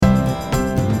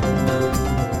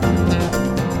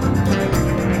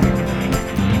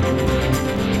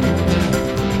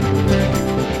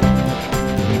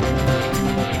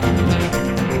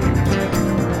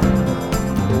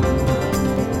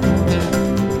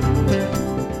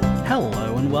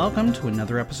welcome to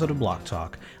another episode of Block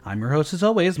Talk. I'm your host, as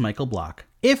always, Michael Block.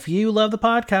 If you love the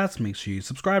podcast, make sure you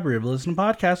subscribe wherever you listen to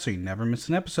podcasts so you never miss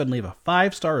an episode, and leave a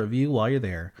 5-star review while you're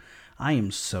there. I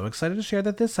am so excited to share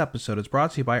that this episode is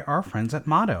brought to you by our friends at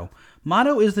Motto.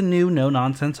 Motto is the new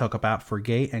no-nonsense hookup app for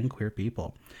gay and queer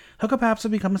people. Hookup apps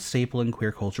have become a staple in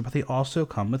queer culture, but they also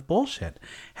come with bullshit.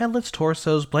 Headless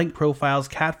torsos, blank profiles,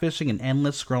 catfishing, and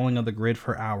endless scrolling of the grid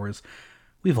for hours.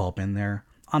 We've all been there.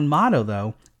 On Motto,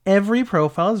 though, every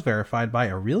profile is verified by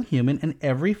a real human and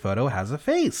every photo has a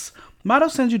face. Motto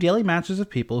sends you daily matches of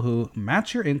people who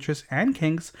match your interests and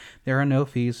kinks. There are no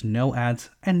fees, no ads,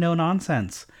 and no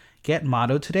nonsense. Get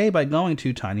Motto today by going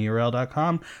to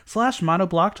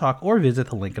tinyurl.com/MottoBlockTalk or visit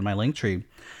the link in my link tree.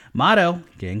 Motto,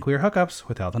 gay and queer hookups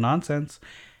without the nonsense.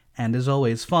 And as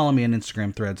always, follow me on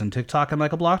Instagram, Threads, and TikTok at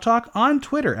Michael Block Talk, on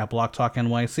Twitter at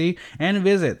BlockTalkNYC, and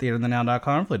visit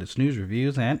theaterthenow.com for latest news,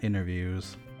 reviews, and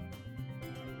interviews.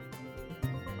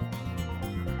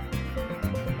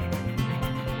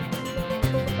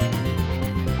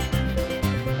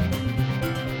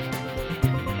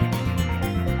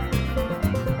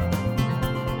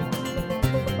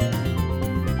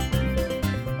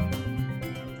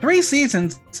 Three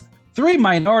seasons, three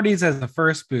minorities as the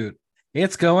first boot.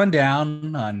 It's going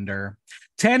down under.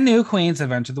 10 new queens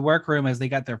have entered the workroom as they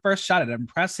got their first shot at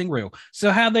impressing Rue.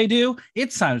 So how'd they do?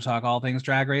 It's time to talk all things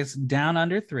Drag Race Down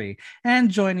Under 3. And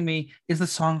joining me is the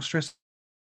songstress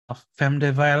of Femme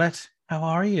de Violette. How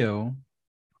are you?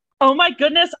 Oh my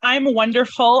goodness, I'm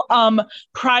wonderful.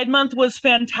 Pride Month was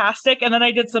fantastic, and then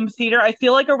I did some theater. I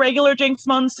feel like a regular Jinx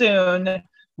Monsoon.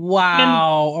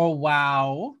 Wow.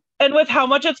 Wow. And with how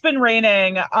much it's been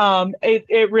raining,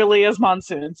 it really is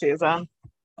monsoon season.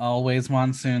 Always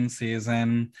monsoon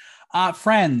season.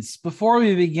 Friends, before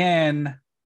we begin,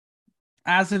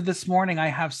 as of this morning, I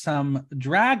have some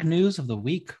drag news of the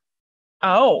week.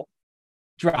 Oh.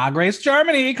 Drag Race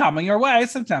Germany coming your way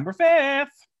September 5th.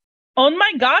 Oh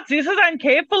my God, this is ein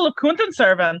Käfer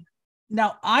Kundenserven.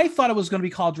 Now, I thought it was going to be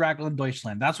called Dragland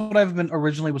Deutschland. That's what I've been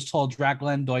originally was told,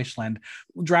 Dragland Deutschland.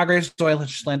 Drag Race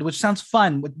Deutschland, which sounds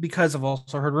fun because I've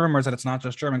also heard rumors that it's not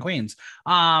just German queens.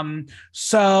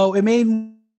 So it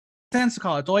made sense to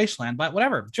call it Deutschland, but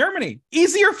whatever. Germany,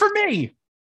 easier for me.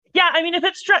 Yeah, I mean, if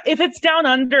it's down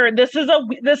under, this is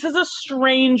a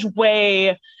strange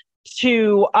way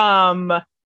to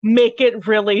make it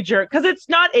really jerk, because it's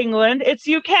not England, it's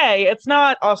UK, it's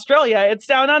not Australia, it's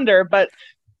down under, but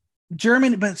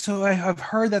German, but so I have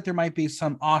heard that there might be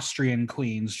some Austrian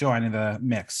queens joining the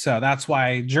mix. So that's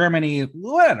why Germany,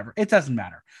 whatever, it doesn't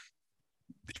matter.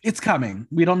 It's coming.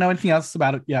 We don't know anything else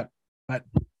about it yet, but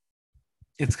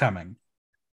it's coming.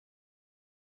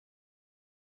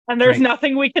 And there's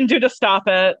nothing we can do to stop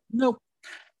it. Nope.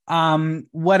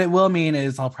 What it will mean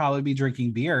is I'll probably be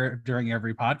drinking beer during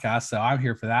every podcast. So I'm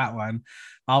here for that one.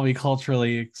 I'll be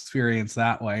culturally experienced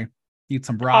that way. Eat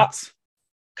some brats.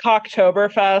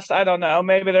 Cocktoberfest. I don't know.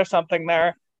 Maybe there's something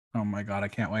there. Oh my God, I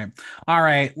can't wait. All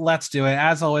right, let's do it.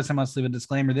 As always, I must leave a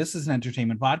disclaimer. This is an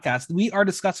entertainment podcast. We are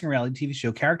discussing a reality TV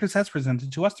show character sets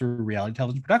presented to us through reality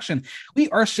television production. We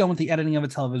are shown what the editing of a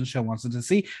television show wants us to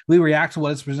see. We react to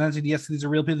what is presented. Yes, these are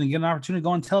real people and get an opportunity to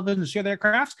go on television and share their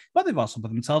crafts, but they've also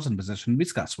put themselves in a position to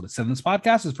discuss. What is said in this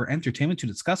podcast is for entertainment to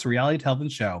discuss a reality television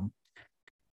show.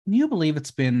 Can you believe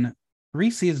it's been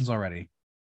 3 seasons already?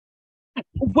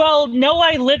 Well, no,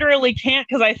 I literally can't,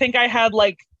 because I think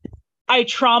I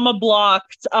trauma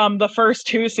blocked the first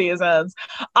 2 seasons.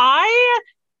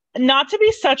 Not to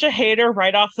be such a hater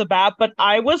right off the bat, but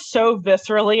I was so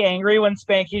viscerally angry when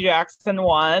Spanky Jackson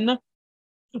won.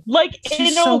 Like,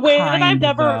 She's in a so way kind, that I've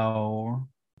never... though.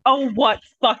 Oh, what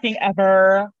fucking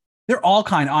ever. They're all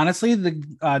kind. Honestly, the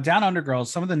Down Under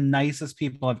girls, some of the nicest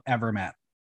people I've ever met.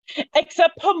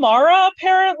 Except Pamara,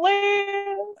 apparently.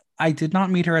 I did not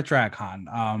meet her at DragCon.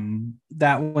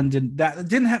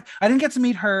 I didn't get to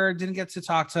meet her, didn't get to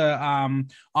talk to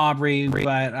Aubrey,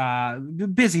 but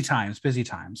busy times.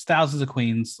 Thousands of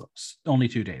queens, only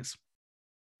 2 days.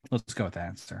 Let's go with that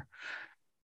answer.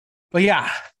 But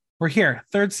yeah, we're here,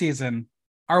 3rd season.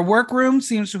 Our workroom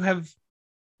seems to have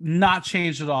not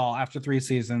changed at all after 3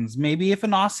 seasons. Maybe if an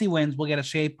Aussie wins, we'll get a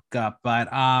shake up, but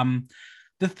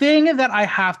the thing that I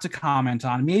have to comment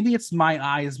on, maybe it's my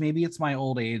eyes, maybe it's my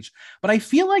old age, but I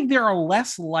feel like there are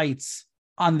less lights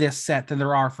on this set than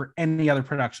there are for any other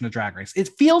production of Drag Race.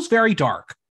 It feels very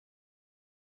dark.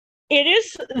 It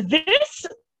is. This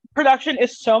production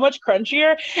is so much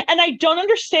crunchier, and I don't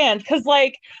understand, because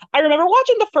I remember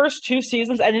watching the first 2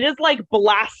 seasons, and it is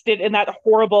blasted in that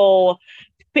horrible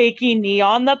fakey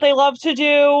neon that they love to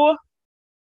do.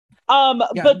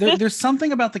 But there's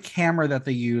something about the camera that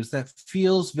they use that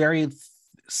feels very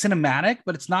cinematic,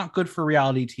 but it's not good for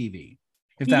reality TV,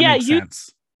 if that makes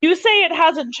sense. You say it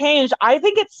hasn't changed. I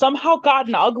think it's somehow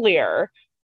gotten uglier.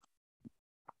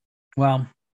 Well,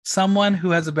 someone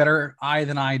who has a better eye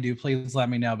than I do, please let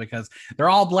me know, because they're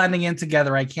all blending in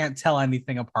together. I can't tell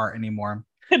anything apart anymore.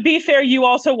 To be fair, you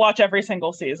also watch every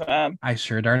single season. I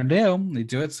sure darn do. They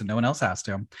do it so no one else has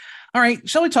to. All right,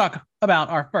 shall we talk about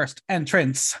our first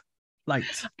entrance?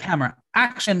 Lights, camera,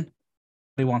 action.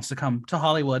 He wants to come to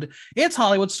Hollywood. It's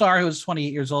Hollywood star who is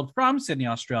 28 years old from Sydney,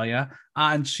 Australia.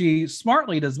 And she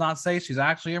smartly does not say she's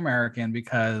actually American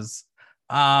because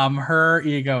her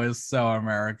ego is so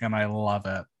American. I love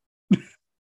it.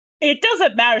 It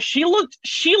doesn't matter. She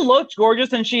looked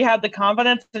gorgeous and she had the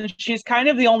confidence, and she's kind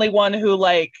of the only one who,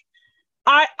 like,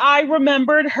 I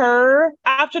remembered her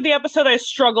after the episode. I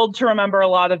struggled to remember a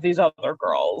lot of these other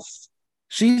girls.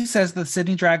 She says the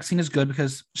Sydney drag scene is good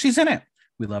because she's in it.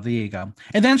 We love the ego.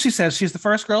 And then she says she's the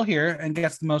first girl here and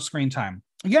gets the most screen time.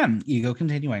 Again, ego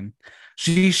continuing.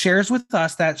 She shares with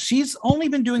us that she's only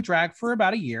been doing drag for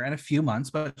about a year and a few months,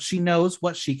 but she knows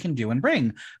what she can do and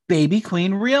bring. Baby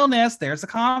queen realness. There's the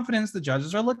confidence the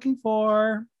judges are looking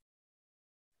for.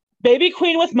 Baby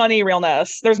queen with money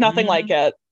realness. There's nothing like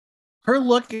it. Her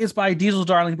look is by Diesel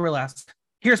Darling Burlesque.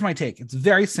 Here's my take. It's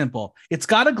very simple. It's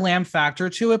got a glam factor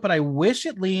to it, but I wish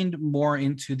it leaned more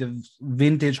into the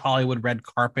vintage Hollywood red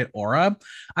carpet aura.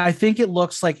 I think it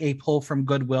looks like a pull from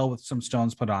Goodwill with some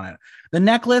stones put on it. The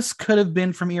necklace could have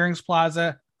been from Earrings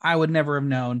Plaza. I would never have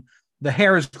known. The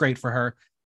hair is great for her.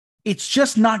 It's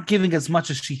just not giving as much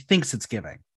as she thinks it's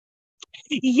giving.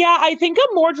 Yeah, I think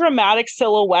a more dramatic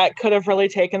silhouette could have really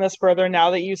taken this further now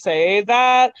that you say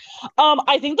that.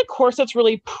 I think the corset's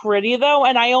really pretty though,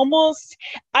 and I almost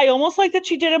like that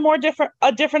she did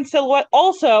a different silhouette.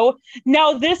 Also,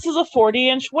 now this is a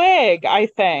 40-inch wig, I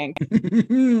think.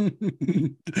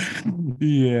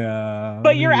 Yeah.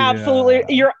 But you're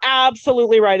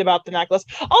absolutely right about the necklace.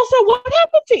 Also, what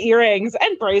happened to earrings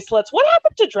and bracelets? What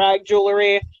happened to drag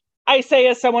jewelry? I say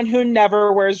as someone who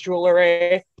never wears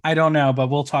jewelry. I don't know, but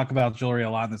we'll talk about jewelry a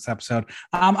lot in this episode.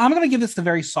 I'm going to give this a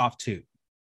very soft toot.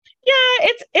 Yeah,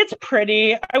 it's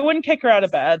pretty. I wouldn't kick her out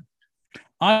of bed.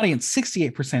 Audience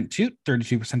 68% toot,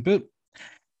 32% boot.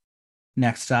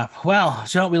 Next up, well,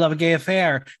 don't we love a gay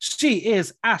affair? She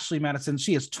is Ashley Madison.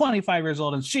 She is 25 years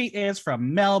old and she is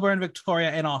from Melbourne,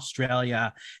 Victoria in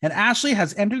Australia. And Ashley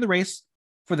has entered the race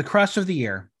for the crush of the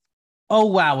year. Oh,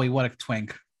 wowie, what a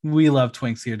twink. We love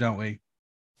twinks here, don't we?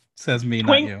 Says me,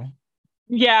 not you.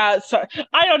 Yeah, so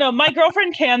I don't know. My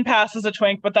girlfriend can pass as a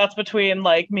twink, but that's between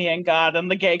like me and God and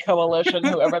the gay coalition,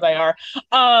 whoever they are.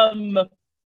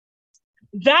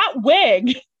 That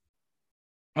wig.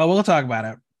 Oh, we'll talk about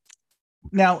it.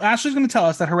 Now, Ashley's going to tell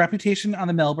us that her reputation on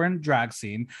the Melbourne drag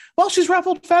scene, well, she's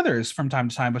ruffled feathers from time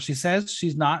to time, but she says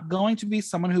she's not going to be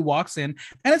someone who walks in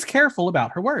and is careful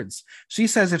about her words. She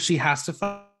says if she has to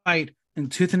fight in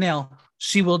tooth and nail,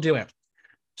 she will do it.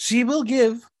 She will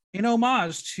give an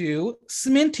homage to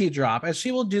Sminty Drop, as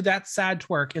she will do that sad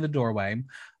twerk in the doorway.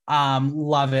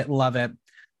 Love it, love it.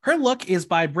 Her look is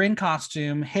by Bryn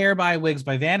Costume, hair by Wigs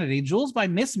by Vanity, jewels by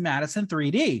Miss Madison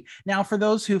 3D. Now, for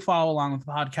those who follow along with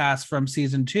the podcast from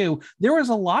season 2, there was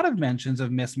a lot of mentions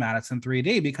of Miss Madison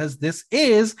 3D because this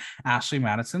is Ashley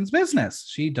Madison's business.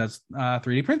 She does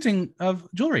 3D printing of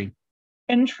jewelry.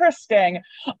 Interesting.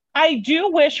 I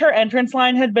do wish her entrance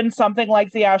line had been something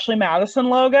like the Ashley Madison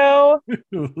logo.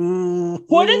 Wouldn't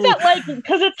that, like,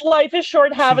 because it's life is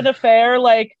short, have an affair,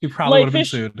 like you probably would have been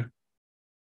sued.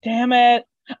 Damn it.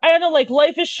 I don't know, like,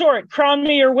 life is short, crown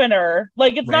me your winner.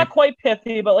 Like, it's not quite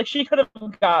pithy, but like she could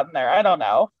have gotten there. I don't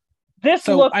know. This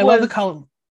look love the color.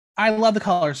 I love the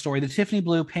color story. The Tiffany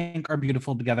blue, pink are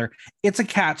beautiful together. It's a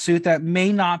cat suit that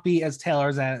may not be as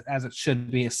tailored as it should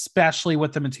be, especially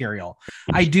with the material.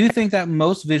 I do think that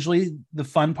most visually, the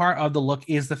fun part of the look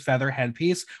is the feather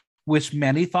headpiece, which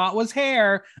many thought was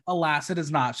hair. Alas, it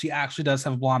is not. She actually does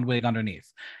have a blonde wig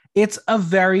underneath. It's a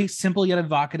very simple yet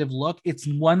evocative look. It's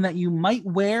one that you might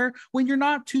wear when you're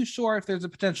not too sure if there's a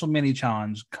potential mini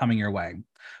challenge coming your way.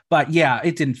 But yeah,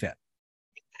 it didn't fit.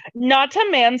 Not to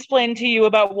mansplain to you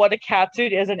about what a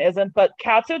catsuit is and isn't, but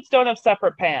catsuits don't have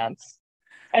separate pants.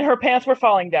 And her pants were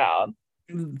falling down.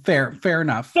 Fair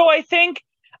enough. So I think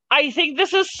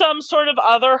this is some sort of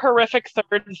other horrific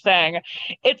third thing.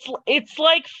 It's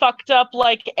like fucked up,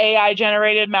 like AI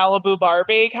generated Malibu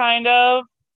Barbie kind of.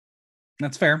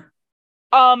 That's fair.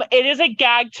 It is a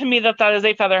gag to me that is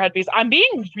a feather headpiece. I'm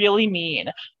being really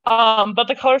mean. But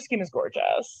the color scheme is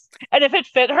gorgeous. And if it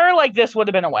fit her, like, this would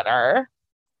have been a winner.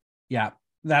 Yeah,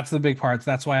 that's the big part.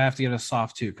 That's why I have to give it a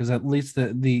soft too, because at least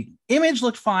the image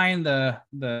looked fine.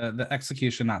 The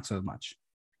execution, not so much.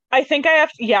 I think I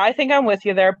have. Yeah, I think I'm with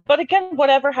you there. But again,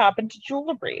 whatever happened to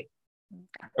jewelry?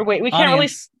 Or wait, we can't really.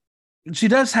 Audience, she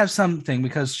does have something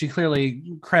because she clearly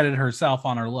credited herself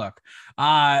on her look.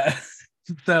 Uh,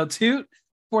 so toot,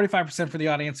 45% for the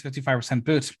audience, 55%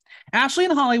 boots. Ashley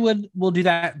and Hollywood will do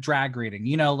that drag reading.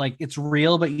 You know, like it's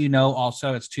real, but you know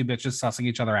also it's two bitches sussing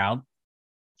each other out.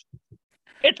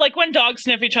 It's like when dogs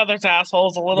sniff each other's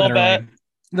assholes a little Literally. bit.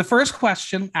 The first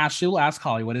question Ashley will ask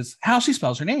Hollywood is how she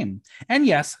spells her name. And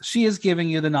yes, she is giving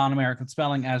you the non-American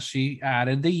spelling as she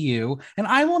added the U. And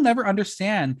I will never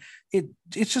understand it.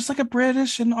 It's just like a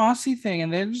British and Aussie thing.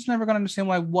 And they're just never going to understand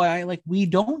why like we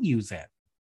don't use it.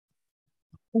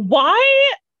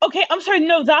 Why? Okay, I'm sorry.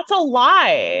 No, that's a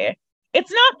lie.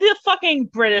 It's not the fucking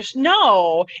British.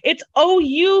 No, it's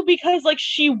OU because like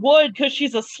she would because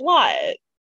she's a slut.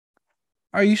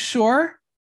 Are you sure?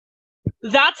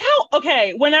 That's how,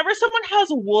 okay, whenever someone has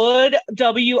would,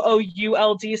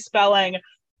 WOULD spelling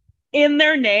in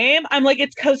their name, I'm like,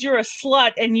 it's because you're a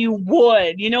slut and you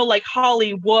would, like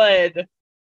Hollywood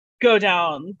go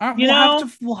down.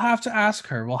 We'll have to ask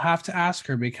her. We'll have to ask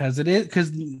her because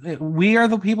we are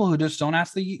the people who just don't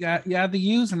ask the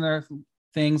U's and their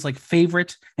things like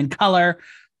favorite and color.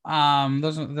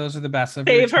 Those are the best.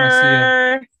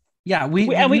 Favor. Yeah, we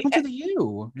don't do the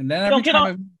U. And then every time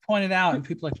I point it out and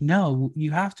people are like, no, you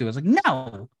have to. I was like,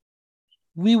 no,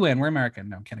 we win. We're American.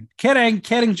 No, I'm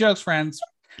kidding jokes, friends.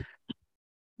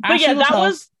 But Ashley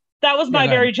that was my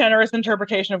very generous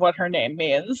interpretation of what her name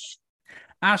means.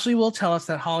 Ashley will tell us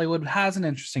that Hollywood has an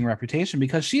interesting reputation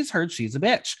because she's heard she's a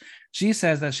bitch. She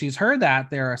says that she's heard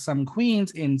that there are some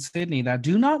queens in Sydney that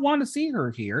do not want to see her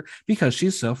here because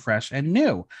she's so fresh and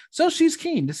new. So she's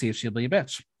keen to see if she'll be a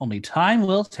bitch. Only time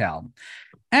will tell.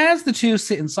 As the two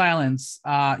sit in silence,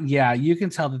 you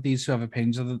can tell that these two have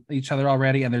opinions of each other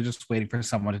already, and they're just waiting for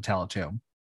someone to tell it to.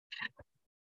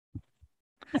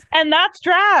 And that's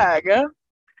drag.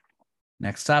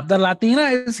 Next up, the Latina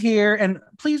is here, and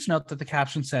please note that the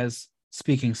caption says,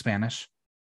 speaking Spanish.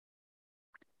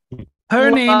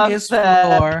 Her name is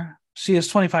Flor. She is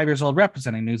 25 years old,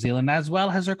 representing New Zealand as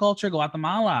well as her culture,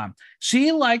 Guatemala.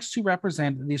 She likes to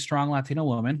represent the strong Latino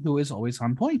woman who is always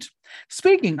on point.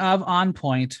 Speaking of on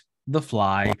point, the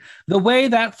fly. The way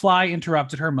that fly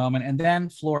interrupted her moment and then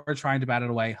Flor trying to bat it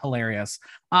away, hilarious.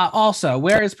 Also,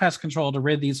 where is pest control to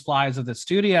rid these flies of the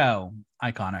studio?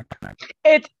 Iconic.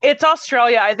 It's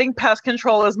Australia. I think pest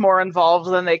control is more involved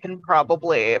than they can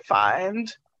probably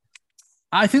find.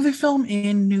 I think they film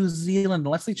in New Zealand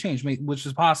unless they change, which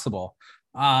is possible.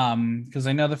 Because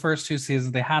I know the first two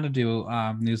seasons they had to do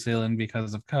New Zealand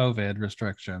because of COVID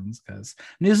restrictions. Because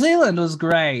New Zealand was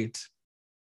great.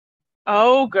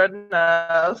 Oh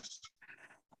goodness.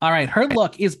 All right, her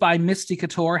look is by Misty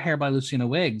Couture, hair by Lucina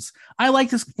Wiggs. I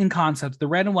like this in concept. The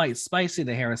red and white is spicy,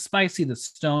 the hair is spicy, the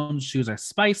stone shoes are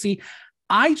spicy.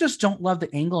 I just don't love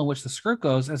the angle in which the skirt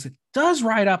goes, as it does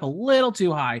ride up a little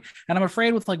too high. And I'm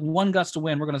afraid with like one gust of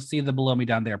wind, we're going to see the below me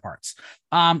down there parts.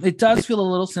 It does feel a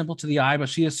little simple to the eye, but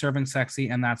she is serving sexy,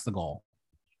 and that's the goal.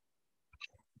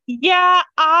 Yeah,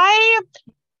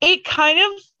 it kind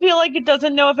of feel like it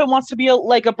doesn't know if it wants to be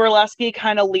like a burlesque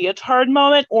kind of leotard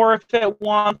moment or if it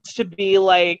wants to be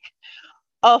like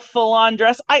a full-on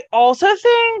dress. I also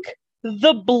think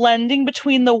the blending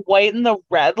between the white and the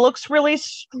red looks really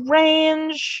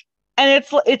strange. And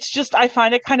it's just, I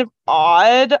find it kind of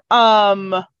odd.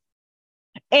 And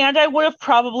I would have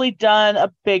probably done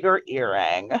a bigger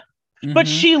earring. Mm-hmm. But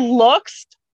she looks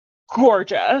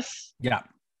gorgeous. Yeah.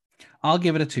 I'll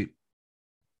give it a 2.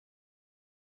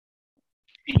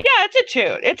 Yeah,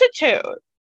 it's a toot.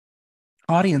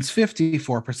 Audience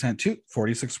 54% toot,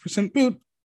 46% boot.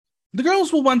 The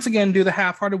girls will once again do the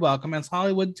half-hearted welcome as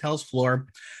Hollywood tells Flor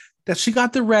that she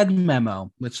got the red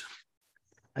memo, which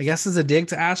I guess is a dig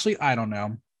to Ashley. I don't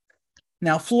know.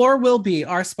 Now, Flor will be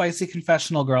our spicy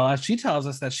confessional girl as she tells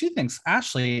us that she thinks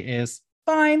Ashley is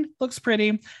fine, looks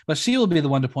pretty, but she will be the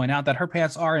one to point out that her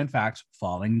pants are, in fact,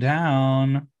 falling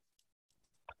down.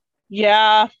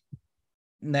 Yeah.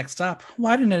 Next up,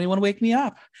 why didn't anyone wake me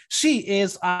up? She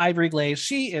is Ivory Glaze.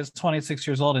 She is 26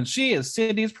 years old, and she is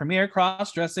Sydney's premier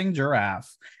cross-dressing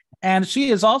giraffe. And she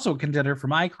is also a contender for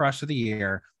my crush of the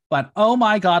year. But oh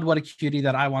my God, what a cutie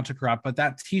that I want to grow up. But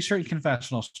that t-shirt and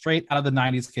confessional straight out of the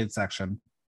 90s kids section.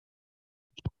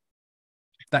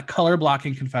 That color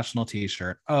blocking confessional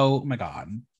t-shirt. Oh my God.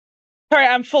 Sorry,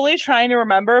 I'm fully trying to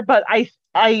remember, but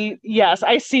yes,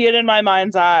 I see it in my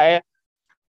mind's eye.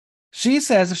 She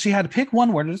says if she had to pick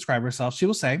one word to describe herself, she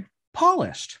will say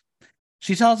polished.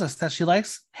 She tells us that she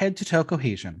likes head-to-toe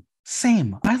cohesion.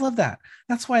 Same. I love that.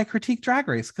 That's why I critique Drag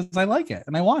Race, because I like it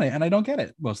and I want it and I don't get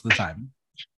it most of the time.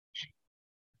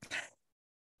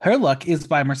 Her look is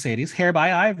by Mercedes, hair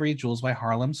by Ivory, jewels by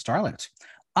Harlem Starlet.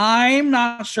 I'm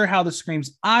not sure how this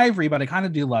screams Ivory, but I kind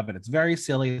of do love it. It's very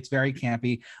silly. It's very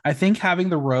campy. I think having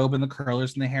the robe and the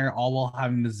curlers in the hair, all while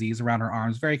having the Z's around her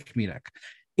arms, very comedic.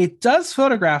 It does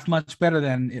photograph much better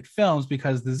than it films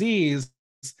because the Z's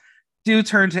do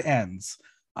turn to N's.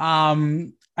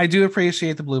 I do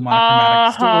appreciate the blue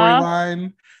monochromatic Uh-huh.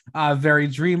 storyline. Very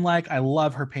dreamlike. I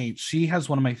love her paint. She has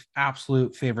one of my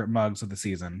absolute favorite mugs of the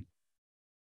season.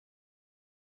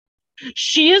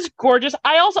 She is gorgeous.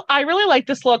 I really like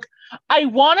this look. I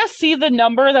want to see the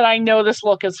number that I know this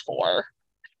look is for.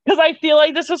 Because I feel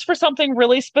like this was for something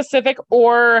really specific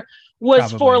or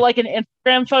was for Probably. like an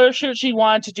Instagram photo shoot she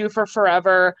wanted to do for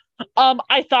forever.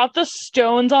 I thought the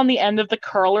stones on the end of the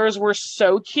curlers were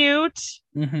so cute.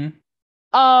 Mm-hmm.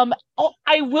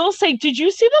 I will say, did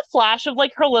you see the flash of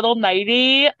like her little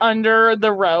nightie under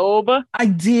the robe? I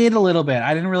did a little bit.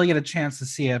 I didn't really get a chance to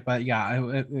see it, but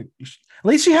yeah, at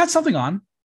least she had something on.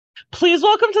 Please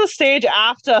welcome to the stage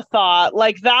afterthought.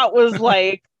 Like that was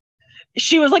like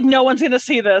she was like, no one's gonna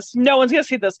see this. No one's gonna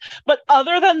see this. But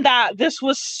other than that, this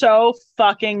was so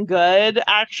fucking good,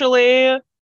 actually.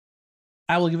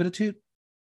 I will give it a toot.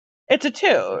 It's a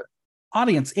two.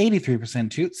 Audience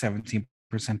 83% toot, 17%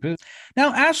 boost.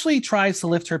 Now, Ashley tries to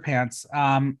lift her pants.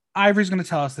 Ivory's going to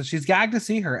tell us that she's gagged to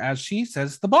see her as she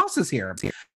says the boss is here.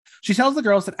 She tells the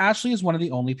girls that Ashley is one of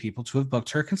the only people to have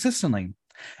booked her consistently.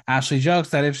 Ashley jokes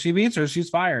that if she beats her, she's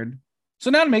fired. So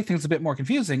now to make things a bit more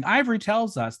confusing, Ivory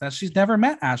tells us that she's never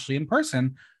met Ashley in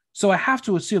person. So I have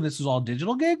to assume this is all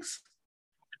digital gigs?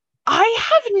 I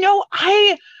have no,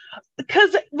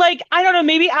 because like, I don't know,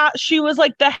 maybe she was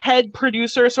like the head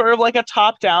producer, sort of like a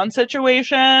top down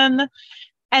situation.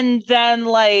 And then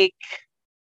like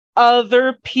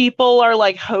other people are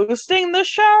like hosting the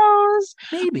shows,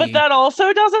 but Maybe. that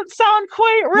also doesn't sound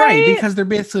quite Right, right. because they're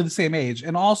basically the same age.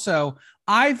 And also,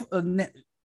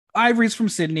 Ivory's from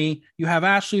Sydney. You have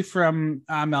Ashley from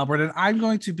Melbourne, and I'm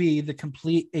going to be the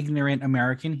complete ignorant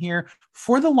American here.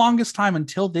 For the longest time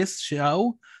until this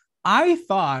show, I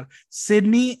thought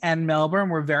Sydney and Melbourne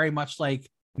were very much like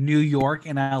New York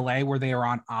and LA, where they are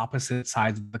on opposite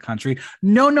sides of the country.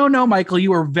 No, no, no, Michael,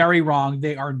 you are very wrong.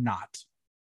 They are not.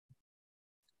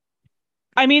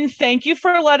 I mean, thank you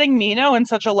for letting me know in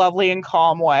such a lovely and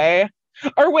calm way.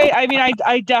 Or wait, I mean,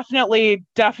 I definitely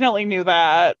knew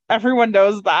that. Everyone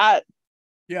knows that.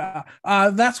 Yeah,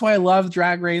 that's why I love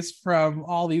Drag Race from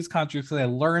all these countries because I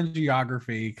learned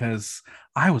geography. Because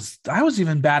I was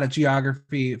even bad at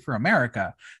geography for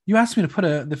America. You asked me to put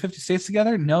the 50 states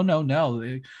together. No, no, no.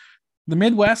 The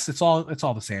Midwest, it's all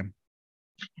the same.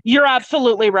 You're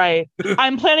absolutely right.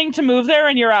 I'm planning to move there,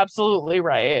 and you're absolutely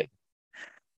right.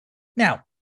 Now,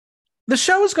 the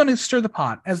show is going to stir the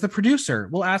pot as the producer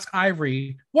will ask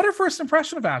Ivory what her first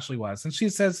impression of Ashley was, and she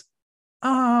says,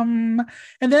 and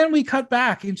then we cut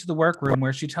back into the workroom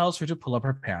where she tells her to pull up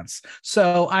her pants.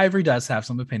 So Ivory does have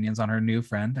some opinions on her new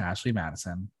friend, Ashley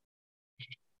Madison.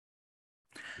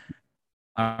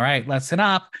 All right, listen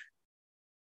up.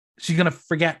 She's going to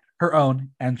forget her own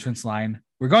entrance line.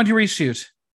 We're going to reshoot.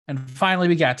 And finally,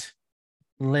 we get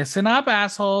listen up,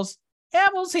 assholes.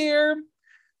 Amel's here.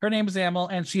 Her name is Amel,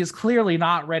 and she is clearly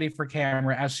not ready for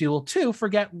camera, as she will too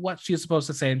forget what she's supposed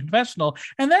to say in confessional.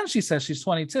 And then she says she's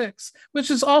 26, which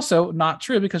is also not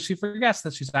true because she forgets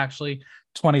that she's actually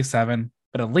 27.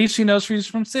 But at least she knows she's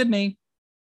from Sydney.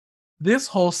 This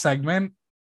whole segment,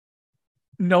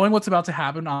 knowing what's about to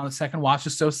happen on the second watch,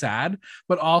 is so sad.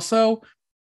 But also,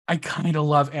 I kind of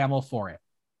love Amel for it.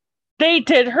 They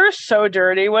did her so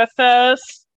dirty with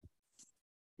this.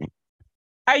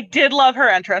 I did love her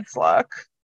entrance look.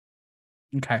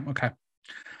 Okay.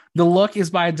 The look is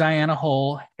by Diana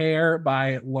Hull, hair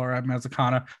by Laura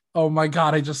Mazzacana. Oh my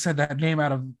god, I just said that name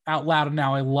out loud, and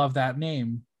now I love that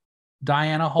name.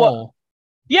 Diana What? Hull.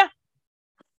 Yeah,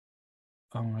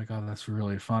 Oh my god, that's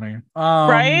really funny.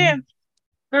 right?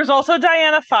 There's also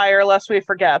Diana Fire, lest we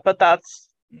forget, but that's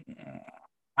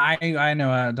I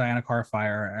know Diana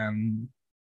Carfire, and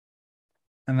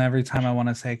every time I want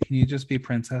to say, can you just be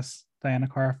Princess Diana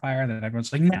Carfire? Then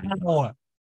everyone's like, no.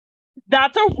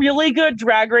 that's a really good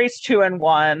Drag Race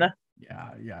 2-in-1.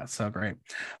 Yeah, it's so great.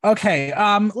 Okay,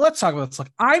 let's talk about this look.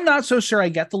 I'm not so sure I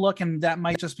get the look, and that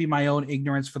might just be my own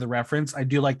ignorance for the reference. I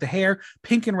do like the hair.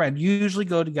 Pink and red usually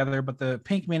go together, but the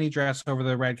pink mini dress over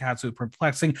the red catsuit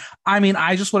perplexing. I mean,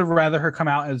 I just would have rather her come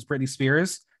out as Britney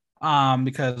Spears,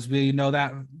 because we know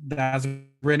that that's a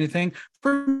Britney thing.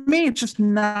 For me, it's just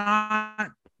not.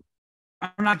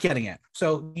 I'm not getting it.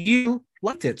 So you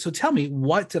liked it. So tell me,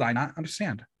 what did I not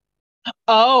understand?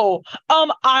 Oh,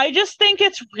 I just think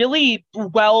it's really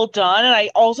well done, and I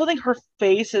also think her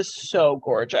face is so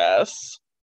gorgeous.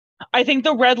 I think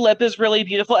the red lip is really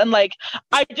beautiful, and like,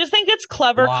 I just think it's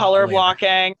clever Lot color later.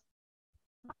 blocking.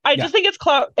 I Yeah. just think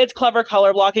it's clever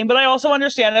color blocking, but I also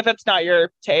understand if it's not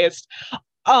your taste.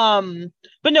 Um,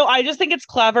 but no, I just think it's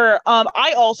clever.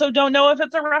 I also don't know if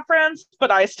it's a reference, but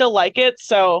I still like it.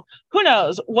 So who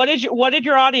knows? What did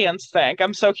your audience think?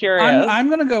 I'm so curious.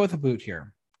 I'm gonna go with a boot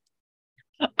here.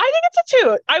 I think it's a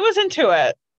toot. I was into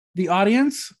it. The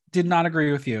audience did not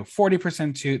agree with you.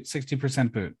 40% toot,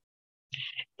 60% boot.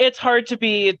 It's hard to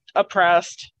be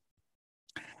oppressed.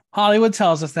 Hollywood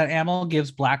tells us that Amel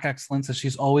gives Black excellence as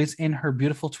she's always in her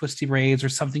beautiful twisty braids or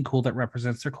something cool that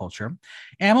represents their culture.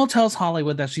 Amel tells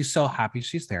Hollywood that she's so happy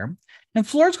she's there. And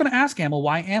Flora's going to ask Amel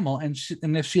why Amel and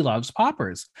if she loves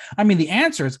poppers. I mean, the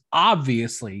answer is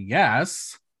obviously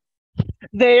yes.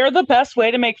 They are the best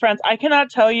way to make friends. I cannot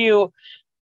tell you.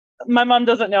 My mom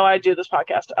doesn't know I do this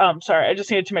podcast. Sorry, I just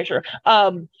needed to make sure.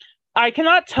 I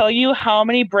cannot tell you how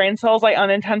many brain cells I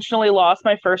unintentionally lost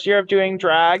my first year of doing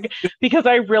drag because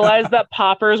I realized that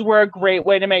poppers were a great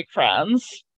way to make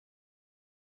friends.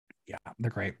 Yeah,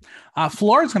 they're great.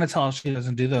 Flora's going to tell us she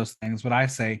doesn't do those things, but I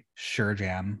say, sure,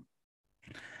 Jan.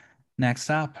 Next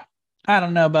up, I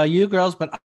don't know about you girls, but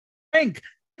I think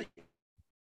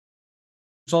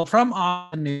so from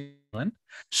New Zealand,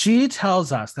 she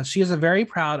tells us that she is very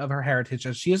proud of her heritage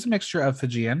as she is a mixture of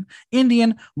Fijian,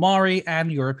 Indian, Maori,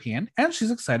 and European, and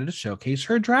she's excited to showcase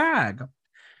her drag.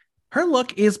 Her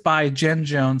look is by Jen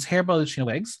Jones, hair by Lucina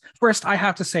Wigs. First, I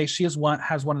have to say she has one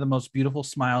of the most beautiful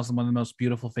smiles and one of the most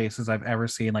beautiful faces I've ever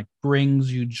seen. Like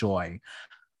brings you joy.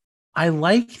 I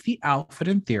like the outfit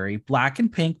in theory, black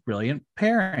and pink, brilliant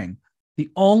pairing. The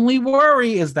only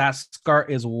worry is that skirt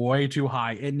is way too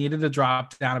high. It needed to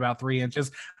drop down about 3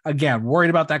 inches. Again, worried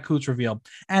about that cooch reveal.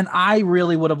 And I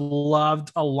really would have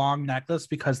loved a long necklace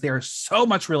because there's so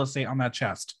much real estate on that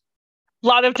chest. A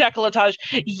lot of decolletage.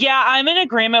 Yeah, I'm in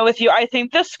agreement with you. I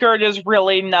think the skirt is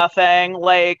really nothing.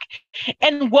 Like,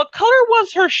 and what color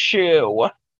was her shoe?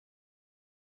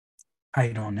 I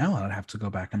don't know. I'd have to go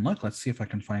back and look. Let's see if I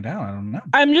can find out. I don't know.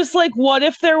 I'm just like, what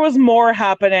if there was more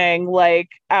happening, like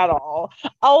at all?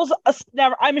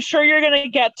 Never. I'm sure you're gonna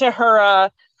get to her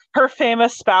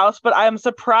famous spouse, but I'm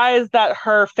surprised that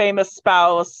her famous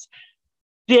spouse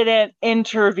didn't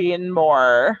intervene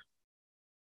more.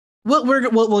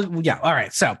 Yeah. All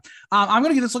right. So I'm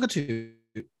gonna give this look a 2.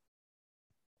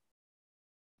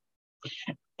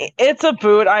 It's a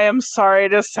boot. I am sorry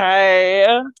to say.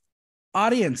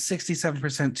 Audience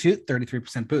 67% toot,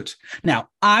 33% boot. Now,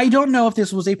 I don't know if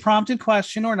this was a prompted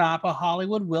question or not, but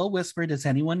Hollywood will whisper, does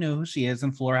anyone know who she is?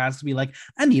 And Flora has to be like,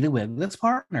 Anita Wiglet's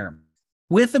partner.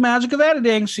 With the magic of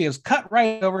editing, she is cut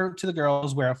right over to the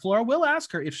girls where Flora will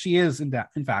ask her if she is in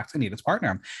fact Anita's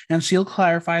partner. And she'll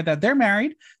clarify that they're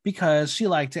married because she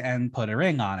liked to and put a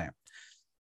ring on it.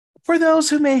 For those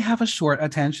who may have a short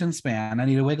attention span,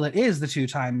 Anita Wiglet is the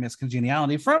 2-time Miss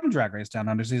Congeniality from Drag Race Down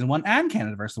Under Season 1 and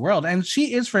Canada vs. the World, and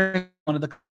she is one of the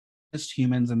coolest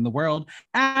humans in the world,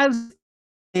 as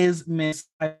is Miss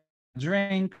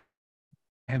Drink.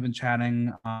 I have been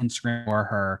chatting on Instagram for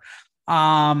her.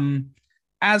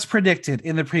 As predicted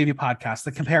in the preview podcast,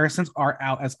 the comparisons are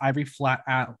out as Ivory flat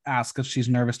asks if she's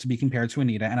nervous to be compared to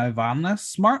Anita, and Ivana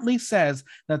smartly says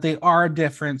that they are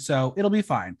different, so it'll be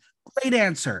fine. Great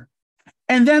answer.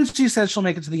 And then she says she'll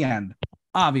make it to the end.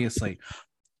 Obviously.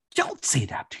 Don't say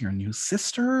that to your new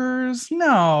sisters.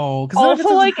 No. It's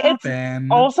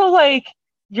also like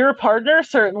your partner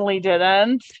certainly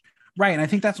didn't. Right. And I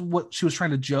think that's what she was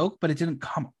trying to joke, but it didn't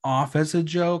come off as a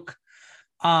joke.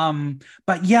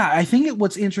 But yeah, I think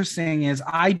what's interesting is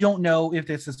I don't know if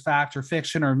this is fact or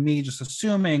fiction or me just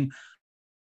assuming.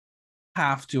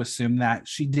 Have to assume that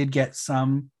she did get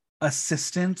some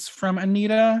assistance from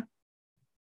Anita,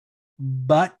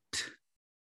 but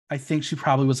I think she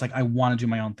probably was like, I want to do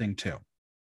my own thing too.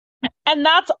 And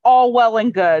that's all well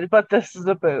and good, but this is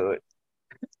a boot.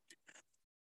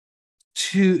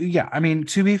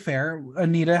 To be fair,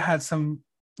 Anita had some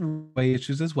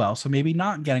issues as well, so maybe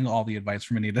not getting all the advice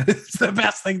from Anita is the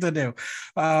best thing to do.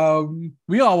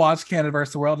 We all watched Canada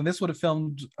vs. the World, and this would have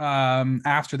filmed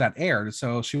after that aired,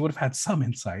 so she would have had some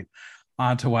insight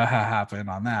onto what happened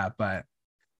on that. But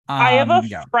I have a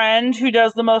friend who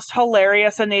does the most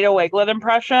hilarious Anita Wiglet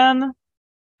impression.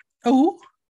 Oh,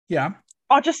 yeah.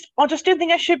 I just didn't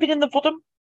think I should be in the bottom.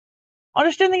 I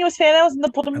just didn't think it was fair that I was in the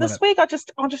bottom this week. I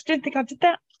just didn't think I did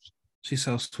that. She's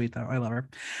so sweet, though. I love her.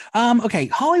 Okay,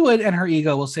 Hollywood and her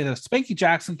ego will say that Spanky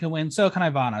Jackson can win, so can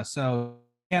Ivana. So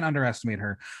can't underestimate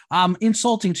her.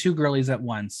 Insulting 2 girlies at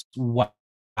once.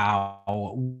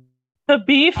 Wow. To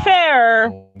be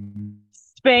fair,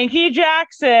 Spanky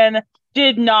Jackson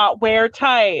did not wear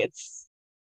tights.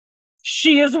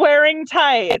 She is wearing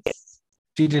tights.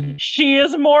 She did. She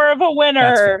is more of a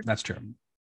winner. That's true.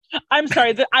 I'm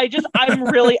sorry.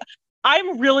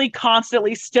 I'm really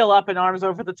constantly still up in arms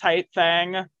over the tight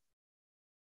thing.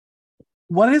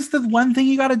 What is the one thing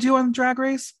you got to do on Drag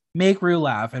Race? Make Rue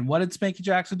laugh. And what did Spanky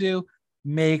Jackson do?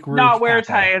 Make Rue not wear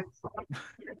tights.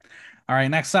 All right,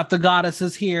 next up, the goddess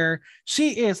is here.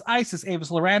 She is Isis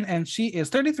Avis Loren, and she is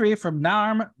 33 from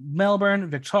Narm, Melbourne,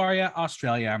 Victoria,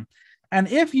 Australia. And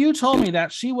if you told me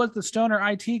that she was the stoner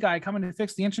IT guy coming to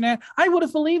fix the internet, I would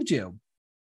have believed you.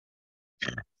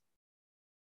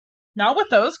 Not with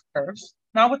those curves.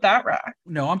 Not with that rack.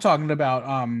 No, I'm talking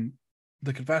about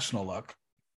the confessional look.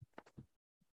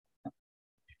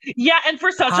 Yeah, and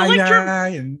for such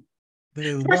and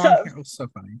the long hair was so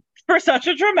funny. For such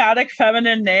a dramatic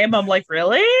feminine name, I'm like,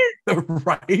 really?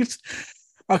 Right.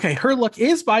 Okay, her look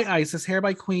is by Isis, hair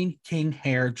by Queen King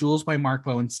Hair, jewels by Mark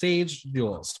Bowen, stage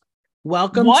jewels.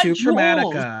 Welcome to jewels?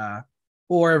 Chromatica,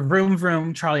 or Vroom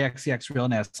Vroom Charlie XCX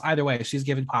Realness. Either way, she's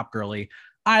giving pop girly.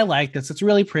 I like this. It's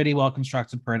really pretty, well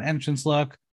constructed for an entrance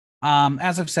look.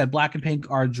 As I've said, black and pink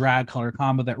are a drag color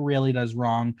combo that really does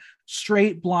wrong.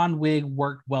 Straight blonde wig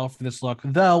worked well for this look,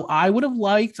 though I would have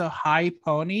liked a high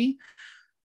pony,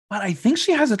 but I think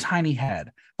she has a tiny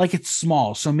head. Like, it's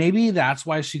small, so maybe that's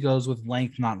why she goes with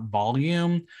length, not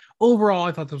volume. Overall,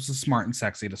 I thought this was smart and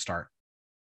sexy to start.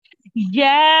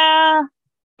 Yeah,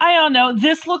 I don't know.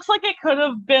 This looks like it could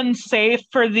have been safe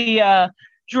for the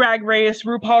Drag Race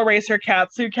RuPaul Racer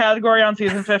Catsuit category on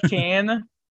season 15.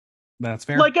 That's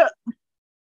fair. Like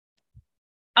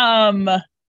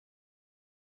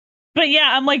but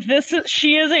yeah, I'm like,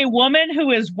 she is a woman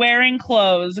who is wearing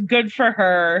clothes. Good for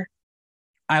her.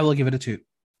 I will give it a 2.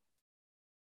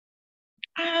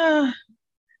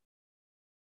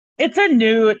 It's a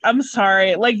nude. I'm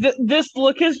sorry. Like this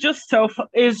look is just so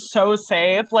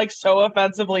safe, like so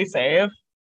offensively safe.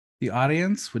 The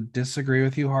audience would disagree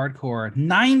with you hardcore.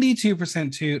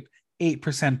 92% toot,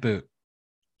 8% boot.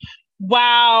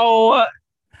 Wow.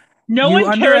 No you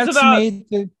one cares about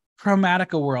the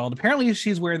Chromatica world. Apparently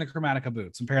she's wearing the Chromatica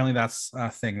boots. Apparently that's a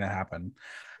thing that happened.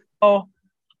 Oh,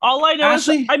 all I know is,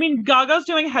 I mean, Gaga's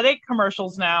doing headache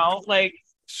commercials now. Like,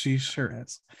 she sure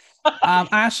is.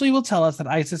 Ashley will tell us that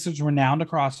Isis is renowned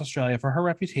across Australia for her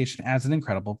reputation as an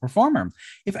incredible performer.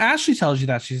 If Ashley tells you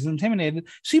that she's intimidated,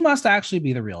 she must actually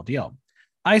be the real deal.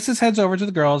 Isis heads over to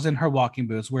the girls in her walking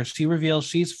boots, where she reveals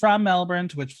she's from Melbourne,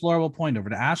 to which Flora will point over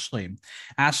to Ashley.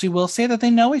 Ashley will say that they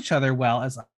know each other well,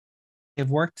 as they've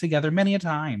worked together many a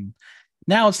time.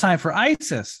 Now it's time for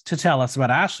Isis to tell us about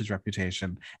Ashley's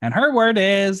reputation, and her word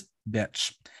is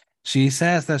bitch. She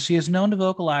says that she is known to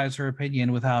vocalize her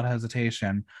opinion without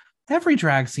hesitation. Every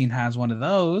drag scene has one of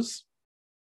those.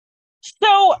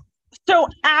 So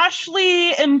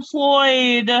Ashley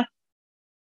employed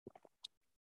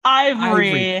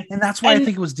Ivory. And that's why I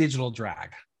think it was digital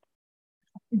drag.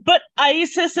 But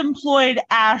Isis employed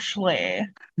Ashley.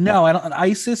 No, I don't.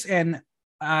 Isis and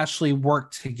Ashley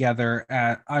worked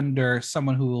together under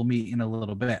someone who we'll meet in a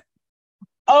little bit.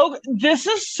 Oh, this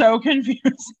is so confusing.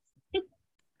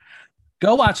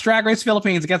 Go watch Drag Race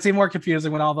Philippines. It gets even more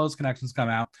confusing when all those connections come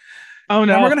out. Oh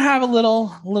no. And we're gonna have a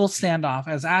little standoff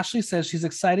as Ashley says she's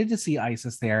excited to see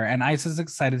Isis there, and Isis is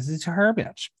excited to see her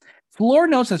bitch. Fleur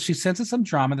notes that she senses some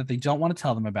drama that they don't want to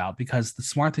tell them about, because the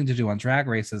smart thing to do on Drag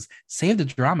Race is save the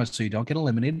drama so you don't get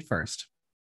eliminated first.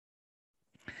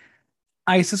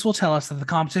 Isis will tell us that the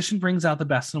competition brings out the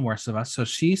best and worst of us, so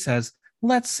she says,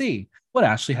 let's see what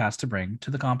Ashley has to bring to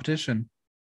the competition.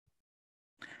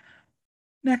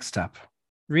 Next up,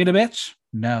 Rita bitch?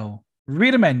 No,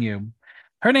 Rita Menu.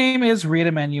 Her name is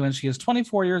Rita Menu, and she is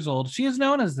 24 years old. She is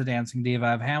known as the dancing diva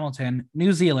of Hamilton,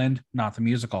 New Zealand, not the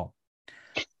musical.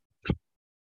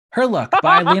 Her look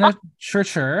by Lena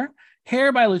Churcher,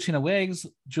 hair by Lucina Wiggs,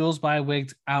 jewels by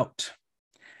Wigged Out.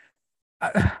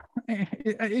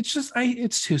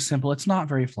 It's too simple. It's not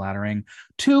very flattering.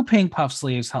 2 pink puff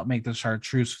sleeves help make the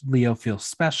chartreuse Leo feel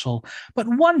special, but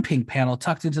 1 pink panel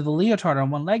tucked into the leotard on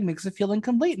one leg makes it feel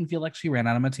incomplete and feel like she ran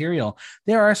out of material.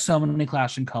 There are so many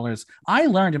clashing colors. I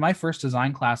learned in my first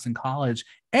design class in college,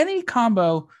 any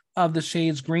combo of the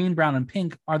shades green, brown, and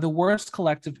pink are the worst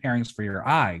collective pairings for your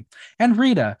eye, and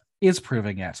Rita is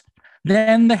proving it.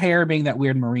 Then the hair being that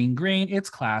weird marine green, it's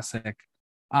classic.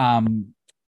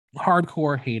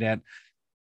 Hardcore hate it.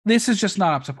 This is just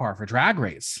not up to par for Drag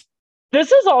Race.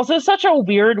 This is also such a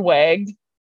weird wig.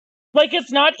 Like,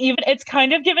 it's not even, it's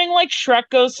kind of giving like Shrek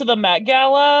Goes to the Met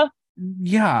Gala.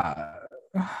 Yeah.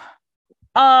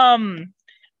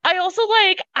 I also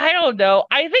like, I don't know.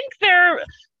 I think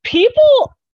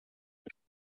people,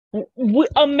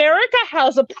 America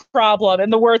has a problem, in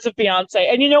the words of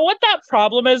Beyonce. And you know what that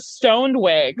problem is? Stoned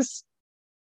wigs.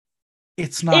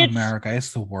 It's not It's America,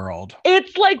 it's the world.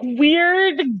 it's like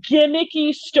weird,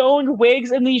 gimmicky stoned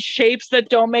wigs in these shapes that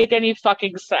don't make any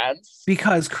fucking sense.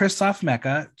 Because Christoph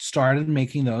Mecca started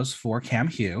making those for Cam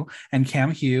Hugh, and Cam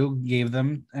Hugh gave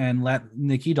them and let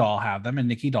Nikki Doll have them, and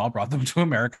Nikki Doll brought them to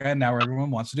America, and now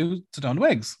everyone wants to do stoned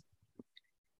wigs.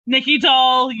 Nikki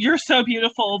Doll, you're so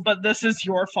beautiful, but this is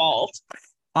your fault.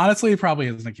 Honestly, it probably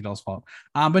is Nikki Doll's fault.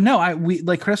 But no, we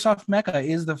like Christoph Mecca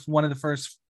is the one of the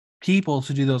first people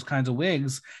to do those kinds of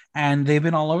wigs, and they've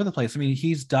been all over the place. I mean,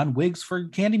 he's done wigs for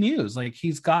Candy Muse, like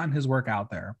he's gotten his work out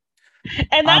there.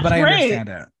 And that's But I great. understand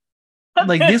it.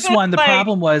 Like this one, the Like,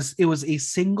 problem was it was a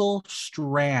single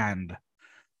strand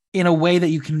in a way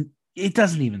that it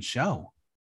doesn't even show.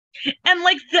 and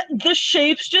like the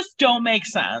shapes just don't make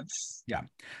sense. Yeah,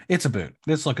 it's a boot.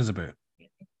 This look is a boot.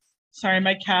 Sorry,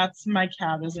 my cat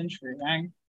is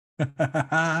intruding.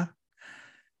 Are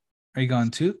you going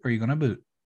to, or are you going to boot?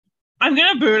 I'm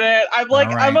gonna boot it. I'm like,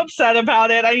 All right. I'm upset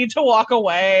about it. I need to walk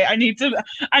away. I need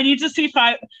to see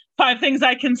five things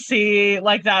I can see,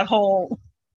 like that whole.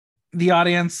 The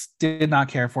audience did not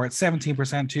care for it.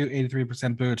 17% to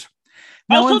 83% boot.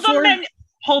 Also, the menu.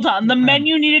 Hold on, the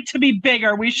menu needed to be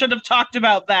bigger. We should have talked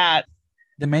about that.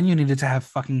 The menu needed to have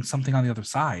fucking something on the other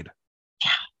side.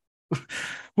 Yeah.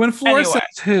 When Floor says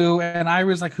who, and I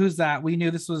was like, who's that? We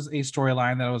knew this was a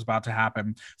storyline that was about to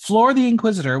happen. Floor the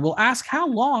Inquisitor will ask how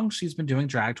long she's been doing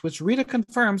drag, to which Rita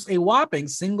confirms a whopping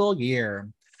single year.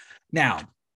 Now,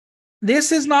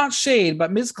 this is not shade,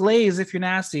 but Miss Glaze, if you're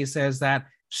nasty, says that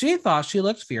she thought she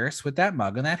looked fierce with that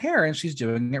mug and that hair, and she's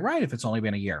doing it right if it's only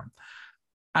been a year.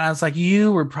 And I was like,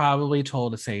 you were probably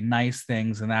told to say nice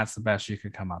things, and that's the best you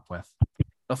could come up with.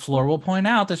 The Floor will point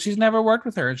out that she's never worked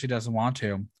with her and she doesn't want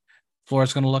to.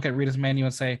 Floor's going to look at Rita's menu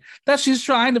and say that she's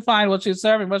trying to find what she's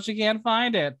serving, but she can't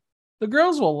find it. The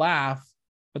girls will laugh,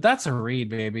 but that's a read,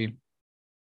 baby.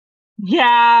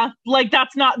 Yeah, like that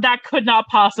could not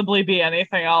possibly be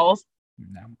anything else.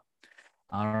 No.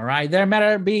 All right, there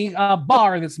better be a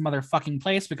bar in this motherfucking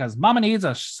place because Mama needs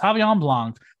a Sauvignon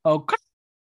Blanc. Okay.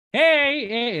 Hey,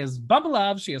 it is Bumpa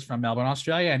Love. She is from Melbourne,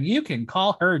 Australia, and you can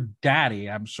call her Daddy,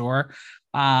 I'm sure.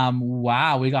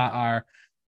 Wow, we got our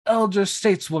elder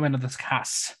stateswoman of this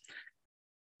cast.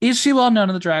 Is she well known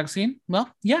in the drag scene? Well,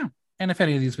 yeah. And if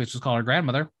any of these bitches call her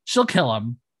grandmother, she'll kill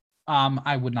them.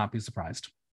 I would not be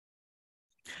surprised.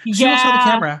 She will tell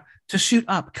the camera to shoot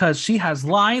up because she has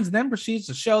lines and then proceeds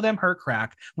to show them her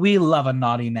crack. We love a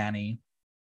naughty nanny.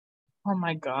 Oh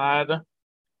my God.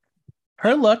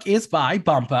 Her look is by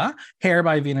Bumpa, hair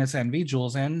by Venus Envy,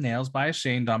 jewels and nails by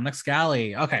Shane Dominic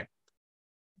Scally. Okay.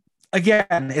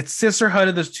 Again, it's sisterhood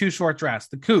of this too short dress.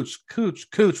 The Cooch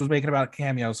was making about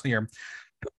cameos here.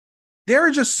 There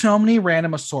are just so many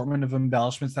random assortment of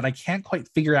embellishments that I can't quite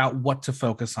figure out what to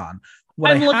focus on.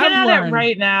 I'm looking at it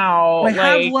right now. What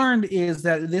I have learned is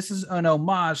that this is an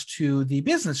homage to the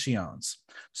business she owns.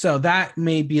 So that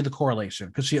may be the correlation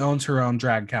because she owns her own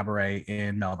drag cabaret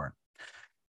in Melbourne.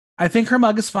 I think her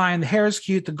mug is fine. The hair is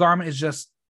cute. The garment is just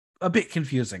a bit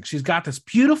confusing. She's got this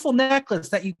beautiful necklace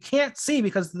that you can't see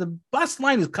because the bust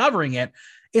line is covering it.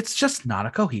 It's just not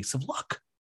a cohesive look.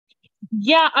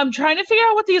 Yeah, I'm trying to figure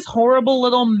out what these horrible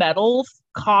little metal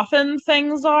coffin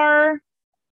things are.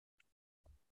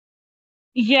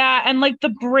 Yeah, and like the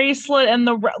bracelet and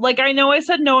like I know I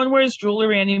said no one wears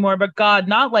jewelry anymore, but God,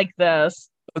 not like this.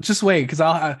 Just wait,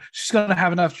 because she's gonna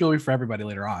have enough jewelry for everybody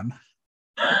later on.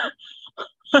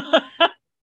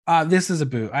 This is a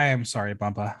boot. I am sorry,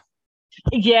 Bumpa.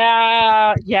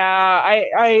 Yeah.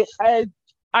 I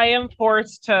am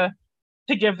forced to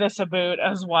give this a boot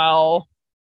as well.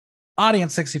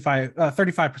 Audience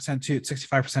 35% toot,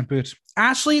 65% boot.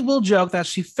 Ashley will joke that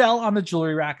she fell on the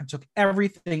jewelry rack and took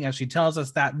everything as she tells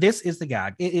us that this is the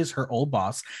gag. It is her old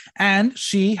boss, and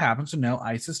she happens to know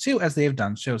Isis too, as they have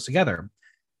done shows together.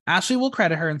 Ashley will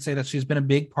credit her and say that she's been a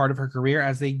big part of her career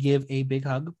as they give a big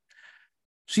hug.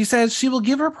 She says she will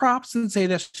give her props and say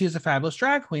that she is a fabulous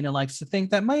drag queen and likes to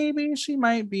think that maybe she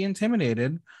might be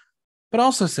intimidated, but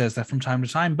also says that from time to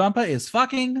time, Bumpa is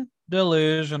fucking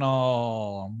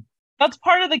delusional. That's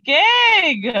part of the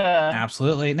gig.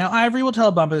 Absolutely. Now, Ivory will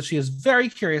tell Bumpa that she is very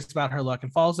curious about her look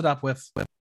and follows it up with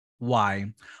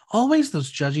why? Always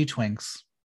those judgy twinks.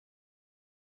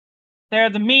 They're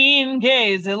the mean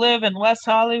gays. They live in West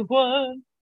Hollywood.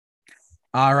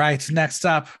 All right, next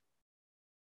up.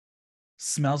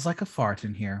 Smells like a fart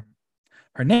in here.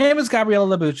 Her name is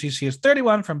Gabriella Labucci. She is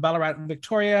 31 from Ballarat,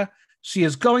 Victoria. She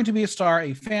is going to be a star,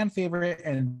 a fan favorite,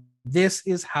 and this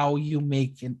is how you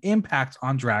make an impact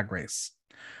on Drag Race.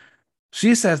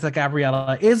 She says that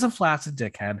Gabriella is a flaccid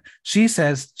dickhead. She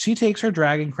says she takes her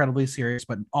drag incredibly serious,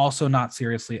 but also not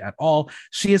seriously at all.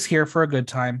 She is here for a good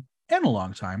time and a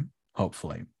long time,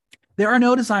 hopefully. There are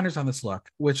no designers on this look,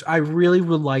 which I really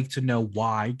would like to know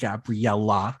why,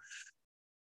 Gabriella.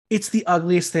 It's the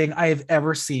ugliest thing I have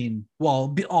ever seen,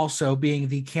 while also being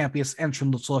the campiest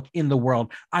entrance look in the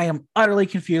world. I am utterly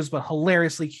confused, but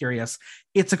hilariously curious.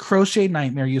 It's a crochet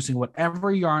nightmare using whatever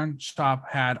yarn shop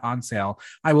had on sale.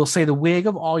 I will say the wig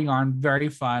of all yarn, very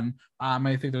fun.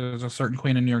 I think there's a certain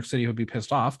queen in New York City who would be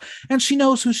pissed off. And she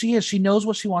knows who she is. She knows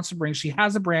what she wants to bring. She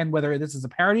has a brand, whether this is a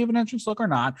parody of an entrance look or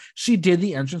not. She did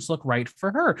the entrance look right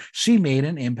for her. She made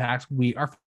an impact. We are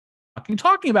fucking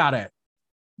talking about it.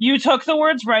 You took the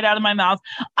words right out of my mouth.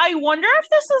 I wonder if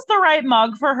this is the right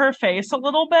mug for her face a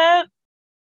little bit.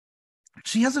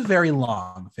 She has a very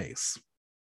long face.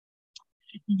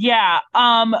 Yeah.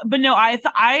 But no,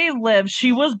 I lived.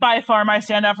 She was by far my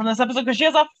standout from this episode because she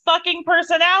has a fucking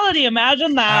personality.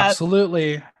 Imagine that.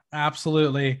 Absolutely.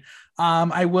 Absolutely.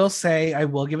 I will say I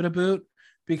will give it a boot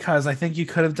because I think you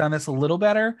could have done this a little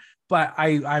better, but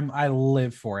I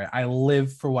live for it. I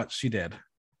live for what she did.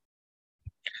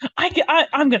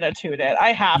 I'm gonna toot it.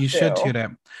 I have to. You should toot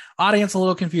it. Audience a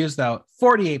little confused though.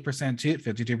 48% toot,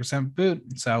 52%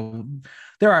 boot. So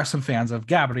there are some fans of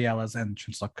Gabriella's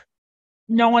entrance look.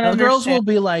 No one understands. The girls will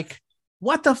be like,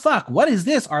 "What the fuck? What is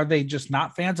this? Are they just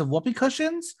not fans of whoopee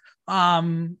cushions?"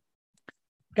 Gabriella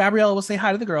will say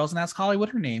hi to the girls and ask Hollywood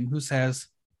her name, who says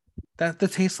that the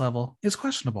taste level is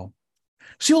questionable.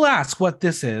 She will ask what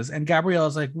this is, and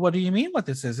Gabriella's like, "What do you mean what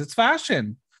this is? It's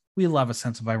fashion." We love a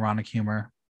sense of ironic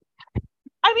humor.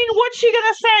 I mean, what's she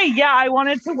gonna say? Yeah, I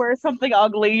wanted to wear something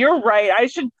ugly. You're right. I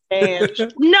should change.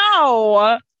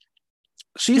 No.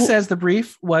 She says the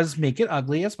brief was make it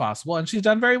ugly as possible, and she's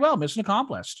done very well. Mission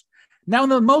accomplished. Now, in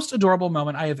the most adorable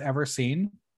moment I have ever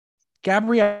seen,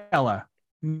 Gabriella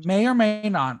may or may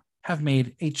not have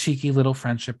made a cheeky little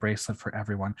friendship bracelet for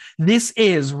everyone. This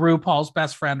is RuPaul's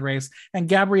best friend race. And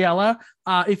Gabriella,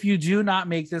 if you do not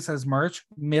make this as merch,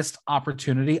 missed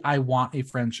opportunity. I want a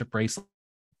friendship bracelet.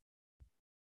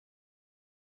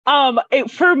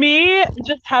 For me,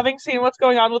 just having seen what's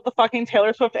going on with the fucking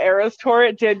Taylor Swift Eras tour,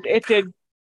 it did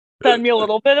send me a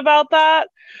little bit about that.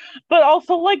 But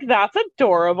also, like, that's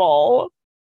adorable.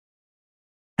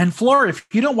 And Flora, if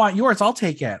you don't want yours, I'll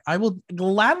take it. I will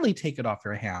gladly take it off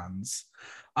your hands.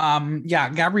 Yeah,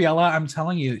 Gabriella, I'm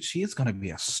telling you, she is going to be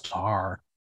a star.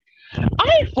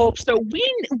 I hope so.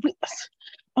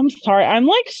 I'm sorry, I'm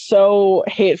like so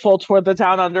hateful toward the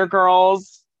Down Under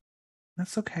girls.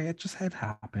 That's okay. It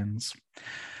happens.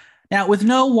 Now, with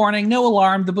no warning, no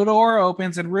alarm, the door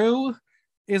opens and Rue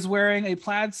is wearing a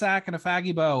plaid sack and a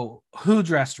faggy bow. Who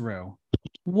dressed Rue?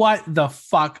 What the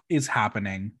fuck is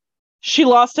happening? She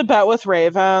lost a bet with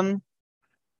Raven.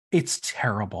 It's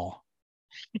terrible.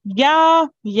 Yeah.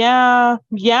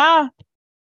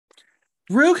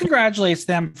 Rue congratulates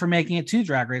them for making it to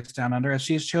Drag Race Down Under, as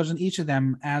she has chosen each of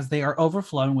them as they are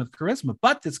overflowing with charisma.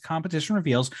 But this competition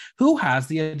reveals who has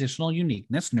the additional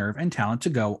uniqueness, nerve, and talent to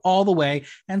go all the way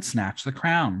and snatch the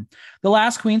crown. The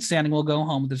last queen standing will go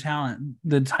home with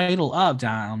the title of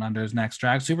Down Under's next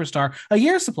drag superstar, a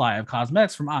year's supply of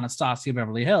cosmetics from Anastasia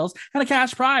Beverly Hills, and a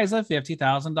cash prize of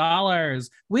 $50,000.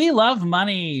 We love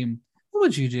money. What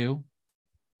would you do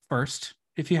first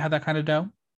if you had that kind of dough?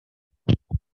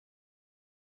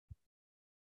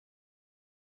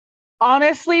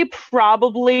 Honestly,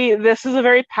 probably this is a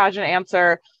very pageant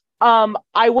answer.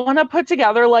 I want to put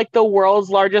together like the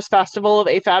world's largest festival of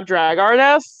AFAB drag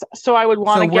artists. So I would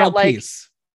want to get like, peace.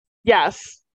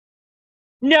 Yes.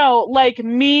 No, like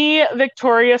me,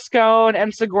 Victoria Scone,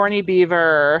 and Sigourney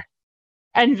Beaver,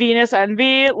 and Venus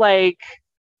Envy, like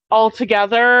all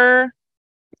together,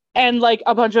 and like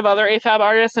a bunch of other AFAB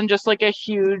artists, and just like a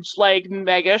huge like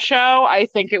mega show. I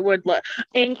think it would look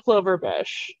in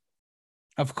Cloverbish.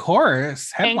 Of course,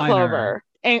 headliner.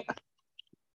 And Clover.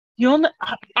 And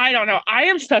I don't know. I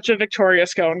am such a Victoria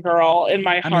Scone girl in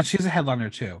my heart. I mean, she's a headliner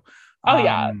too. Oh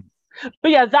yeah.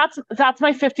 But yeah, that's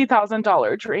my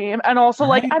 $50,000 dream. And also,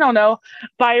 like, I don't know,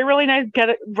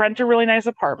 rent a really nice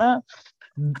apartment.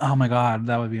 Oh my God,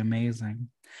 that would be amazing.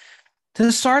 To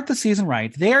start the season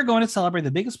right, they are going to celebrate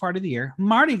the biggest part of the year,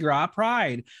 Mardi Gras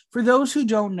Pride. For those who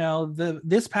don't know,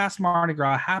 this past Mardi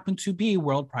Gras happened to be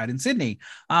World Pride in Sydney.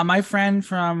 My friend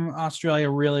from Australia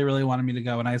really, really wanted me to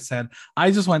go, and I said,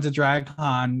 I just went to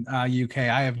DragCon UK.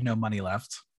 I have no money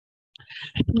left.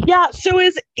 Yeah, so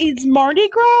is Mardi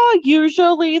Gras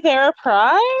usually their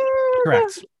Pride?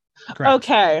 Correct. Correct.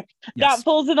 Okay. That Yes.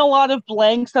 fills in a lot of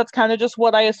blanks. That's kind of just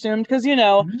what I assumed because,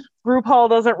 Mhm. RuPaul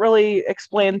doesn't really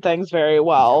explain things very Yeah.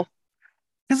 well.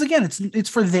 Because again, it's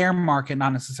for their market,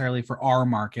 not necessarily for our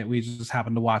market. We just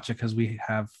happen to watch it because we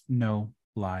have no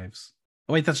lives.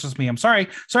 Oh, wait, that's just me. I'm sorry.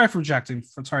 Sorry for projecting.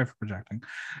 Sorry for projecting.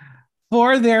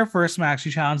 For their first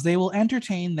Maxi Challenge, they will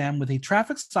entertain them with a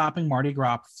traffic stopping Mardi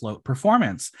Gras float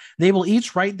performance. They will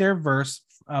each write their verse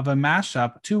of a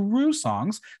mashup to Rue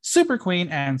songs, Super Queen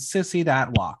and Sissy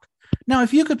That Walk. Now,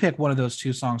 if you could pick one of those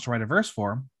two songs to write a verse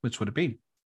for, which would it be?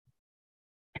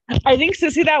 I think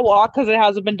Sissy That Walk because it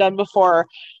hasn't been done before.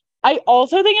 I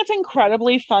also think it's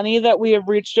incredibly funny that we have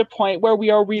reached a point where we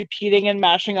are repeating and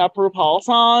mashing up RuPaul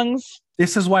songs.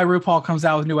 This is why RuPaul comes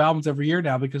out with new albums every year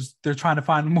now, because they're trying to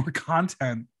find more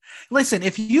content. Listen,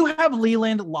 if you have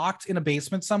Leland locked in a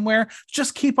basement somewhere,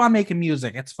 just keep on making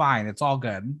music. It's fine. It's all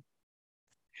good.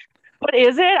 But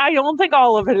is it? I don't think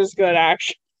all of it is good,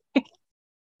 actually.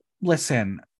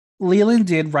 Listen, Leland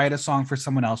did write a song for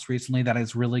someone else recently that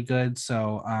is really good.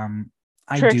 So I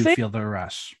do Trixie? feel the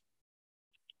rush.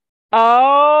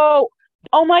 Oh,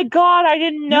 oh my God, I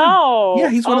didn't Yeah. Yeah, know.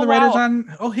 he's one of Oh, the writers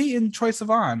wow. on he and Troye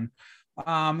Sivan.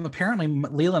 Apparently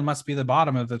Leland must be the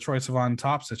bottom of the Troye Sivan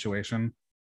top situation.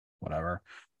 Whatever.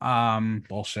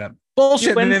 Bullshit. You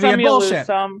Bullshit, win some, Vivian. you lose Bullshit.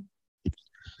 some.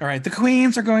 All right, the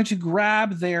queens are going to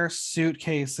grab their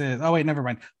suitcases. Oh wait, never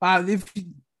mind.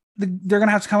 They're going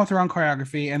to have to come with their own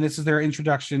choreography, and this is their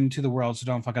introduction to the world, so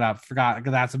don't fuck it up. Forgot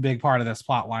that's a big part of this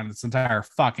plot line. This entire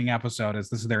fucking episode is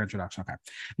this is their introduction. Okay,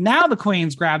 now the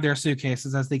queens grab their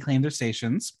suitcases as they claim their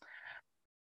stations.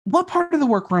 What part of the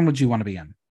workroom would you want to be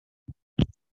in?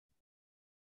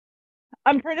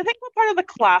 I'm trying to think what part of the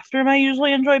classroom I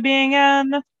usually enjoy being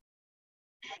in.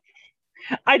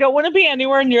 I don't want to be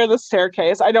anywhere near the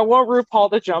staircase. I don't want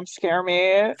RuPaul to jump scare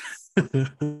me. I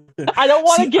don't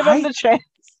want to See, give him the chance.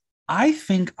 I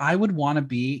think I would want to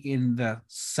be in the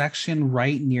section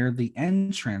right near the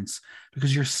entrance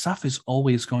because your stuff is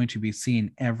always going to be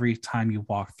seen every time you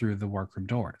walk through the workroom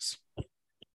doors.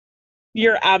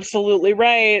 You're absolutely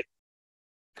right.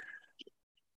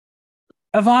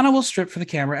 Ivana will strip for the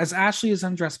camera as Ashley is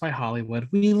undressed by Hollywood.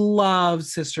 We love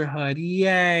sisterhood.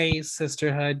 Yay,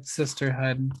 sisterhood,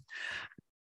 sisterhood.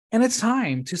 And it's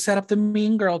time to set up the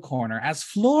mean girl corner as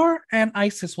Floor and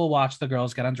Isis will watch the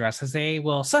girls get undressed as they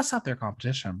will suss out their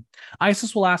competition.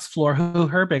 Isis will ask Floor who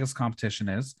her biggest competition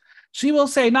is. She will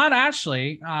say not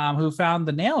Ashley, who found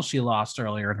the nail she lost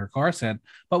earlier in her corset,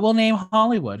 but will name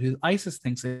Hollywood, who Isis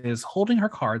thinks is holding her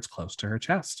cards close to her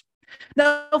chest.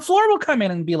 Now, Floor will come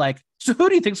in and be like, so who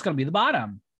do you think is going to be the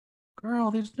bottom?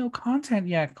 Girl, there's no content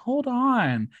yet. Hold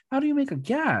on. How do you make a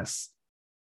guess?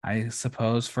 I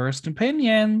suppose first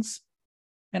opinions.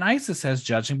 And Isis says,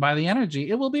 judging by the energy,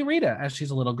 it will be Rita, as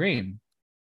she's a little green.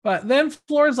 But then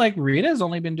Floor's like, Rita's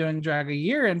only been doing drag a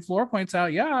year. And Floor points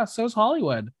out, yeah, so's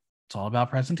Hollywood. It's all about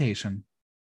presentation.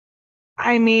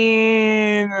 I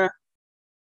mean,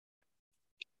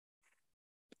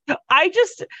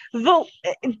 the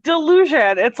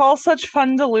delusion. It's all such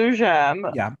fun delusion.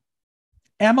 Yeah.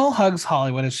 Emil hugs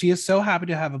Hollywood as she is so happy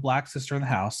to have a black sister in the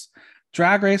house.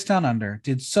 Drag Race Down Under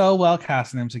did so well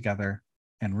casting them together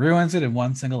and ruins it in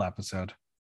one single episode.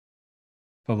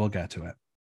 But we'll get to it.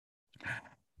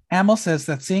 Emil says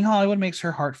that seeing Hollywood makes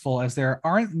her heart full as there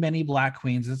aren't many black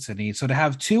queens in Sydney, so to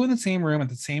have two in the same room at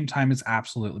the same time is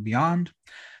absolutely beyond.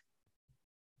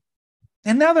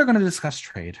 And now they're going to discuss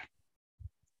trade.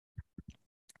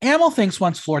 Emil thinks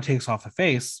once Floor takes off the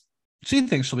face, she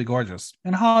thinks she'll be gorgeous,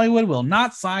 and Hollywood will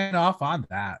not sign off on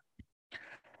that.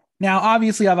 Now,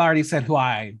 obviously, I've already said who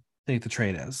I think the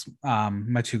trade is.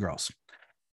 My two girls.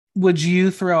 Would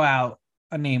you throw out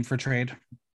a name for trade?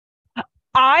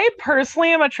 I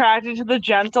personally am attracted to the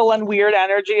gentle and weird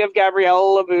energy of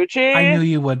Gabriella Labucci. I knew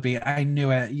you would be. I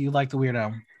knew it. You like the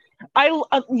weirdo.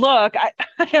 Look, I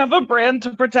have a brand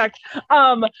to protect.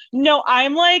 No,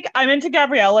 I'm into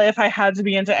Gabriella if I had to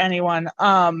be into anyone.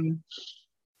 But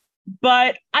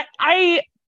I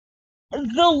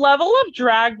the level of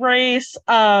drag race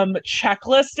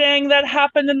checklisting that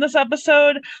happened in this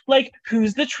episode, like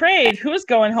who's the trade, who's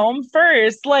going home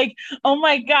first, like oh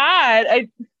my god,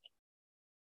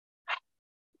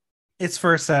 It's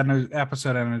first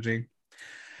episode energy.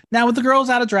 Now, with the girls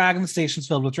out of drag and the stations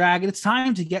filled with drag, it's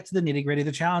time to get to the nitty gritty of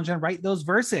the challenge and write those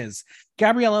verses.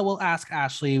 Gabriella will ask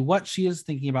Ashley what she is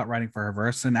thinking about writing for her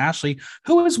verse, and Ashley,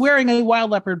 who is wearing a wild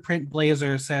leopard print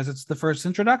blazer, says it's the first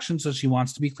introduction, so she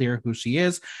wants to be clear who she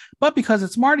is, but because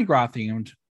it's Mardi Gras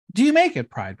themed, do you make it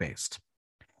pride based?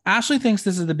 Ashley thinks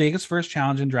this is the biggest first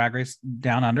challenge in Drag Race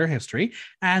Down Under history,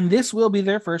 and this will be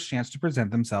their first chance to present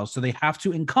themselves. So they have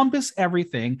to encompass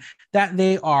everything that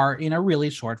they are in a really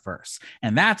short verse.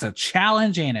 And that's a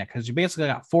challenge, ain't it? Because you basically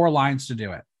got 4 lines to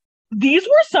do it. These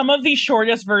were some of the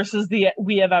shortest verses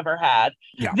we have ever had.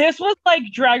 Yeah. This was like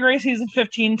Drag Race season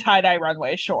 15 tie-dye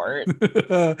runway short.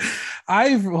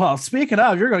 Well, speaking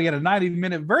of, you're going to get a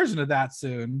 90-minute version of that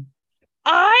soon.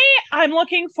 I am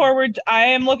looking forward to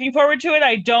it.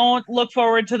 I don't look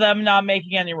forward to them not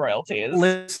making any royalties.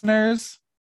 Listeners,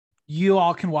 you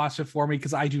all can watch it for me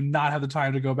because I do not have the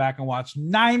time to go back and watch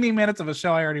 90 minutes of a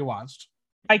show I already watched.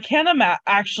 I can't imagine.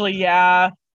 Actually,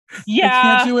 yeah.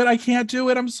 I can't do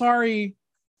it. I'm sorry.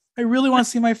 I really want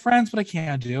to see my friends, but I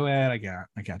can't do it. I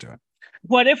can't do it.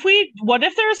 What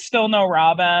if there's still no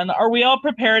Robin? Are we all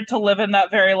prepared to live in that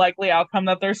very likely outcome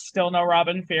that there's still no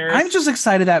Robin Fierce? I'm just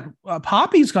excited that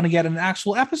Poppy's going to get an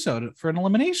actual episode for an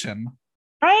elimination.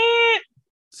 Right?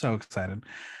 So excited.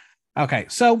 Okay,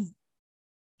 so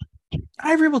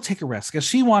Ivory will take a risk as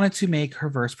she wanted to make her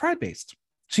verse pride-based.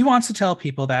 She wants to tell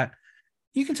people that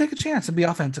you can take a chance and be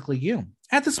authentically you.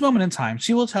 At this moment in time,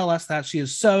 she will tell us that she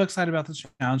is so excited about this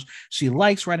challenge, she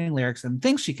likes writing lyrics and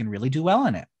thinks she can really do well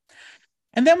in it.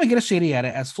 And then we get a shady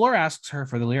edit as Fleur asks her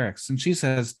for the lyrics, and she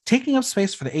says, taking up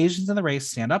space for the Asians in the race,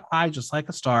 stand up high just like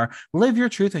a star, live your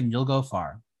truth and you'll go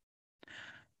far.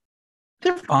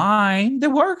 They're fine. They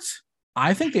worked.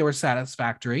 I think they were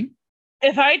satisfactory.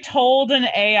 If I told an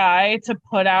AI to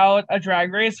put out a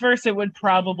Drag Race verse, it would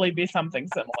probably be something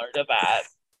similar to that.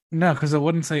 No, because it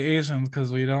wouldn't say Asians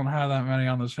because we don't have that many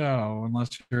on the show unless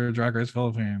you're Drag Race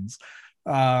Philippines.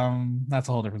 That's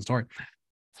a whole different story.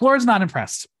 Fleur's not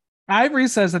impressed. Ivory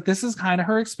says that this is kind of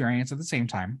her experience at the same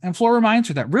time. And Fleur reminds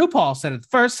her that RuPaul said it the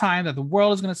first time that the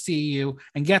world is going to see you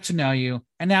and get to know you.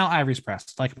 And now Ivory's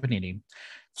pressed like a panini.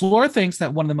 Fleur thinks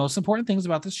that one of the most important things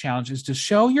about this challenge is to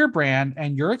show your brand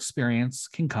and your experience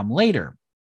can come later.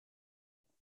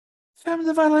 Femme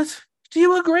de Violette, do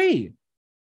you agree?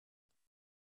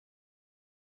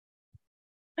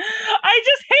 I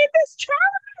just hate this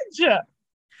challenge.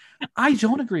 I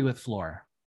don't agree with Fleur.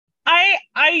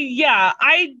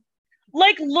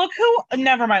 Look who,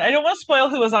 never mind. I don't want to spoil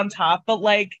who was on top, but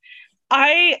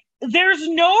there's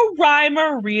no rhyme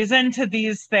or reason to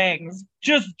these things.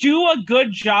 Just do a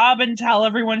good job and tell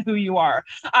everyone who you are.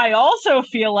 I also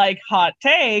feel like, hot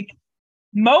take,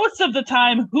 most of the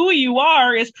time who you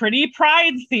are is pretty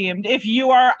pride themed. If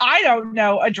you are, I don't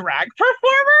know, a drag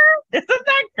performer, isn't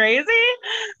that crazy?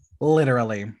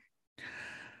 Literally.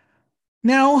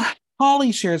 Now,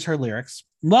 Holly shares her lyrics.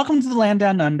 Welcome to the land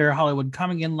down under, Hollywood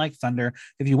coming in like thunder.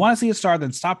 If you want to see a star,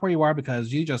 then stop where you are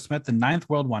because you just met the 9th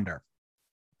world wonder.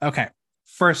 Okay,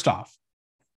 first off,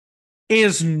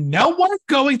 is no one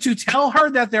going to tell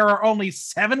her that there are only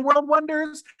 7 world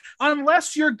wonders?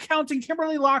 Unless you're counting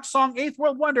Kimberly Locke's song 8th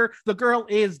World Wonder, the girl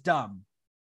is dumb.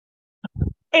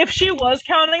 If she was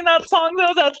counting that song,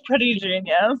 though, that's pretty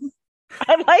genius.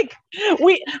 I'm like,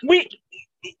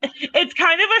 it's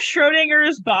kind of a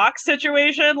Schrodinger's box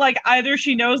situation. Like, either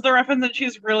she knows the reference and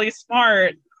she's really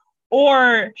smart,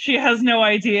 or she has no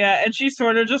idea and she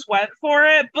sort of just went for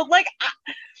it. But like,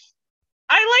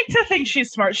 I like to think she's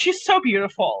smart. She's so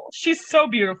beautiful. She's so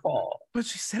beautiful. But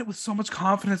she said it with so much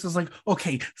confidence. It's like,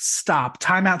 okay, stop.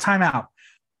 Time out.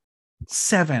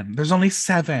 7. There's only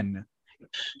 7.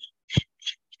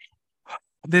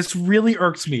 This really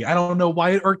irks me. I don't know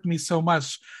why it irked me so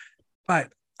much, but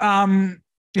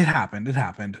it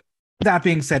happened. That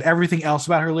being said, everything else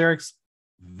about her lyrics,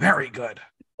 very good.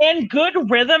 And good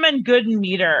rhythm and good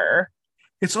meter.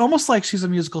 It's almost like she's a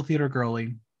musical theater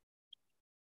girly.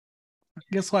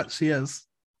 Guess what? She is.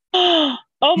 Oh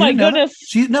my goodness.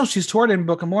 She's toured in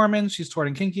Book of Mormon. She's toured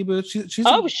in Kinky Boots. She's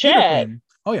oh shit.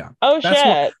 Oh yeah.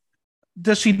 Shit.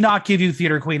 Does she not give you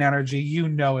theater queen energy? You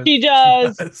know it. She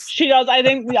does. She does. I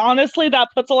think honestly that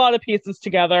puts a lot of pieces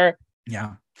together.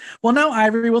 Yeah. Well, now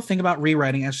Ivory will think about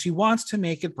rewriting as she wants to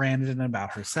make it branded and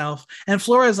about herself. And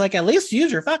Flora is like, at least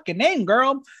use your fucking name,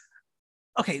 girl.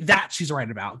 Okay, that she's right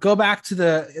about. Go back to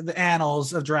the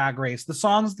annals of Drag Race. The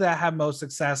songs that have most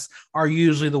success are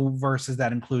usually the verses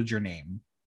that include your name.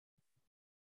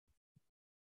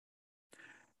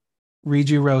 Read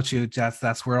you, wrote you.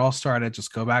 That's where it all started.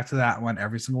 Just go back to that one.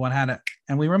 Every single one had it.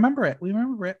 And we remember it.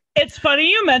 It's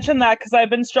funny you mentioned that because I've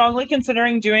been strongly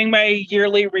considering doing my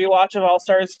yearly rewatch of All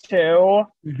Stars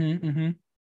 2.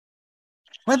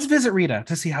 Let's visit Rita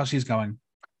to see how she's going.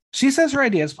 She says her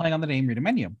idea is playing on the name Rita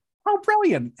menu. Oh,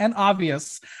 brilliant and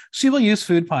obvious. She will use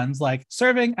food puns like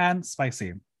serving and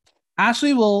spicy.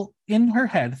 Ashley will, in her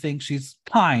head, think she's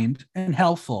kind and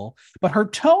helpful, but her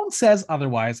tone says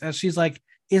otherwise as she's like,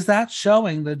 Is that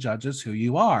showing the judges who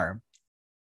you are?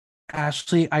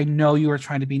 Ashley, I know you are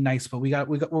trying to be nice, but we're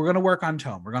going to work on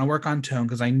tone. We're going to work on tone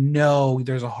because I know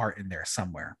there's a heart in there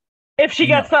somewhere. If she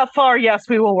gets that far, yes,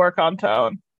 we will work on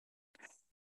tone.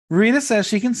 Rita says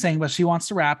she can sing, but she wants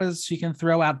to rap as she can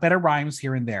throw out better rhymes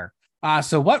here and there.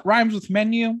 So what rhymes with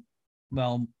menu?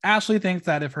 Well, Ashley thinks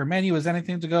that if her menu is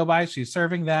anything to go by, she's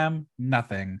serving them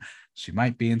nothing. She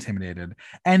might be intimidated.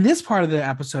 And this part of the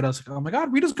episode, I was like, oh my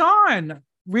God, Rita's gone.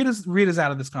 Rita's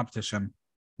out of this competition.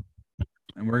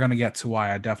 And we're going to get to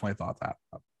why I definitely thought that.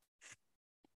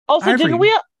 Also, didn't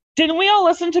we all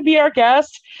listen to Be Our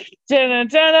Guest?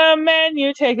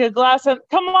 Menu, take a glass of...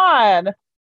 Come on.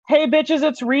 Hey, bitches,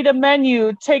 it's Rita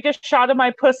Menu. Take a shot of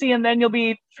my pussy and then you'll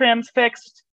be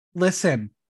transfixed. Listen.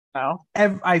 No.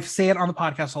 I say it on the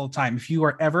podcast all the time. If you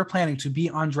are ever planning to be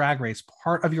on Drag Race,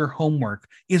 part of your homework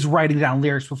is writing down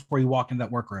lyrics before you walk in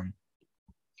that workroom.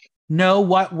 Know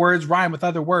what words rhyme with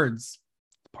other words.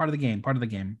 Part of the game.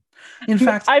 In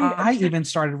fact, I even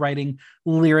started writing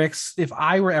lyrics if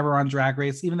I were ever on Drag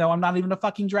Race, even though I'm not even a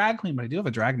fucking drag queen, but I do have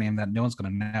a drag name that no one's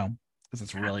going to know because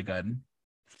it's really good.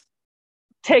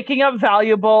 Taking up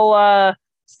valuable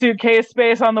suitcase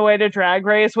space on the way to Drag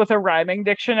Race with a rhyming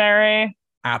dictionary.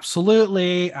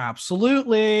 Absolutely.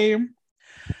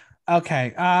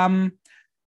 Okay.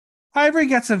 Ivory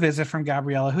gets a visit from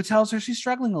Gabriella, who tells her she's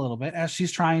struggling a little bit as she's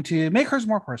trying to make hers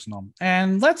more personal.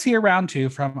 And let's hear round 2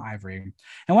 from Ivory.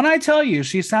 And when I tell you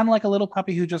she sounded like a little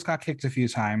puppy who just got kicked a few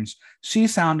times, she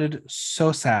sounded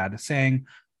so sad, saying,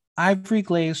 Ivory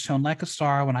glaze shone like a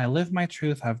star. When I live my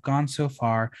truth, I've gone so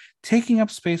far, taking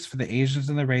up space for the Asians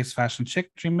in the race, fashion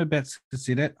chick, dream a bit,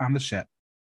 succeed it, I'm the shit.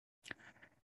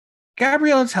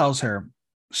 Gabriella tells her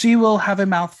she will have a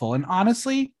mouthful, and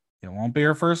honestly, it won't be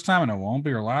her first time and it won't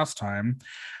be her last time.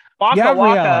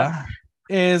 Gabriella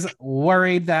is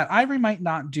worried that Ivory might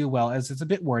not do well, as it's a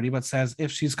bit wordy, but says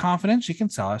if she's confident, she can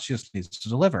sell it. She just needs to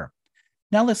deliver.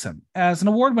 Now, listen, as an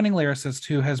award-winning lyricist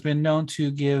who has been known to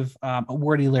give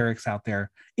wordy lyrics out there,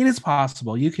 it is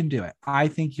possible. You can do it. I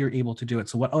think you're able to do it.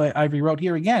 So what Ivory wrote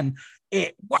here again,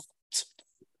 it worked.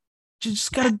 You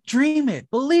just got to dream it,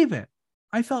 believe it.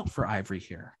 I felt for Ivory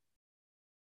here.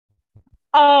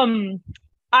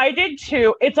 I did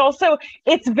too.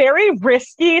 It's very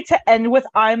risky to end with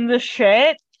I'm the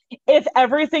shit if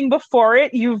everything before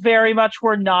it, you very much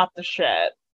were not the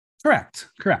shit. Correct.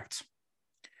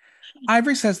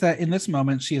 Ivory says that in this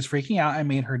moment, she is freaking out and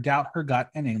made her doubt her gut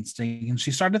and instinct. And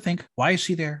she started to think, why is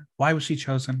she there? Why was she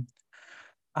chosen?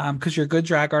 Because you're a good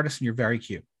drag artist and you're very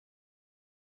cute.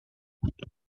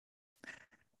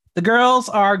 The girls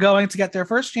are going to get their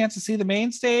first chance to see the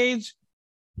main stage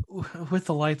with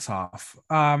the lights off.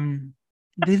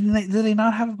 Did they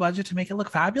not have a budget to make it look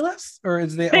fabulous, or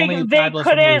is they only fabulous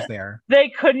when who's there? They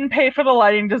couldn't pay for the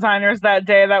lighting designers that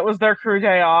day. That was their crew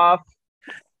day off.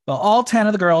 Well, all 10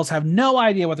 of the girls have no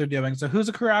idea what they're doing. So who's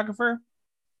a choreographer?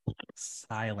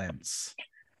 Silence.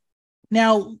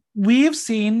 Now, we've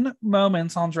seen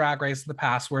moments on Drag Race in the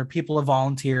past where people have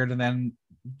volunteered and then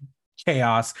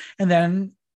chaos, and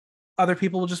then other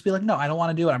people will just be like, no, I don't want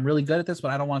to do it. I'm really good at this,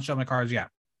 but I don't want to show my cards yet.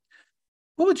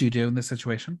 What would you do in this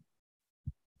situation?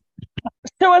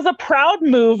 So as a proud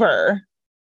mover,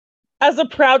 as a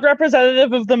proud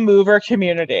representative of the mover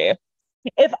community,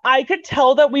 if I could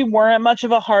tell that we weren't much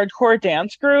of a hardcore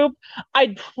dance group,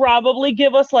 I'd probably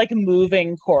give us like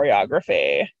moving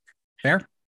choreography. Fair.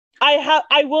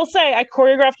 I will say I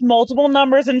choreographed multiple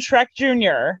numbers in Shrek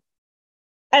Jr.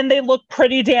 and they look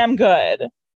pretty damn good.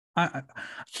 I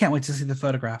can't wait to see the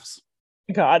photographs.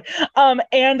 God.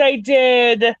 And I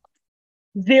did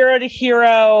Zero to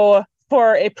Hero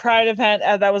for a Pride event,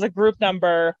 that was a group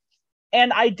number.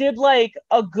 And I did like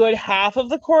a good half of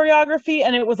the choreography,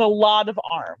 and it was a lot of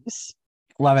arms.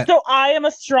 Love it. So I am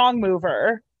a strong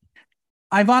mover.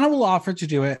 Ivana will offer to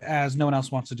do it as no one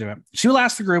else wants to do it. She will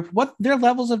ask the group what their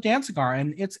levels of dancing are,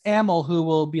 and it's Amel who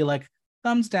will be like,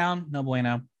 thumbs down, no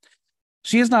bueno.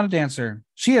 She is not a dancer.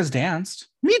 She has danced.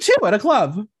 Me too, at a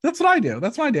club. That's what I do.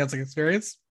 That's my dancing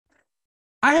experience.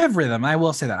 I have rhythm. I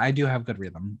will say that. I do have good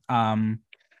rhythm. Ivana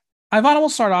will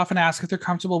start off and ask if they're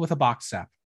comfortable with a box step.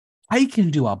 I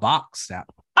can do a box step.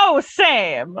 Oh,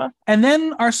 same. And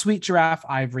then our sweet giraffe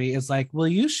Ivory is like, will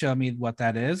you show me what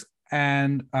that is?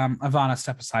 And Ivana,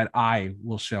 step aside. I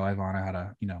will show Ivana how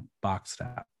to, box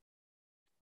step.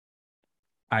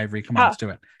 Ivory, come on, let's do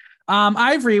it.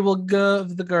 Ivory will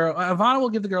give the girl, Ivana will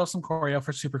give the girl some choreo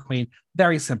for Super Queen.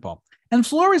 Very simple. And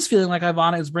Flora is feeling like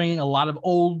Ivana is bringing a lot of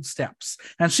old steps,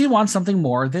 and she wants something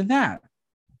more than that.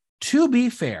 To be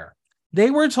fair,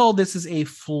 they were told this is a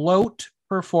float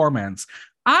performance.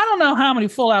 I don't know how many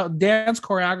full out dance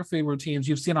choreography routines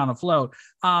you've seen on a float.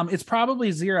 It's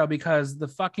probably zero because the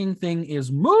fucking thing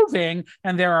is moving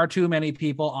and there are too many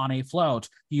people on a float.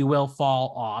 You will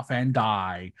fall off and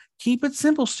die. Keep it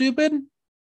simple, stupid.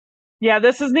 Yeah,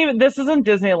 this isn't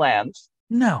Disneyland.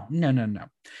 No, no, no, no.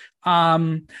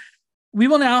 Um, we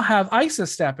will now have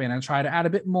Isis step in and try to add a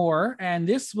bit more. And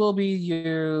this will be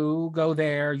you go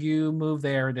there, you move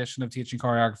there edition of teaching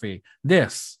choreography.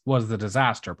 This was the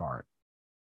disaster part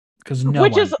because no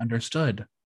Which one is, understood.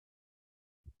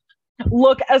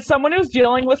 look, as someone who's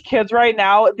dealing with kids right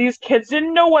now, these kids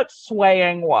didn't know what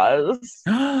swaying was.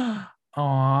 Aww.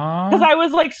 Because I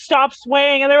was like, stop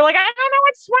swaying. And they were like, I don't know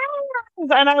what swaying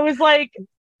is. And I was like,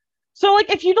 so like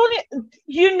if you don't,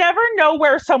 you never know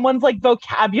where someone's like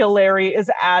vocabulary is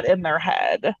at in their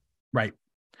head. Right.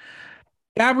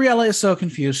 Gabriella is so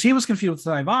confused. She was confused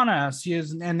with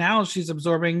Ivana. And now she's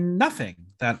absorbing nothing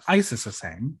that Isis is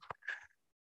saying.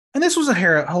 And this was a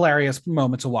hilarious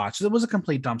moment to watch. It was a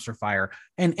complete dumpster fire.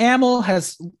 And Amel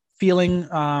has feeling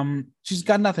she's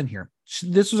got nothing here.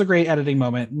 This was a great editing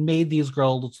moment. Made these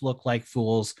girls look like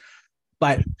fools.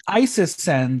 But Isis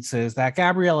senses that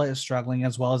Gabriella is struggling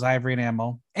as well as Ivory and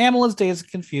Amel. Amel is dazed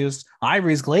and confused.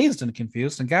 Ivory's glazed and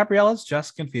confused. And Gabriella's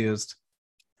just confused.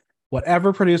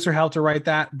 Whatever producer helped her write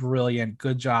that, brilliant.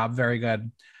 Good job. Very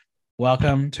good.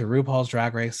 Welcome to RuPaul's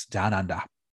Drag Race Down Under.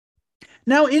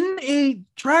 Now, in a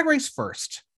Drag Race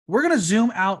first, we're going to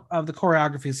zoom out of the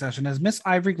choreography session as Miss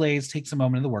Ivory Glaze takes a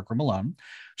moment in the workroom alone.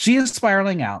 She is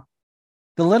spiraling out.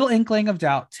 The little inkling of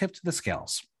doubt tipped the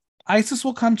scales. Isis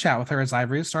will come chat with her as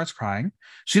Ivory starts crying.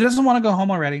 She doesn't want to go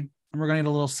home already, and we're going to need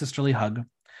a little sisterly hug.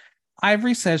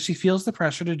 Ivory says she feels the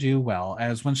pressure to do well,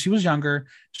 as when she was younger,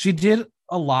 she did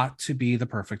a lot to be the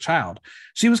perfect child.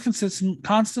 She was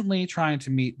constantly trying to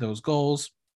meet those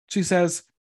goals. She says,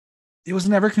 it was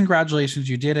never congratulations,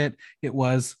 you did it. It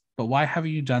was, but why haven't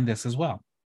you done this as well?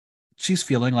 She's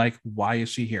feeling like, why is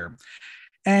she here?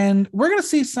 And we're going to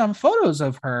see some photos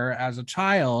of her as a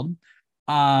child.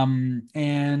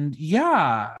 And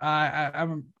yeah,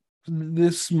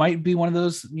 this might be one of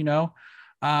those,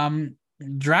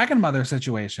 dragon mother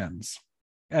situations.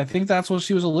 I think that's what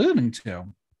she was alluding to.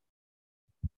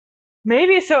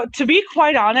 Maybe so. To be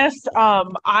quite honest,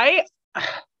 I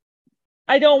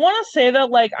don't want to say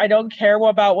that like I don't care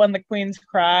about when the queens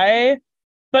cry,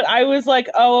 but I was like,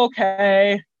 oh,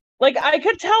 okay. Like I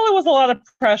could tell it was a lot of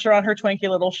pressure on her twinky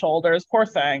little shoulders. Poor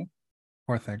thing.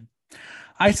 Poor thing.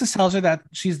 Isis tells her that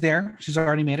she's there, she's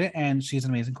already made it, and she's an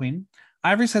amazing queen.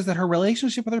 Ivory says that her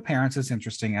relationship with her parents is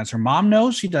interesting, as her mom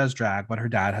knows she does drag, but her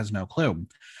dad has no clue.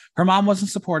 Her mom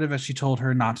wasn't supportive as she told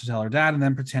her not to tell her dad and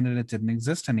then pretended it didn't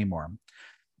exist anymore.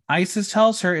 Isis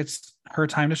tells her it's her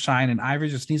time to shine, and Ivory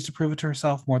just needs to prove it to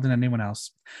herself more than anyone else.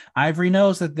 Ivory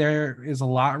knows that there is a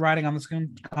lot riding on this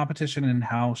competition and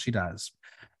how she does.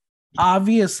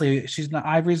 Obviously,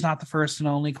 Ivory's not the first and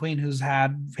only queen who's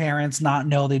had parents not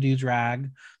know they do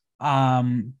drag.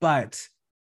 But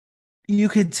you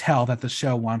could tell that the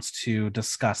show wants to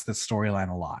discuss this storyline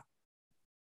a lot.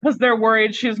 Because they're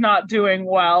worried she's not doing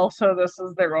well, so this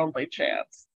is their only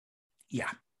chance.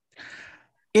 Yeah.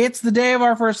 It's the day of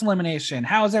our first elimination.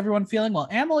 How is everyone feeling? Well,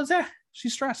 Amel is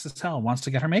she's stressed as hell, wants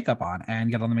to get her makeup on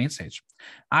and get on the main stage.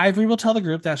 Ivory will tell the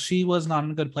group that she was not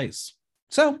in a good place.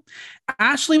 So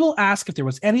Ashley will ask if there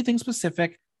was anything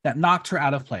specific that knocked her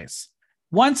out of place.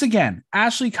 Once again,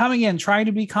 Ashley coming in, trying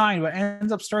to be kind, but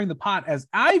ends up stirring the pot, as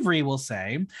Ivory will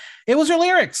say, it was her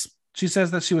lyrics. She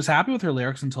says that she was happy with her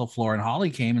lyrics until Flora and Holly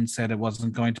came and said it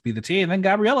wasn't going to be the tea, and then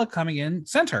Gabriella coming in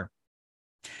sent her.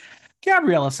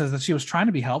 Gabriella says that she was trying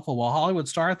to be helpful, while Hollywood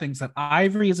Star thinks that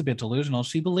Ivory is a bit delusional.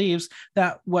 She believes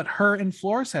that what her and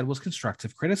Flora said was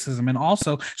constructive criticism, and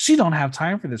also she don't have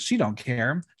time for this. She don't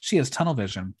care. She has tunnel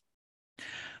vision.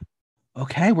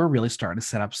 Okay, we're really starting to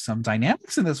set up some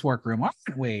dynamics in this workroom,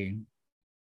 aren't we?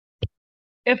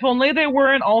 If only they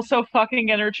weren't also fucking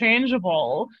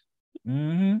interchangeable.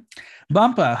 Mm-hmm.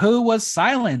 Bumpa, who was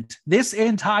silent this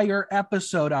entire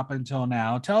episode up until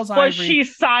now, tells Ivory... Was she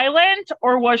silent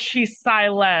or was she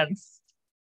silenced?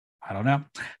 I don't know.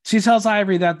 She tells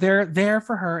Ivory that they're there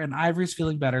for her and Ivory's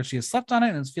feeling better. She has slept on it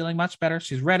and is feeling much better.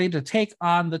 She's ready to take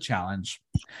on the challenge.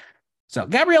 So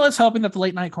Gabriella is hoping that the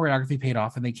late night choreography paid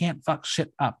off and they can't fuck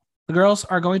shit up. The girls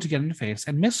are going to get into face,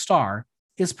 and Miss Star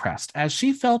is pressed as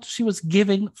she felt she was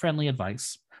giving friendly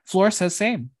advice. Flora says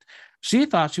same. She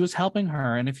thought she was helping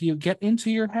her, and if you get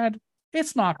into your head,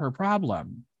 it's not her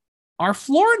problem. Are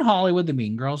Flora and Hollywood the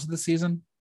mean girls of the season?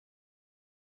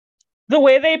 The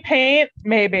way they paint,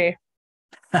 maybe.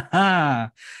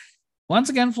 Well, Once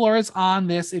again, Flora's on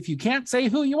this. If you can't say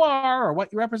who you are or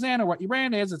what you represent or what your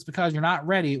brand is, it's because you're not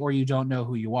ready or you don't know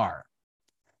who you are.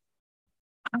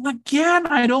 Again,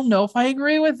 I don't know if I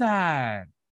agree with that.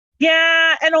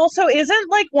 Yeah, and also isn't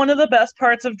like one of the best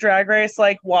parts of Drag Race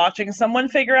like watching someone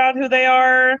figure out who they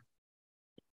are?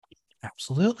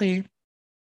 Absolutely.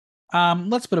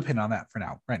 Let's put a pin on that for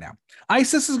now, right now.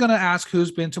 Isis is going to ask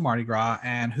who's been to Mardi Gras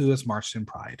and who has marched in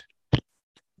Pride.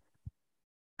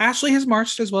 Ashley has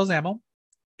marched as well as Amel.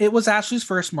 It was Ashley's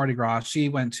first Mardi Gras she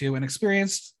went to and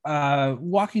experienced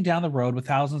walking down the road with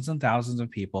thousands and thousands of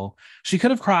people. She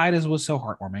could have cried as it was so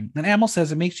heartwarming. And Amel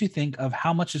says it makes you think of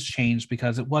how much has changed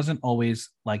because it wasn't always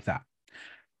like that.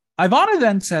 Ivana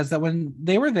then says that when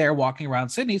they were there walking around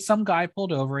Sydney, some guy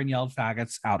pulled over and yelled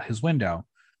faggots out his window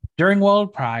during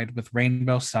World Pride with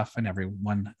rainbow stuff and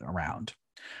everyone around.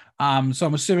 So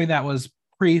I'm assuming that was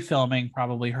pre-filming,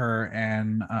 probably her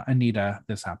and Anita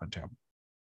this happened to.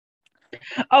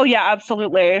 Oh, yeah,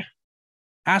 absolutely.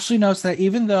 Ashley notes that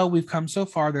even though we've come so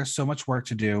far, there's so much work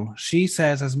to do. She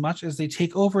says as much as they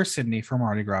take over Sydney for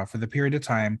Mardi Gras for the period of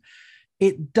time,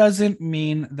 it doesn't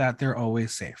mean that they're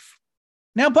always safe.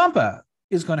 Now, Bumpa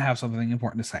is going to have something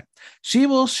important to say. She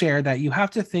will share that you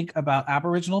have to think about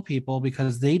Aboriginal people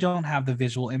because they don't have the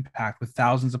visual impact with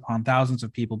thousands upon thousands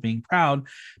of people being proud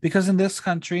because in this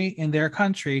country, in their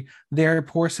country, their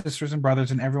poor sisters and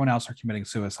brothers and everyone else are committing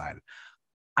suicide.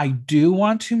 I do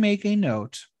want to make a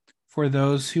note for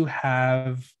those who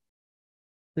have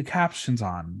the captions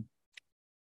on.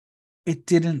 It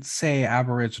didn't say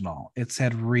Aboriginal, it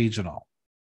said regional.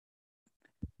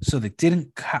 So they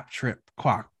didn't capture it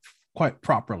quite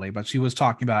properly, but she was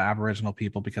talking about Aboriginal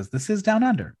people because this is down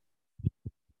under.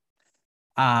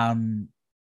 And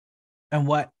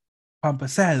what Pumpa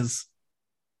says,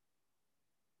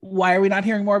 why are we not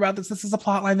hearing more about this? This is a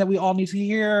plot line that we all need to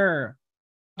hear.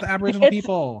 The Aboriginal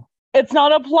people. It's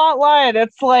not a plot line.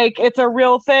 It's like it's a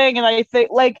real thing. And I think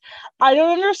like I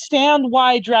don't understand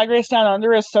why Drag Race Down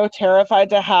Under is so terrified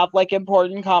to have like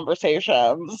important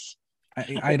conversations.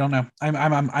 I don't know.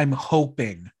 I'm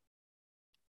hoping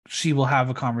she will have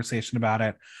a conversation about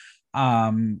it.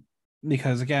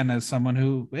 Because again, as someone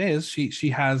who is, she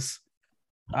has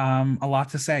a lot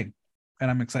to say, and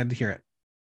I'm excited to hear it.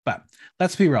 But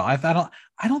let's be real. I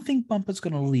don't think Bumpa's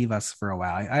going to leave us for a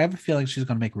while. I have a feeling she's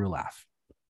going to make Rue laugh.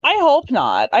 I hope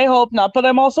not. I hope not. But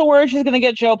I'm also worried she's going to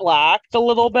get Joe Blacked a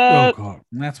little bit. Oh God,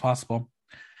 that's possible.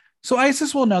 So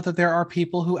Isis will note that there are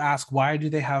people who ask, why do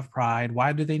they have Pride?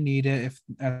 Why do they need it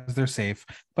as they're safe?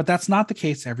 But that's not the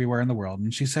case everywhere in the world.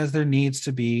 And she says there needs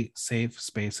to be safe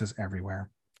spaces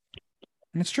everywhere.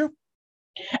 And it's true.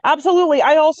 Absolutely.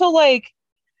 I also like,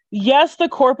 yes, the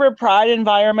corporate pride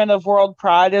environment of World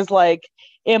Pride is like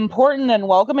important and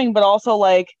welcoming, but also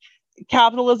like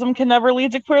capitalism can never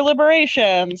lead to queer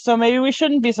liberation. So maybe we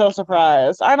shouldn't be so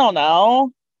surprised. I don't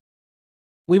know.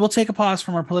 We will take a pause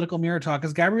from our political mirror talk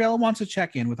as Gabriella wants to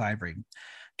check in with Ivory.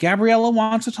 Gabriella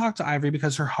wants to talk to Ivory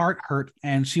because her heart hurt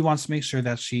and she wants to make sure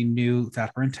that she knew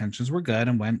that her intentions were good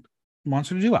and wants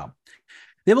her to do well.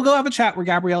 They will go have a chat where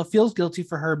Gabriella feels guilty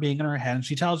for her being in her head and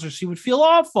she tells her she would feel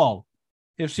awful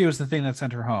if she was the thing that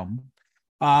sent her home.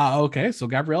 Okay, so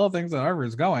Gabriella thinks that Ivory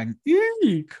is going.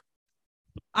 Eek.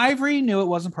 Ivory knew it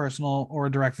wasn't personal or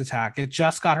a direct attack. It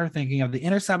just got her thinking of the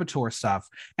inner saboteur stuff.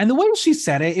 And the way she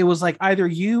said it, it was like either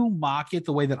you mock it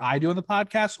the way that I do on the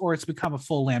podcast, or it's become a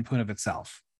full lampoon of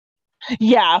itself.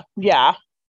 Yeah.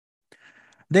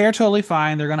 They're totally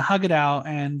fine. They're going to hug it out.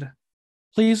 And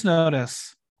please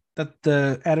notice that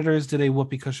the editors did a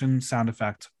whoopee cushion sound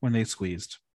effect when they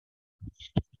squeezed.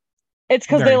 It's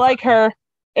because they like her.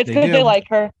 It's because they like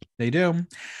her. They do.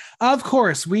 Of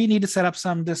course, we need to set up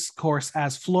some discourse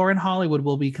as Floor and Hollywood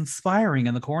will be conspiring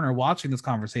in the corner watching this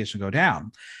conversation go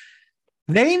down.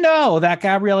 They know that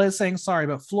Gabriella is saying sorry,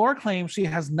 but Floor claims she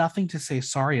has nothing to say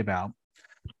sorry about.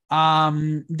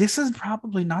 This is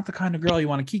probably not the kind of girl you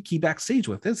want to keep backstage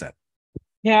with, is it?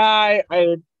 Yeah,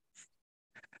 I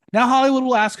Now Hollywood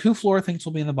will ask who Floor thinks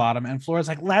will be in the bottom, and Floor is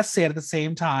like, let's say it at the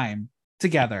same time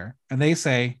together. And they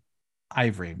say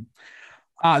Ivory.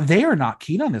 They are not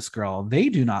keen on this girl. They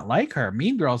do not like her.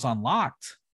 Mean Girls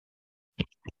Unlocked.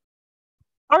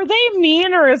 Are they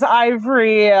mean or is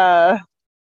Ivory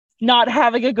not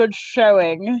having a good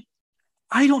showing?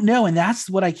 I don't know. And that's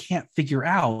what I can't figure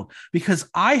out because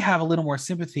I have a little more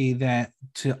sympathy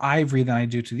to Ivory than I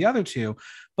do to the other two.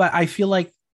 But I feel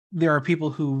like there are people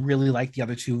who really like the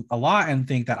other two a lot and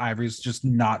think that Ivory's just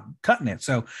not cutting it.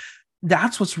 So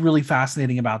that's what's really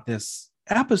fascinating about this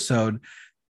episode.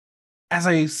 As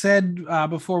I said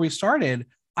before we started,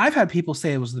 I've had people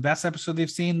say it was the best episode they've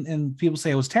seen and people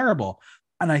say it was terrible.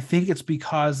 And I think it's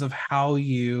because of how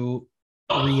you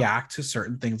react to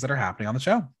certain things that are happening on the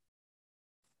show.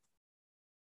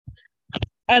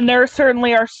 And there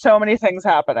certainly are so many things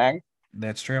happening.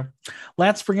 That's true.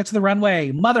 Let's bring it to the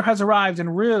runway. Mother has arrived,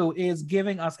 and Rue is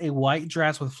giving us a white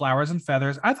dress with flowers and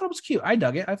feathers. I thought it was cute. I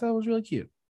dug it. I thought it was really cute.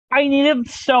 I needed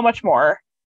so much more.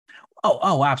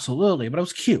 Oh, absolutely. But it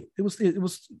was cute. It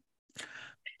was.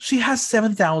 She has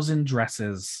 7,000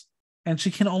 dresses, and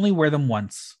she can only wear them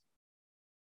once.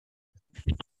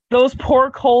 Those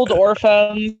poor cold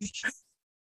orphans.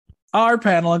 Our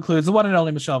panel includes the one and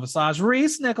only Michelle Visage,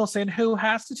 Reese Nicholson, who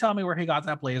has to tell me where he got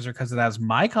that blazer because it has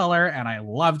my color and I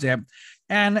loved it,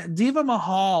 and Diva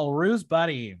Mahal, Rue's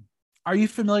buddy. Are you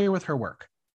familiar with her work?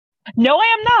 No,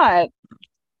 I am not.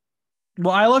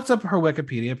 Well, I looked up her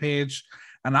Wikipedia page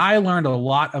and I learned a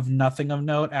lot of nothing of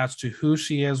note as to who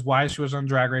she is, why she was on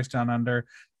Drag Race Down Under.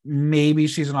 Maybe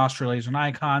she's an Australasian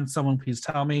icon. Someone please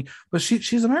tell me. But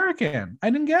she's American. I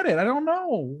didn't get it. I don't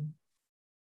know.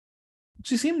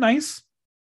 She seemed nice.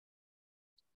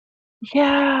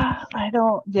 Yeah,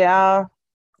 yeah.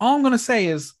 All I'm going to say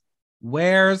is,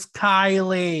 where's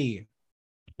Kylie?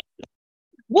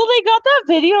 Well, they got that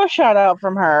video shout out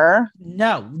from her.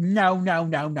 No.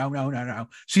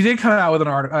 She did come out with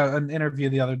an interview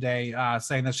the other day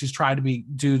saying that she's tried to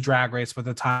do Drag Race, but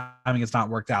the timing has not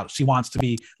worked out. She wants to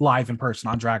be live in person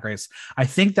on Drag Race. I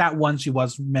think that one she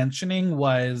was mentioning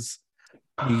was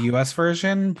the US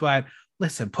version, but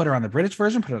listen, put her on the British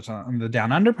version, put her on the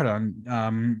Down Under, put her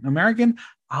on American.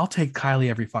 I'll take Kylie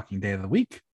every fucking day of the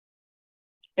week.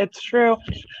 It's true.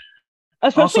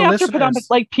 Especially also, after Potomac,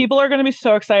 like, people are going to be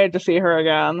so excited to see her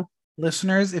again.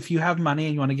 Listeners, if you have money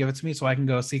and you want to give it to me so I can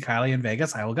go see Kylie in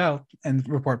Vegas, I will go and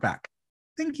report back.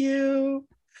 Thank you.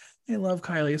 I love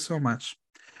Kylie so much.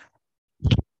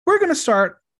 We're going to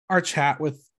start our chat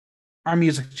with our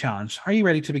music challenge. Are you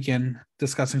ready to begin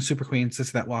discussing Super Queen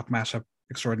Sissy That Walk mashup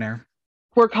extraordinaire?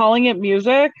 We're calling it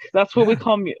music. That's what we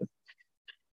call music.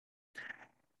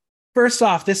 First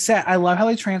off, this set, I love how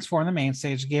they transformed the main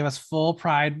stage. Gave us full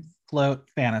Pride Float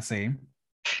fantasy.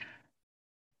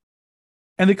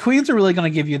 And the queens are really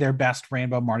going to give you their best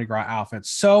rainbow Mardi Gras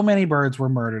outfits. So many birds were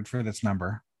murdered for this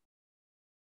number.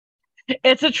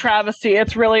 It's a travesty.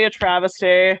 It's really a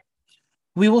travesty.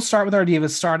 We will start with our divas,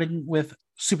 starting with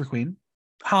Super Queen.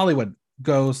 Hollywood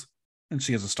goes, and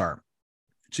she is a star.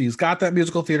 She's got that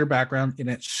musical theater background, and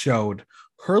it showed.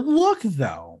 Her look,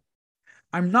 though,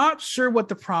 I'm not sure what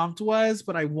the prompt was,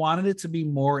 but I wanted it to be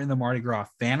more in the Mardi Gras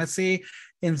fantasy.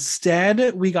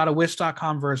 Instead, we got a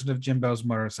Wish.com version of Jimbo's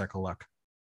motorcycle look.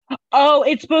 Oh,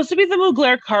 it's supposed to be the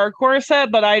Mugler car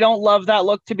corset, but I don't love that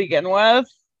look to begin with.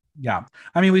 Yeah.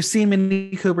 I mean, we've seen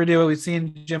Minnie Cooper do it. We've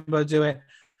seen Jimbo do it.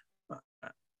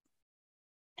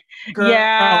 Girl,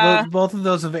 yeah. Both of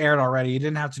those have aired already. You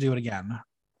didn't have to do it again.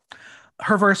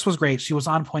 Her verse was great. She was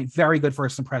on point. Very good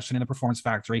first impression in the Performance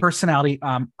Factory. Personality,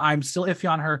 I'm still iffy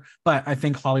on her, but I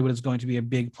think Hollywood is going to be a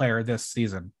big player this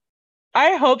season.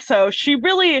 I hope so. She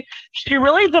really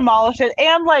demolished it.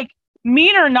 And, like,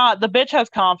 mean or not, the bitch has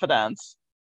confidence.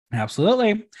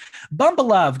 Absolutely. Bumpa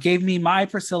Love gave me my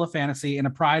Priscilla fantasy in a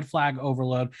pride flag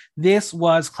overload. This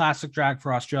was classic drag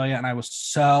for Australia, and I was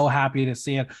so happy to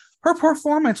see it. Her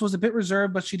performance was a bit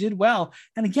reserved, but she did well.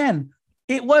 And again,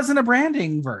 it wasn't a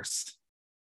branding verse.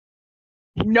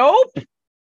 Nope.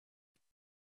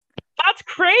 That's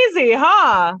crazy,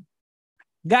 huh?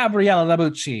 Gabriella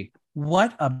Labucci.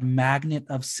 What a magnet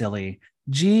of silly.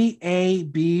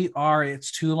 Gabr,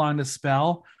 it's too long to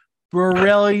spell.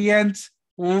 Brilliant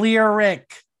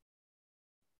lyric.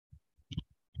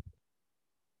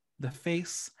 The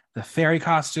face, the fairy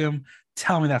costume.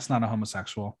 Tell me that's not a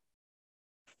homosexual.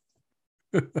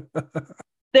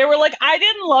 They were like, I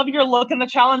didn't love your look in the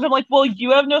challenge. I'm like, well,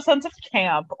 you have no sense of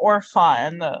camp or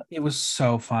fun. It was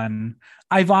so fun.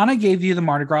 Ivana gave you the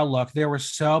Mardi Gras look. There were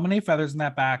so many feathers in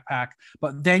that backpack,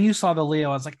 but then you saw the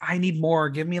Leo. I was like, I need more.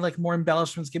 Give me like more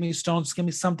embellishments. Give me stones. Give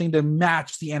me something to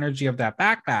match the energy of that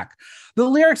backpack. The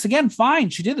lyrics, again, fine.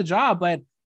 She did the job, but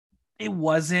it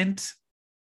wasn't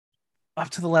up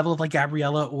to the level of like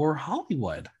Gabriella or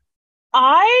Hollywood.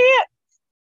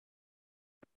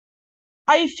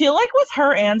 I feel like with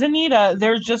her and Anita,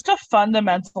 there's just a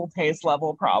fundamental taste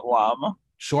level problem.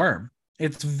 Sure.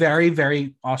 It's very,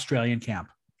 very Australian camp.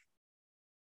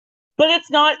 But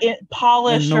it's not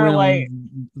polished or like...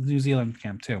 New Zealand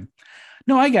camp, too.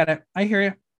 No, I get it. I hear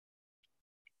you.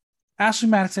 Ashley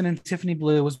Madison and Tiffany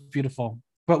Blue was beautiful.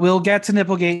 But we'll get to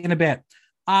Nipplegate in a bit.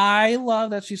 I love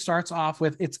that she starts off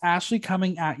with, it's Ashley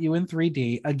coming at you in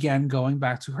 3D. Again, going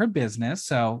back to her business.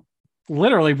 So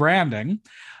literally branding.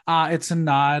 It's a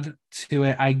nod to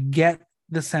it. I get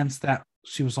the sense that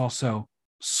she was also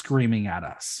screaming at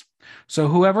us. So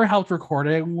whoever helped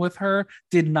recording with her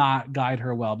did not guide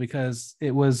her well because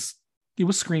it was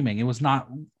screaming. It was not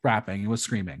rapping. It was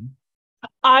screaming.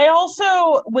 I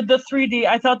also, with the 3D,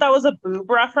 I thought that was a boob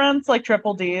reference, like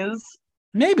Triple D's.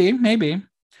 Maybe, maybe.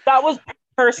 That was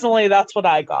personally, that's what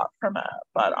I got from it,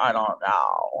 but I don't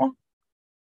know.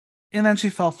 And then she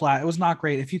fell flat. It was not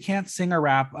great. If you can't sing or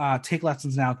rap, take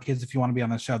lessons now, kids, if you want to be on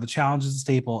the show. The challenge is a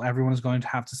staple. Everyone is going to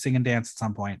have to sing and dance at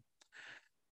some point.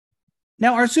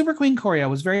 Now, our Super Queen choreo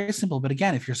was very simple, but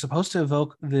again, if you're supposed to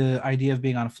evoke the idea of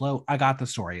being on a float, I got the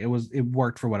story. It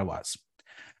worked for what it was.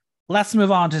 Let's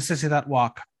move on to Sissy That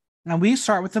Walk. And we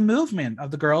start with the movement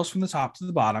of the girls from the top to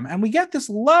the bottom, and we get this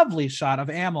lovely shot of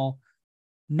Amel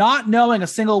not knowing a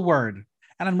single word.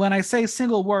 And when I say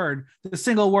single word, the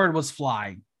single word was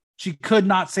fly. She could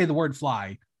not say the word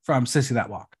fly from Sissy That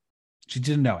Walk. She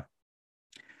didn't know it.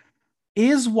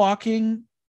 Is walking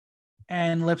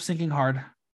and lip syncing hard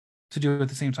to do at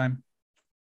the same time?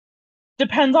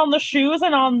 Depends on the shoes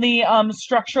and on the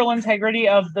structural integrity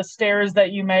of the stairs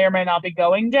that you may or may not be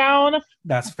going down.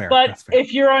 That's fair. But That's fair.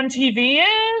 if you're on TV,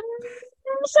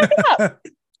 suck it up.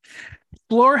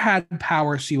 Floor had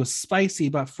power. She was spicy,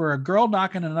 but for a girl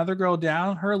knocking another girl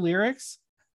down, her lyrics,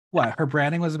 what? Her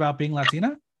branding was about being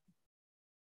Latina?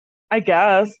 I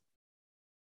guess.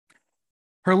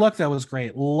 Her look, though, was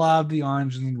great. Loved the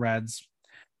oranges and reds.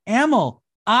 Amel,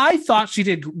 I thought she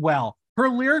did well. Her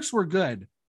lyrics were good.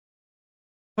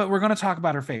 But we're going to talk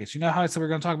about her face. You know how I said we're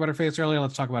going to talk about her face earlier?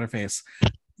 Let's talk about her face.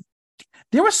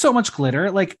 There was so much glitter.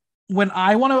 Like, when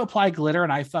I want to apply glitter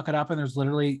and I fuck it up and there's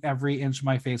literally every inch of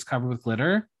my face covered with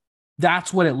glitter,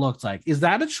 that's what it looked like. Is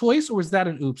that a choice or is that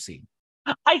an oopsie?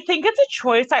 I think it's a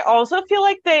choice. I also feel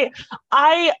like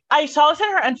I saw this in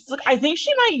her and I think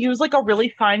she might use like a really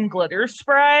fine glitter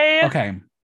spray. Okay.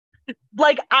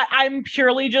 Like I'm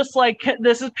purely just like,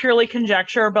 this is purely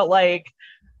conjecture, but like,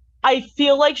 I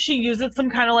feel like she uses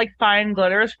some kind of like fine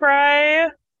glitter spray.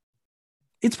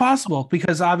 It's possible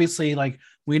because obviously, like,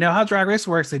 we know how Drag Race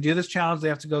works. They do this challenge. They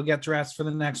have to go get dressed for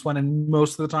the next one. And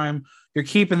most of the time you're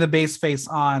keeping the base face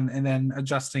on and then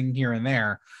adjusting here and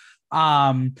there.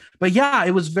 But yeah,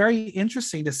 it was very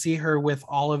interesting to see her with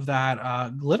all of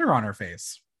that glitter on her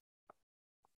face.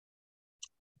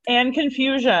 And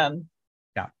confusion.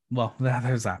 Yeah, well,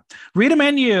 there's that. Rita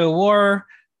Menu wore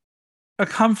a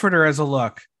comforter as a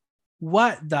look.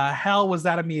 What the hell was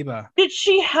that amoeba? Did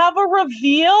she have a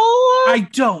reveal? I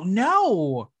don't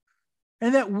know.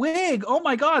 And that wig, oh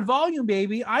my God, volume,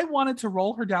 baby. I wanted to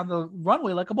roll her down the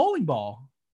runway like a bowling ball.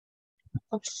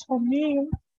 That's so mean.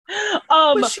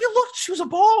 But she was a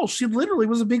ball. She literally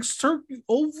was a big circle.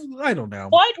 Oh, I don't know.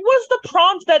 What was the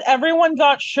prompt that everyone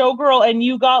got showgirl and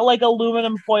you got like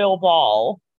aluminum foil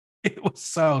ball? It was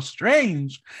so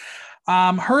strange.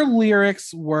 Her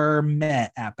lyrics were meh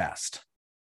at best.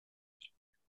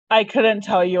 I couldn't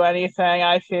tell you anything,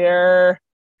 I fear.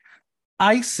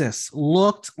 Isis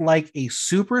looked like a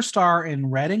superstar in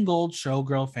red and gold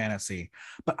showgirl fantasy,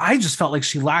 but I just felt like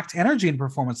she lacked energy in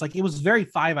performance. Like, it was very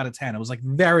 5 out of 10. It was like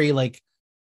very like,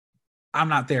 I'm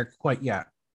not there quite yet.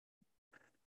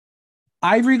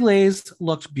 Ivory Glaze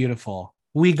looked beautiful.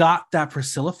 We got that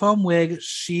Priscilla foam wig.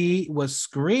 She was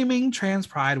screaming trans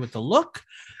pride with the look.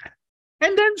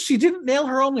 And then she didn't nail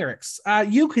her own lyrics.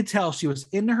 You could tell she was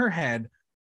in her head.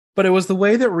 But it was the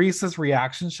way that Reese's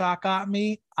reaction shot got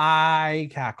me. I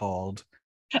cackled.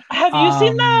 Have you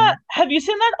seen that? Have you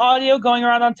seen that audio going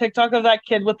around on TikTok of that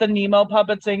kid with the Nemo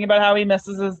puppet singing about how he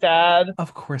misses his dad?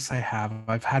 Of course I have.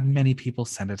 I've had many people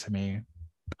send it to me.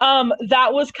 That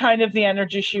was kind of the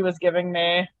energy she was giving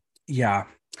me. Yeah.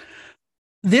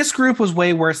 This group was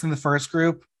way worse than the first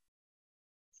group.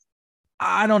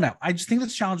 I don't know. I just think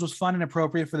this challenge was fun and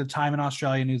appropriate for the time in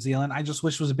Australia and New Zealand. I just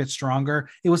wish it was a bit stronger.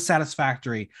 It was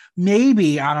satisfactory.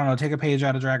 Maybe, I don't know, take a page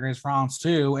out of Drag Race France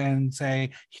too and say,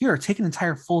 here, take an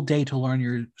entire full day to learn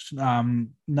your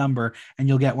number and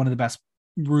you'll get one of the best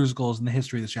ruse goals in the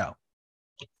history of the show.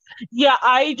 Yeah,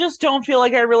 I just don't feel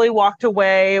like I really walked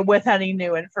away with any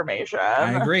new information.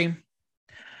 I agree.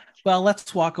 Well,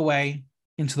 let's walk away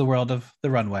into the world of the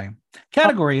runway.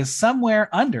 Category is Somewhere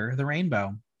Under the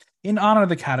Rainbow. In honor of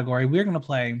the category, we're going to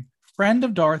play Friend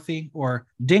of Dorothy or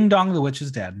Ding Dong, the Witch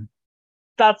is Dead.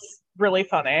 That's really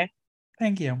funny.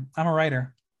 Thank you. I'm a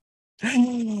writer.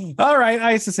 All right,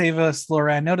 Isis, Ava,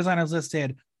 Lauren, no designers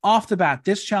listed. Off the bat,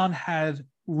 this challenge had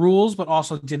rules, but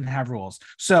also didn't have rules.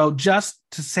 So just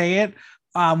to say it,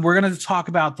 we're going to talk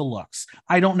about the looks.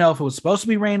 I don't know if it was supposed to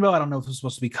be rainbow. I don't know if it was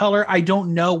supposed to be color. I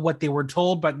don't know what they were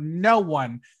told, but no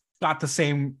one got the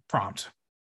same prompt.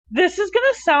 This is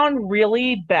going to sound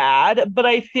really bad, but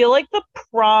I feel like the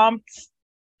prompt,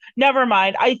 Never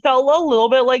mind. I felt a little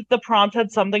bit like the prompt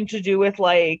had something to do with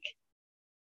like,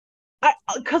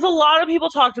 because a lot of people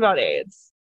talked about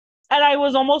AIDS, and I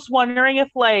was almost wondering if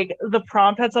like the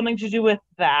prompt had something to do with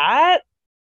that.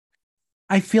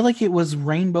 I feel like it was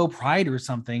Rainbow Pride or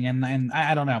something, and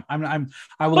I don't know. I would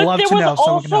But love there to was know if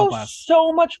someone can also help us.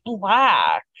 so much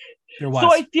black. There So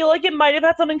I was. feel like it might have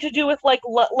had something to do with like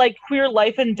queer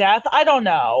life and death. I don't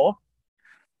know.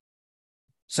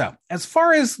 So as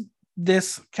far as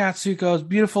this catsuit goes,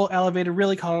 beautiful, elevated,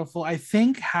 really colorful. I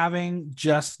think having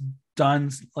just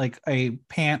done like a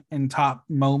pant and top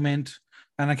moment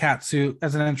and a catsuit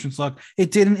as an entrance look,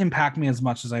 it didn't impact me as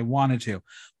much as I wanted to.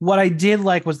 What I did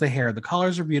like was the hair. The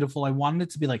colors are beautiful. I wanted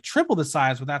it to be like triple the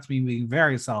size, but that's me being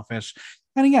very selfish.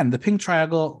 And again, the pink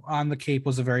triangle on the cape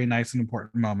was a very nice and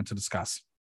important moment to discuss.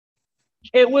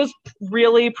 It was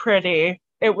really pretty.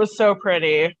 It was so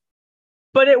pretty.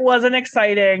 But it wasn't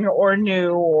exciting or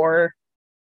new or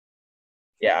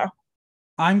yeah.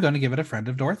 I'm going to give it a friend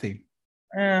of Dorothy.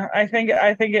 I think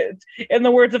it, in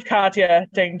the words of Katya,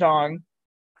 ding dong.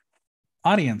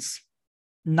 Audience,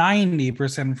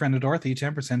 90% friend of Dorothy,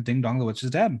 10% ding dong, the witch is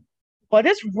dead. What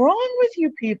is wrong with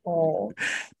you people?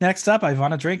 Next up,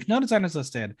 Ivana Drake, no designers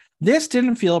listed. This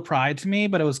didn't feel pride to me,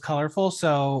 but it was colorful.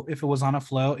 So if it was on a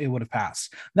float, it would have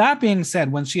passed. That being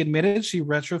said, when she admitted she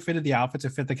retrofitted the outfit to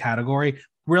fit the category,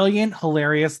 brilliant,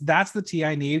 hilarious. That's the tea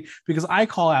I need because I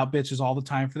call out bitches all the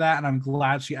time for that. And I'm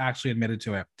glad she actually admitted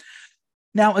to it.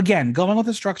 Now, again, going with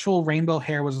the structural rainbow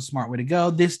hair was a smart way to go.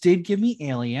 This did give me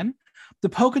Alien. The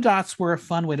polka dots were a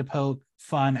fun way to poke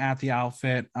fun at the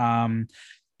outfit.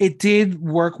 It did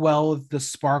work well with the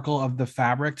sparkle of the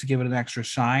fabric to give it an extra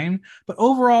shine, but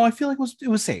overall, I feel like it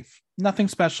was safe. Nothing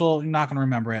special. You're not going to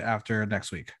remember it after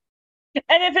next week.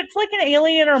 And if it's like an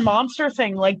alien or monster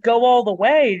thing, like go all the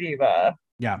way, Diva.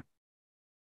 Yeah.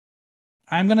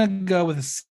 I'm going to go with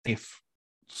a safe,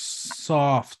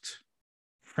 soft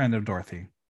friend of Dorothy.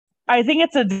 I think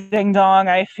it's a ding dong,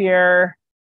 I fear.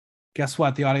 Guess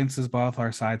what? The audience is both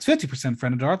our sides. 50%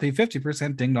 friend of Dorothy,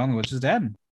 50% ding dong, which is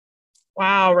dead.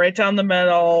 Wow, right down the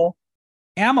middle.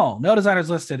 Amel, no designers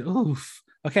listed. Oof.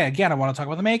 Okay, again, I want to talk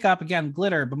about the makeup. Again,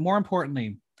 glitter, but more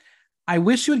importantly, I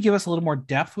wish you would give us a little more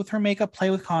depth with her makeup, play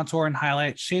with contour and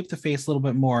highlight, shape the face a little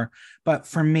bit more. But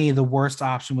for me, the worst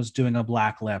option was doing a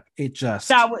black lip. It just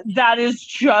that is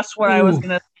just what I was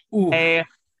gonna say.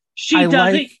 She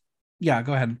doesn't. Yeah,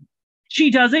 go ahead.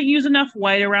 She doesn't use enough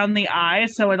white around the eye,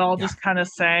 so it all just kind of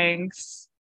sinks.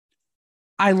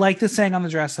 I like the saying on the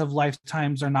dress of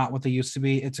lifetimes are not what they used to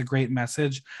be. It's a great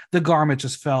message. The garment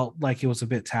just felt like it was a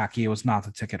bit tacky. It was not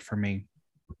the ticket for me.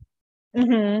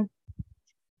 Mm-hmm.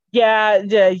 Yeah.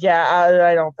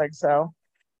 I don't think so.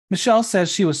 Michelle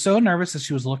says she was so nervous that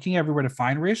she was looking everywhere to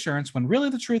find reassurance when really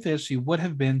the truth is she would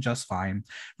have been just fine.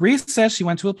 Reese says she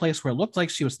went to a place where it looked like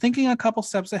she was thinking a couple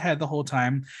steps ahead the whole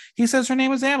time. He says her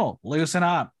name is Amel. Loosen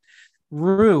up.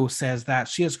 Rue says that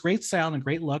she has great style and a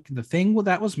great look. The thing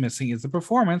that was missing is the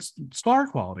performance star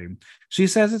quality. She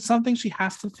says it's something she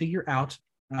has to figure out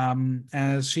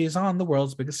as she's on the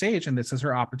world's biggest stage, and this is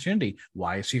her opportunity.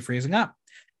 Why is she freezing up?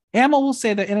 Amel will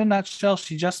say that in a nutshell,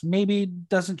 she just maybe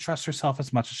doesn't trust herself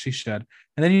as much as she should.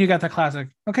 And then you got the classic,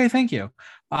 okay, thank you.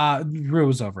 Rue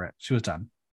was over it. She was done.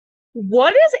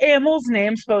 What is Amel's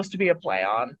name supposed to be a play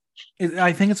on?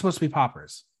 I think it's supposed to be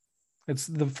Poppers. It's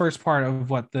the first part of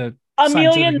what the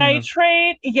Amelia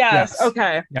Nitrate? Yes.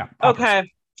 Okay. Yeah. Poppers.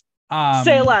 Okay.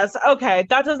 Say less. Okay.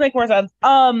 That does make more sense.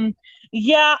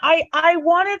 Yeah, I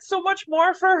wanted so much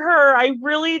more for her. I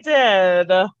really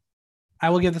did. I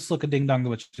will give this look a ding dong, the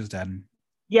witch is dead.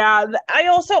 Yeah,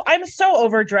 I'm so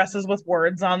over dresses with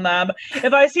words on them.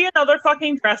 If I see another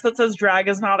fucking dress that says drag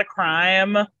is not a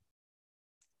crime.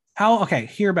 How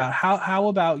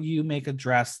about you make a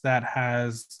dress that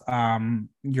has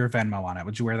your Venmo on it?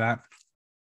 Would you wear that?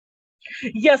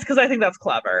 Yes, because I think that's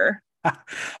clever.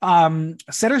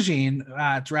 Sarah Jean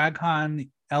at DragCon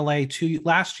LA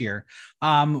last year,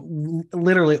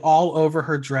 literally all over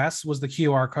her dress was the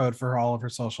QR code for all of her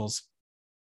socials.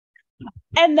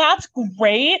 And that's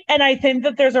great. And I think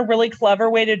that there's a really clever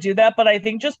way to do that. But I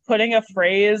think just putting a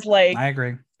phrase like I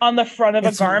agree on the front of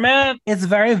a garment. It's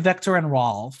very Victor and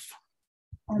Rolf.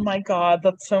 Oh my God,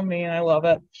 that's so mean. I love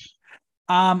it.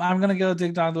 I'm gonna go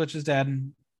ding dong, the witch is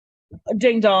dead.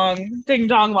 Ding dong,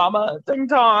 mama, ding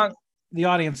dong. The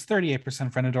audience,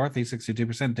 38% friend of Dorothy,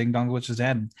 62% ding dong, the witch is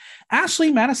dead.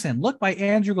 Ashley Madison, look by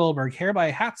Andrew Goldberg, hair by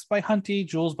Hats by Hunty,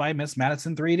 jewels by Miss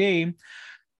Madison 3D.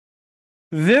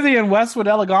 Vivian Westwood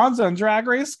Eleganza on Drag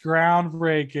Race,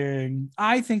 groundbreaking.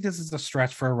 I think this is a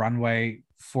stretch for a runway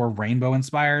for rainbow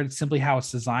inspired, simply how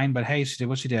it's designed, but hey, she did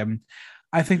what she did.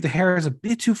 I think the hair is a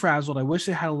bit too frazzled. I wish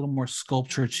it had a little more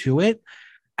sculpture to it.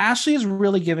 Ashley is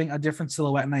really giving a different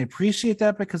silhouette, and I appreciate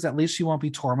that because at least she won't be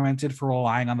tormented for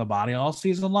relying on the body all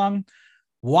season long.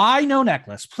 Why no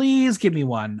necklace? Please give me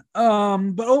one.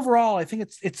 But overall, I think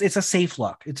it's a safe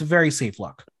look. It's a very safe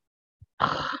look.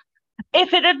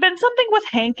 If it had been something with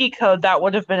hanky code, that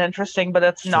would have been interesting, but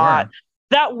it's not. Sure.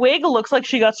 That wig looks like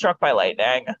she got struck by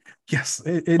lightning. Yes,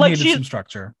 it Like needed she's some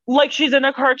structure. like she's in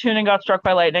a cartoon and got struck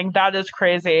by lightning. That is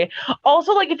crazy.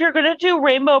 Also, like if you're gonna do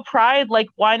Rainbow Pride, like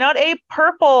why not a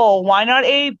purple? Why not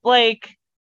a like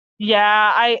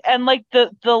yeah, I and like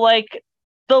the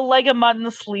leg of mutton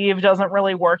sleeve doesn't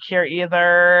really work here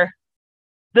either.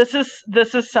 This is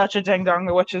such a ding dong.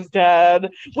 The witch is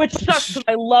dead, which sucks because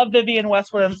I love Vivian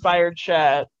Westwood inspired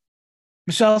shit.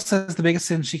 Michelle says the biggest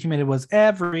sin she committed was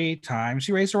every time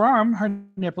she raised her arm, her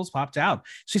nipples popped out.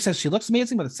 She says she looks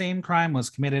amazing, but the same crime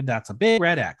was committed. That's a big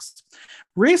red X.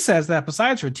 Ree says that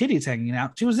besides her titties hanging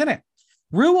out, she was in it.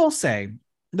 Rue will say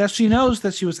that she knows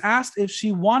that she was asked if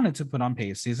she wanted to put on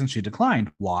pasties and she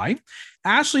declined. Why?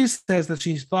 Ashley says that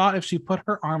she thought if she put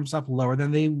her arms up lower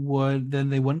then they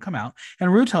wouldn't come out.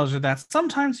 And Rue tells her that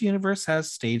sometimes the universe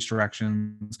has stage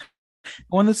directions.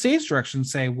 When the stage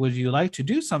directions say, would you like to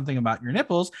do something about your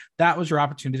nipples? That was your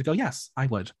opportunity to go, yes, I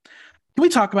would. Can we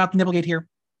talk about the Nipplegate here?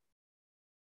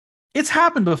 It's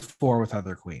happened before with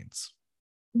other queens.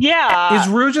 Yeah. Is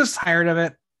Rue just tired of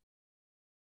it?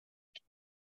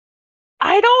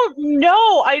 I don't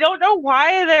know. I don't know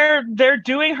why they're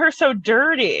doing her so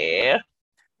dirty.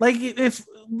 Like, if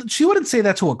she wouldn't say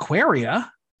that to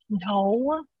Aquaria.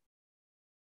 No.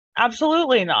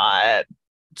 Absolutely not.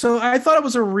 So I thought it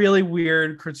was a really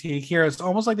weird critique here. It's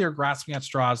almost like they were grasping at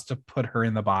straws to put her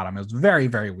in the bottom. It was very,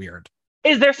 very weird.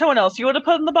 Is there someone else you would have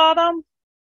put in the bottom?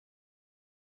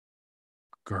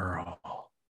 Girl.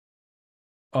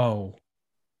 Oh,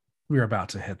 we're about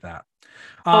to hit that.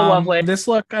 Oh, lovely. This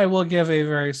look I will give a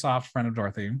very soft Friend of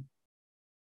Dorothy.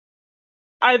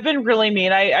 I've been really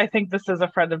mean. I think this is a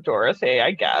Friend of Dorothy,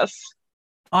 I guess.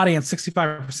 Audience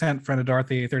 65% Friend of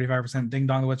Dorothy, 35% Ding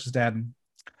Dong the Witch is Dead.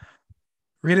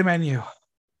 Read a menu.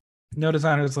 No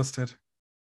designers listed.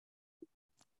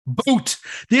 Boot.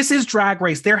 This is Drag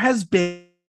Race. There has been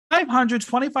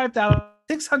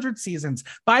 525,600 seasons.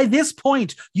 By this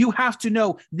point, you have to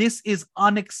know this is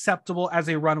unacceptable as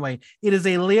a runway. It is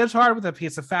a leotard with a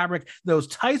piece of fabric. Those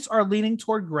tights are leaning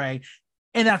toward gray.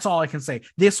 And that's all I can say.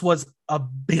 This was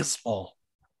abysmal.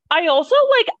 I also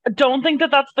don't think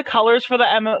that that's the colors for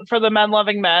the Men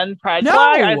Loving Men Pride No,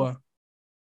 flag.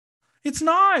 it's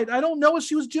not. I don't know what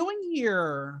she was doing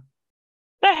here.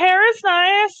 The hair is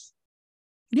nice.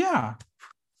 Yeah.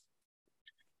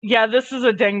 Yeah, this is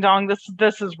a ding dong.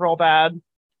 This is real bad.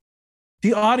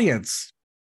 The audience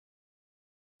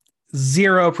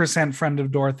 0% Friend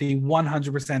of Dorothy,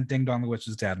 100% Ding Dong the Witch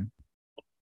is Dead.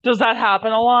 Does that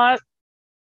happen a lot?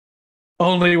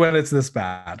 Only when it's this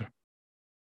bad.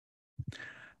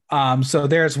 So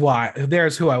there's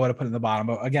who I would have put in the bottom.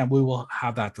 But again, we will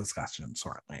have that discussion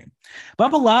shortly.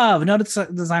 Bump of Love, no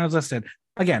designers listed.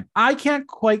 Again, I can't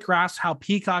quite grasp how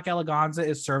Peacock Eleganza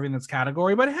is serving this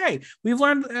category, but hey, we've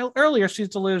learned earlier she's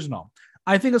delusional.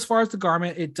 I think as far as the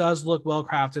garment, it does look well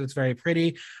crafted. It's very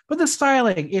pretty, but the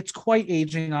styling, it's quite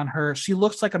aging on her. She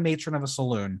looks like a matron of a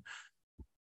saloon.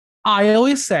 I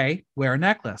always say, wear a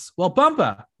necklace. Well,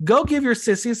 Bumpa, go give your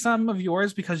sissy some of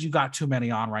yours because you got too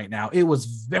many on right now. It was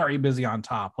very busy on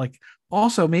top. Like,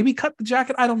 also, maybe cut the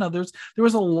jacket. I don't know. There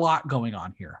was a lot going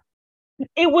on here.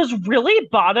 It was really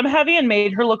bottom heavy and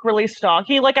made her look really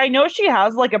stocky. Like, I know she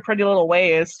has like a pretty little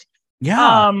waist.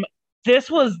 Yeah.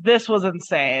 This was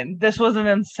insane. This was an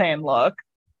insane look.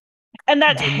 And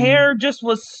that hair just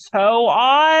was so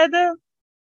odd.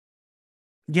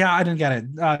 Yeah, I didn't get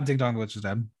it. Ding Dong the Witch is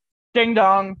Dead. Ding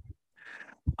dong.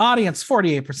 Audience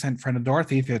 48% Friend of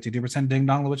Dorothy, 52% Ding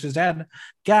Dong the Witch is Dead.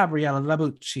 Gabriella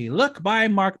Labucci. Look by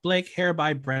Mark Blake, hair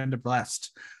by Brenda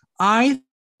Blessed.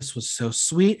 This was so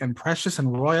sweet and precious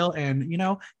and royal and,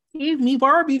 gave me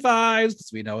Barbie vibes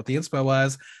because we know what the inspo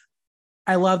was.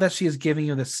 I love that she is giving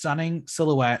you this stunning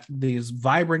silhouette, these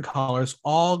vibrant colors,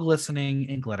 all glistening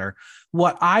in glitter.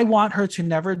 What I want her to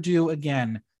never do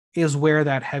again is wear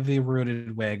that heavy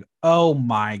rooted wig. Oh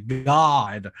my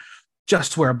God.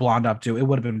 Just wear a blonde updo. It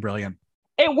would have been brilliant.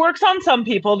 It works on some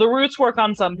people. The roots work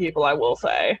on some people, I will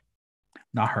say.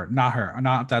 Not her.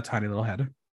 Not that tiny little head.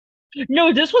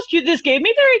 No, this was cute. This gave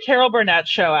me very Carol Burnett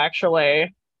show,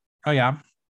 actually. Oh, yeah.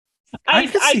 I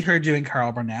could see her doing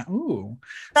Carol Burnett. Ooh.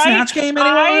 Right? Snatch Game,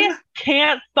 anyone? I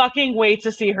can't fucking wait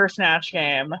to see her Snatch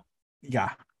Game.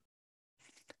 Yeah.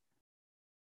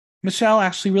 Michelle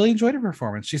actually really enjoyed her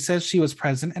performance. She says she was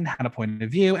present and had a point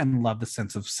of view and loved the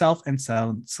sense of self and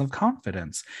sense of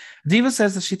confidence. Diva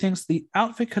says that she thinks the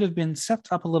outfit could have been stepped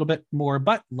up a little bit more,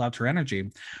 but loved her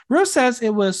energy. Rose says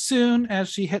it was soon as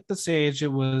she hit the stage,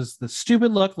 it was the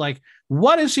stupid look like,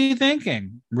 what is she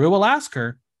thinking? Rue will ask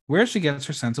her where she gets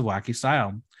her sense of wacky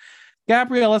style.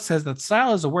 Gabriella says that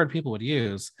style is a word people would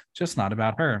use, just not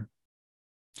about her.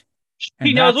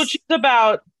 She knows what she's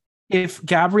about. If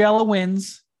Gabriella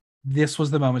wins, this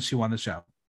was the moment she won the show.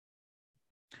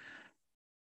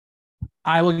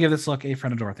 I will give this look a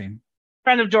friend of Dorothy.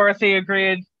 Friend of Dorothy,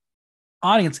 agreed.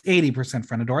 Audience 80%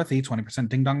 friend of Dorothy, 20%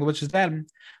 Ding Dong the Witch is Dead.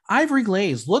 Ivory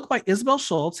Glaze, look by Isabel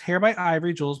Schultz, hair by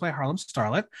Ivory, jewels by Harlem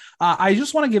Starlet. I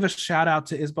just want to give a shout out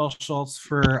to Isabel Schultz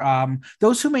for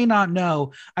those who may not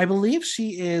know. I believe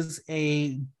she is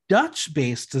a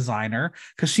Dutch-based designer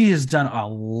because she has done a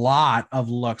lot of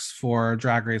looks for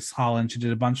Drag Race Holland. She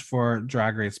did a bunch for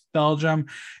Drag Race Belgium,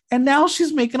 and now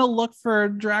she's making a look for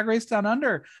Drag Race Down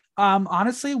Under.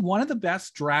 Honestly, one of the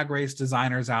best Drag Race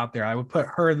designers out there. I would put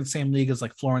her in the same league as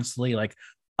like Florence Lee, like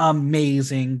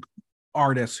amazing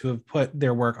artists who have put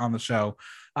their work on the show.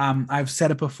 I've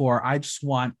said it before. I just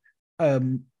want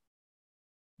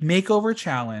makeover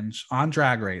challenge on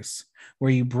Drag Race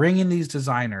where you bring in these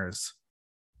designers,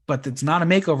 but it's not a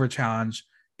makeover challenge.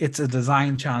 It's a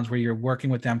design challenge where you're working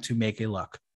with them to make a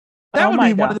look. That would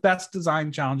be one of the best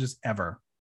design challenges ever.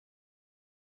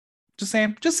 Just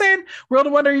saying. World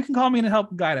of Wonder, you can call me and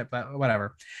help guide it, but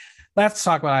whatever. Let's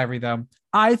talk about Ivory, though.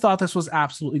 I thought this was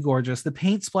absolutely gorgeous. The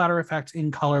paint splatter effect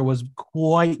in color was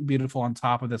quite beautiful on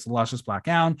top of this luscious black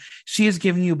gown. She is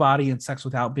giving you body and sex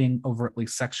without being overtly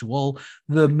sexual.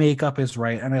 The makeup is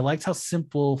right, and I liked how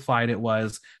simplified it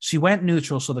was. She went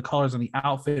neutral, so the colors on the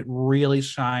outfit really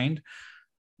shined.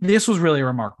 This was really a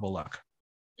remarkable look.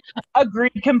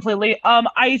 Agreed completely.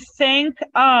 I think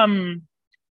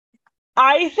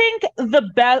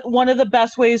one of the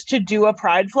best ways to do a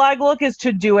pride flag look is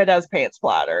to do it as paint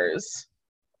splatters.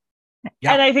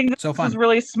 Yeah, and I think this is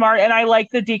really smart, and I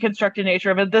like the deconstructed nature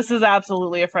of it. This is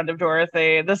absolutely a friend of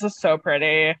Dorothy. This is so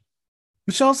pretty.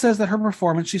 Michelle says that her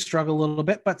performance, she struggled a little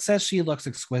bit, but says she looks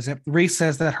exquisite. Reese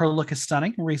says that her look is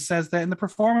stunning. Reese says that in the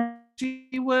performance, she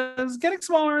was getting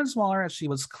smaller and smaller as she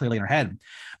was clearly in her head.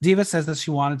 Diva says that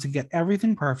she wanted to get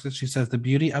everything perfect. She says the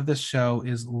beauty of this show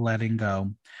is letting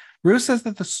go. Rue says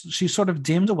that she sort of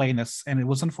dimmed away in this, and it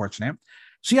was unfortunate.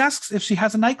 She asks if she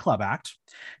has a nightclub act.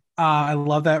 I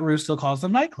love that Rue still calls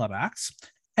them nightclub acts.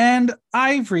 And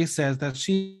Ivory says that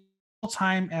she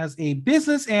time as a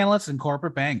business analyst in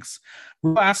corporate banks.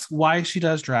 Rue asks why she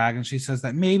does drag, and she says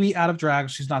that maybe out of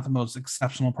drag, she's not the most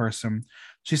exceptional person.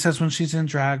 She says when she's in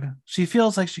drag, she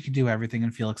feels like she can do everything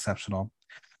and feel exceptional.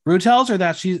 Rue tells her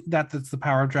that that's the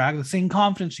power of drag. The same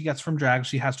confidence she gets from drag,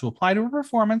 she has to apply to her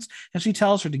performance, and she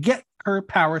tells her to get her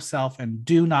power self and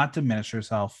do not diminish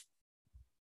herself.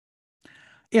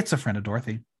 It's a friend of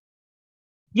Dorothy.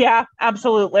 Yeah,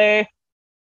 absolutely.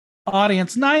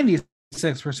 Audience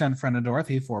 96% friend of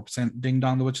Dorothy, 4% Ding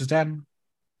Dong the Witch is Dead.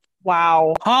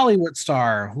 Wow. Hollywood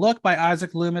Star, look by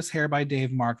Isaac Loomis, hair by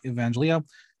Dave Mark Evangelio,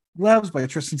 gloves by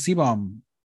Tristan Seabohm.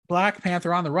 Black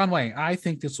Panther on the runway. I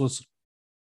think this was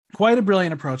quite a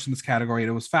brilliant approach in this category.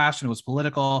 It was fashion, it was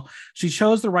political. She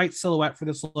chose the right silhouette for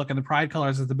this look, and the pride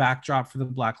colors as the backdrop for the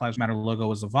Black Lives Matter logo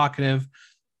was evocative.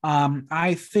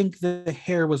 I think the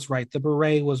hair was right. The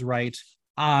beret was right.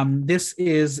 This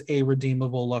is a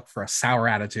redeemable look for a sour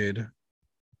attitude.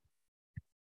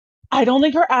 I don't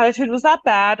think her attitude was that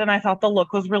bad, and I thought the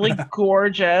look was really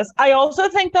gorgeous. I also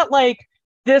think that, like,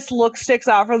 this look sticks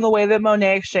out from the way that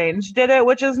Monet Exchange did it,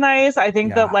 which is nice. I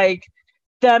think that, like,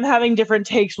 them having different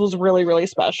takes was really, really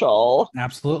special.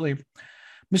 Absolutely.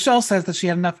 Michelle says that she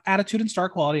had enough attitude and star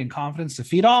quality and confidence to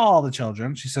feed all the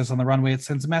children. She says on the runway it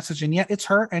sends a message, and yet it's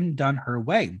her and done her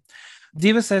way.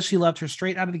 Diva says she loved her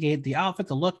straight out of the gate, the outfit,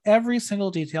 the look, every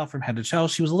single detail from head to toe.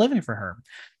 She was living for her.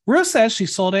 Rue says she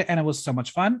sold it and it was so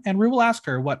much fun. And Rue will ask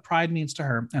her what pride means to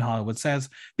her. And Hollywood says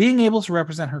being able to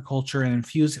represent her culture and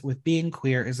infuse it with being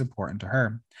queer is important to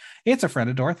her. It's a friend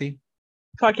of Dorothy.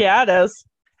 Fuck yeah, it is.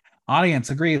 Audience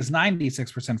agrees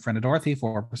 96% friend of Dorothy,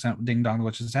 4% Ding Dong the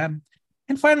Witch is Dead.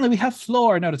 And finally, we have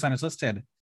Floor. No designers listed.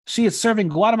 She is serving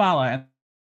Guatemala and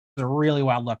a really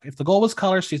wild look. If the goal was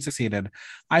color, she succeeded.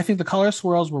 I think the color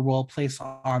swirls were well placed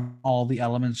on all the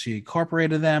elements she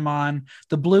incorporated them on.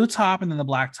 The blue top and then the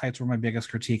black tights were my biggest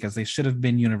critique, as they should have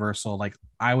been universal. Like,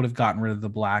 I would have gotten rid of the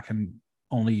black and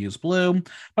only used blue,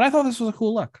 but I thought this was a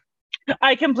cool look.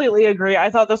 I completely agree. I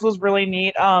thought this was really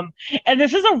neat. And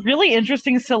this is a really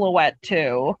interesting silhouette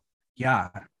too. Yeah.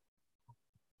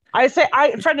 I say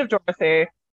friend of Dorothy.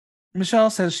 Michelle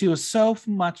says she was so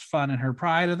much fun, and her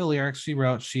pride of the lyrics she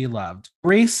wrote, she loved.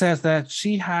 Grace says that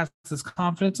she has this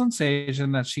confidence on stage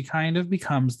and that she kind of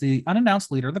becomes the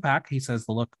unannounced leader of the pack. He says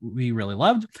the look we really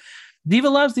loved. Diva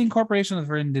loves the incorporation of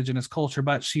her indigenous culture,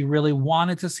 but she really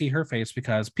wanted to see her face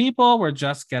because people were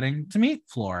just getting to meet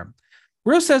Floor.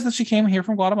 Ruth says that she came here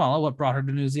from Guatemala. What brought her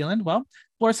to New Zealand? Well,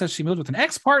 Floor says she moved with an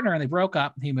ex-partner and they broke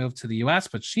up. He moved to the US,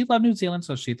 but she loved New Zealand,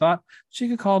 so she thought she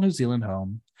could call New Zealand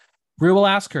home. Rue will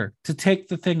ask her to take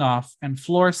the thing off, and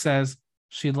Floor says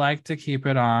she'd like to keep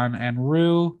it on. And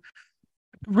Rue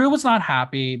was not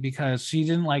happy because she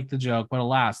didn't like the joke, but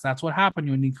alas, that's what happened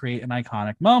when you create an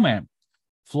iconic moment.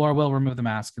 Floor will remove the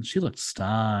mask, and she looked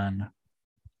stunned.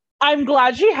 I'm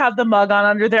glad she had the mug on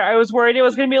under there. I was worried it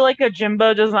was going to be like a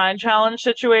Jimbo design challenge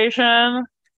situation.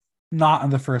 Not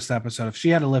in the first episode. If she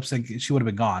had a lip sync, she would have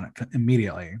been gone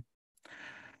immediately.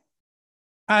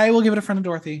 I will give it a friend of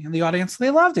Dorothy. In the audience, they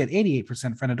loved it.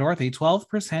 88% friend of Dorothy,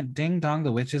 12% ding dong,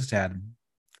 the witch is dead.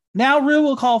 Now Rue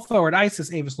will call forward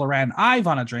Isis, Avis, Loren,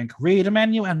 Ivana Drink, Rita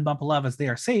Menu, and Bump Love as they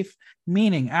are safe,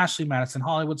 meaning Ashley Madison,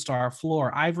 Hollywood Star,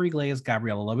 Floor, Ivory Glaze,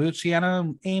 Gabriella Labucci,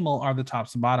 and Amel are the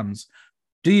tops and bottoms.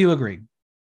 Do you agree?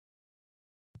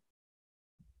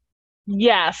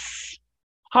 Yes.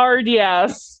 Hard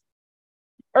yes.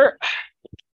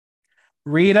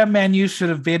 Rita Menu should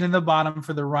have been in the bottom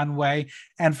for the runway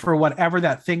and for whatever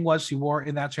that thing was she wore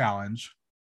in that challenge.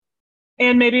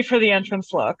 And maybe for the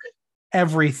entrance look.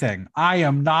 Everything. I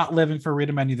am not living for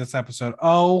Rita Menu this episode.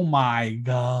 Oh my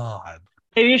God.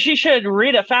 Maybe she should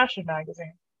read a fashion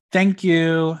magazine. Thank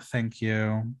you. Thank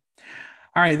you.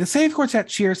 All right. The Save Quartet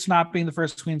cheers to not being the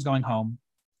first queens going home.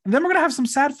 And then we're going to have some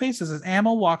sad faces as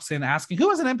Amel walks in asking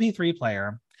who is an MP3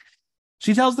 player.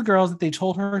 She tells the girls that they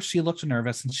told her she looked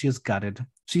nervous and she is gutted.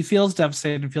 She feels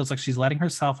devastated and feels like she's letting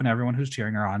herself and everyone who's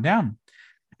cheering her on down.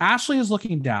 Ashley is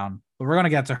looking down, but we're going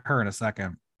to get to her in a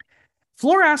second.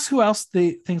 Floor asks who else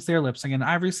thinks they're lip syncing, and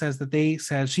Ivory says that they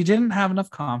said she didn't have enough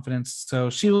confidence, so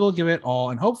she will give it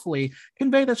all and hopefully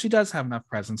convey that she does have enough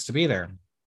presence to be there.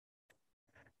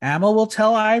 Amel will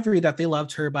tell Ivory that they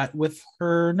loved her, but with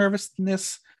her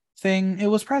nervousness thing, it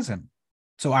was present.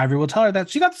 So Ivory will tell her that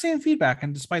she got the same feedback,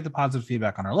 and despite the positive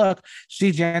feedback on her look,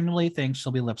 she genuinely thinks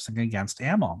she'll be lip syncing against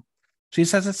Amel. She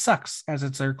says it sucks as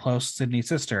it's her close Sydney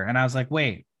sister. And I was like,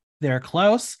 wait, they're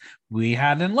close? We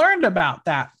hadn't learned about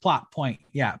that plot point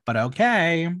yet, but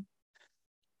okay.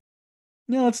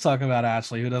 Now let's talk about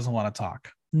Ashley, who doesn't want to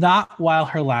talk. Not while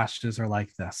her lashes are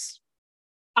like this.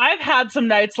 I've had some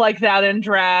nights like that in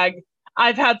drag.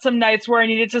 I've had some nights where I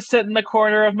needed to sit in the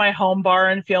corner of my home bar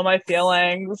and feel my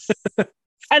feelings.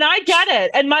 And I get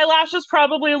it. And my lashes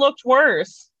probably looked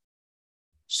worse.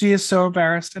 She is so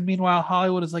embarrassed. And meanwhile,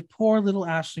 Hollywood is like, poor little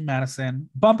Ashley Madison.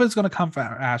 Bump is going to come for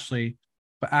Ashley.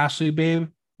 But Ashley, babe,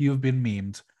 you've been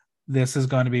memed. This is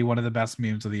going to be one of the best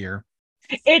memes of the year.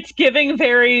 It's giving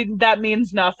very, that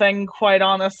means nothing, quite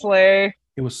honestly.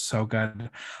 It was so good.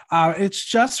 It's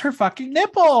just her fucking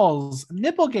nipples.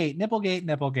 Nipplegate, nipplegate,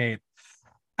 nipplegate.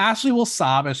 Ashley will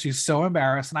sob as she's so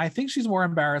embarrassed. And I think she's more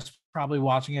embarrassed probably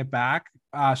watching it back.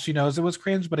 She knows it was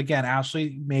cringe. But again,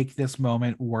 Ashley, make this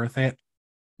moment worth it.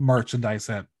 Merchandise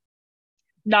it.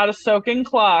 Not a soaking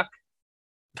clock.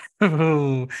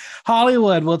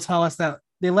 Hollywood will tell us that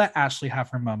they let Ashley have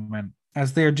her moment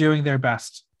as they're doing their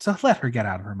best to let her get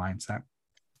out of her mindset.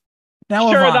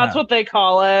 Now, sure, Ivana, that's what they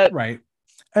call it. Right.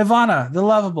 Ivana, the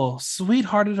lovable,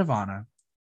 sweet-hearted Ivana.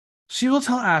 She will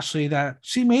tell Ashley that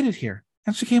she made it here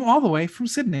and she came all the way from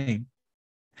Sydney.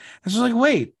 And she's like,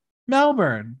 wait,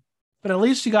 Melbourne. But at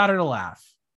least she got her to laugh.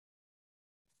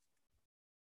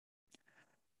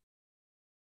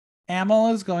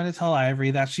 Amel is going to tell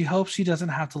Ivory that she hopes she doesn't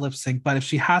have to lip sync, but if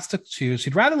she has to choose,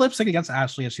 she'd rather lip sync against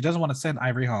Ashley as she doesn't want to send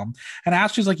Ivory home. And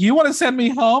Ashley's like, you want to send me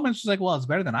home? And she's like, well, it's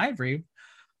better than Ivory.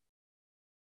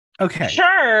 Okay.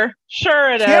 Sure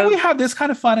it is. Can we have this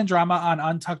kind of fun and drama on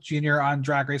Untucked Junior, on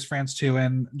Drag Race France 2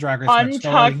 and Drag Race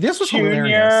Mexico? Like, this was Junior.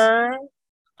 Hilarious.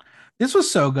 This was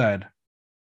so good.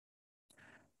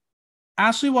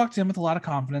 Ashley walked in with a lot of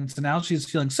confidence, and now she's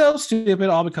feeling so stupid,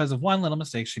 all because of one little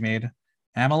mistake she made.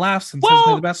 Emma laughs and says,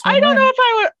 "May the best one I don't win." know if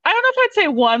I'd say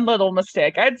one little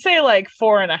mistake. I'd say like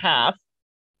 4.5.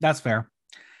 That's fair.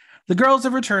 The girls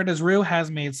have returned as Rue has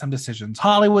made some decisions.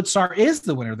 Hollywood Star is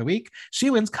the winner of the week. She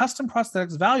wins custom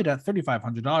prosthetics valued at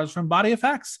 $3,500 from Body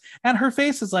Effects. And her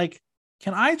face is like,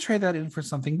 can I trade that in for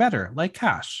something better, like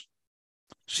cash?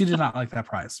 She did not like that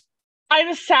prize.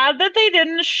 I'm sad that they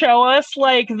didn't show us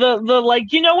like the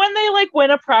like, you know, when they like win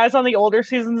a prize on the older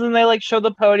seasons and they like show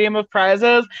the podium of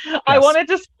prizes. Yes. I wanted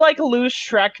to like lose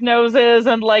Shrek noses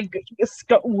and like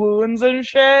wounds and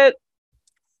shit.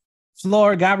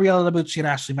 Floor, Gabriella Labucci, and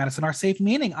Ashley Madison are safe,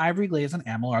 meaning Ivory Glaze and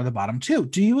Amel are the bottom two.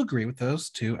 Do you agree with those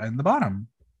two in the bottom?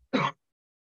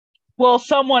 Well,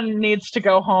 someone needs to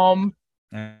go home.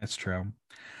 That's true.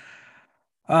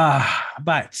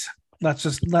 But let's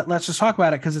just talk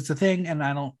about it because it's a thing, and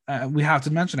I don't. We have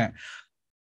to mention it.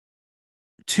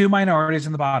 Two minorities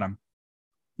in the bottom.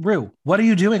 Rue, what are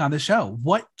you doing on this show?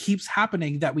 What keeps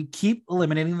happening that we keep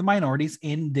eliminating the minorities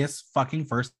in this fucking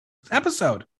first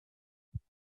episode?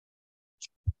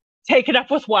 Take it up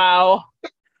with WoW.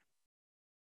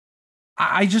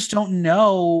 I just don't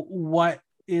know what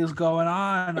is going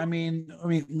on. I mean,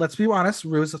 let's be honest.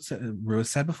 Rue has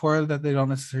said before that they don't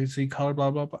necessarily see color,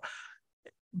 blah blah blah.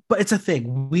 But it's a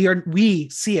thing. We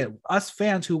see it. Us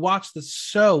fans who watch the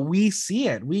show, we see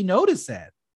it. We notice it.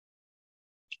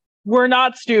 We're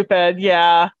not stupid,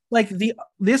 yeah. Like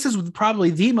this is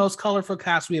probably the most colorful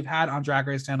cast we have had on Drag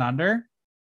Race Down Under.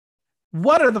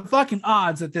 What are the fucking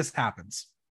odds that this happens?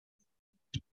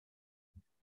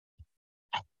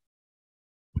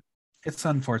 It's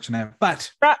unfortunate,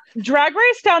 but Drag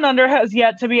Race Down Under has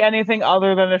yet to be anything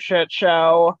other than a shit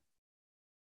show.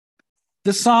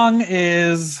 The song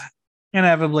is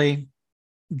inevitably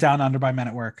Down Under by Men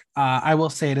at Work. I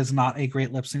will say it is not a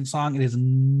great lip sync song. It is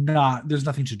not. There's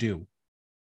nothing to do.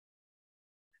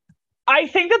 I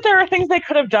think that there are things they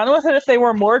could have done with it if they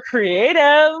were more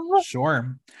creative.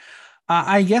 Sure.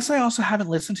 I guess I also haven't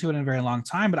listened to it in a very long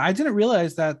time, but I didn't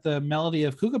realize that the melody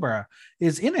of Kookaburra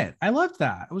is in it. I loved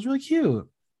that. It was really cute.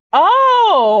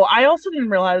 Oh, I also didn't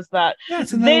realize that. Yeah,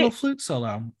 it's in the little flute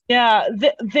solo. Yeah,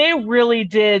 they really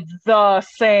did the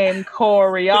same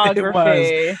choreography.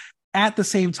 It was. At the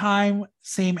same time,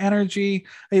 same energy.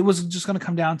 It was just going to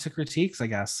come down to critiques, I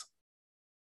guess.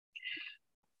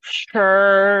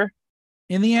 Sure.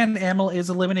 In the end, Amel is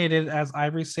eliminated, as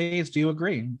Ivory says. Do you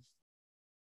agree?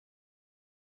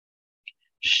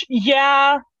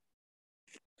 Yeah.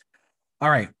 All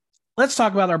right. Let's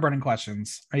talk about our burning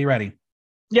questions. Are you ready?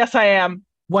 Yes, I am.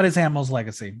 What is Amel's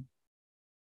legacy?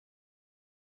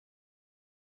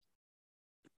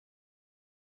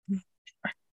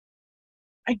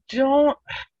 I don't.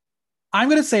 I'm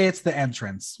going to say it's the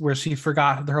entrance where she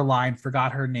forgot her line,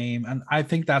 forgot her name. And I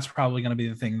think that's probably going to be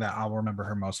the thing that I'll remember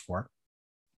her most for.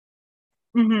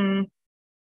 Mm-hmm.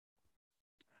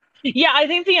 Yeah, I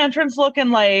think the entrance look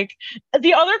and like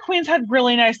the other queens had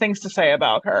really nice things to say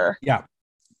about her. Yeah.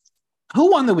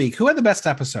 Who won the week? Who had the best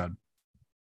episode?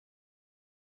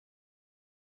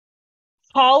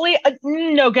 Holly,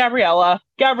 no, Gabriella.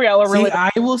 Gabriella really. See,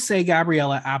 I will say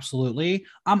Gabriella, absolutely.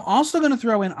 I'm also going to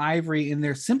throw in Ivory in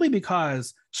there simply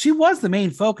because she was the main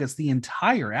focus the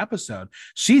entire episode.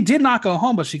 She did not go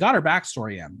home, but she got her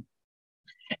backstory in.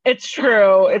 It's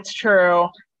true. It's true.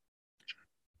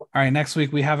 All right, next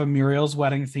week we have a Muriel's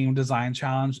Wedding theme design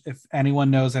challenge. If anyone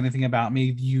knows anything about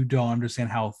me, you don't understand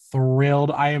how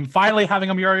thrilled I am finally having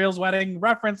a Muriel's Wedding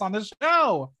reference on this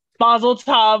show. Mazel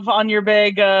tov on your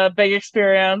big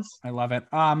experience. I love it.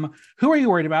 Who are you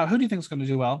worried about? Who do you think is going to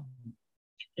do well?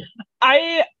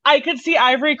 I could see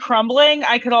Ivory crumbling.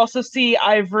 I could also see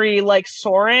Ivory like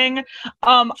soaring.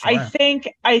 Sure. I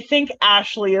think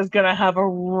Ashley is gonna have a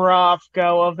rough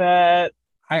go of it.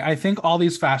 I think all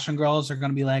these fashion girls are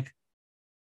gonna be like,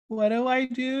 what do I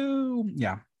do?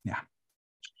 Yeah.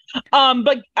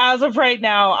 But as of right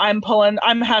now, I'm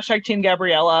hashtag Team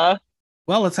Gabriella.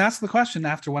 Well, let's ask the question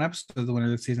after one episode the winner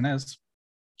of the season is.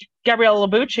 Gabriella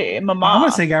Labucci, Mama. I'm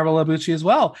going to say Gabriella Labucci as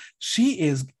well. She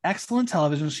is excellent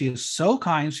television. She is so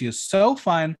kind. She is so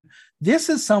fun. This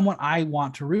is someone I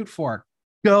want to root for.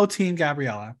 Go Team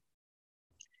Gabriella.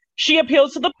 She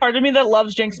appeals to the part of me that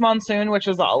loves Jinx Monsoon, which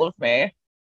is all of me.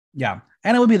 Yeah.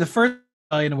 And it would be the first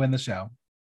to win the show.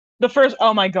 The first,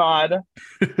 oh my God.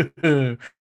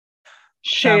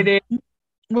 Shady.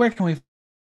 Where can we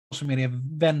social media,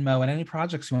 Venmo, and any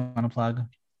projects you want to plug?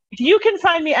 You can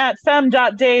find me at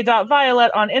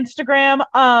femme.day.violet on Instagram.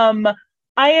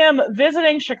 I am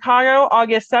visiting Chicago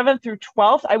August 7th through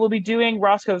 12th. I will be doing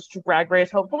Roscoe's Drag Race,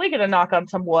 hopefully get a knock on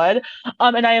some wood.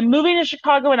 And I am moving to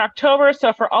Chicago in October.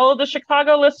 So for all of the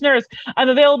Chicago listeners, I'm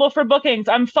available for bookings.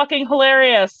 I'm fucking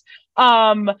hilarious.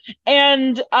 I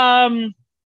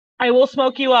will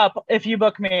smoke you up if you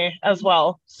book me as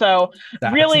well. So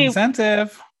that's really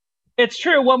incentive. It's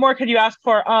true. What more could you ask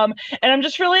for? And I'm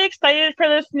just really excited for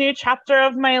this new chapter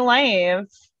of my life.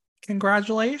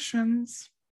 Congratulations.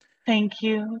 Thank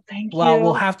you. Well,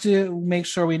 we'll have to make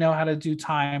sure we know how to do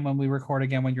time when we record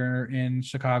again when you're in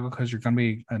Chicago, because you're going to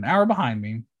be an hour behind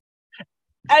me.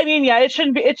 I mean, yeah, it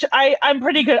shouldn't be. I'm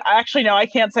pretty good. Actually, no, I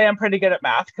can't say I'm pretty good at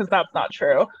math because that's not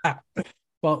true.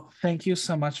 Well, thank you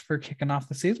so much for kicking off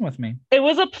the season with me. It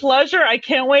was a pleasure. I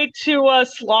can't wait to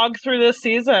slog through this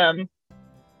season.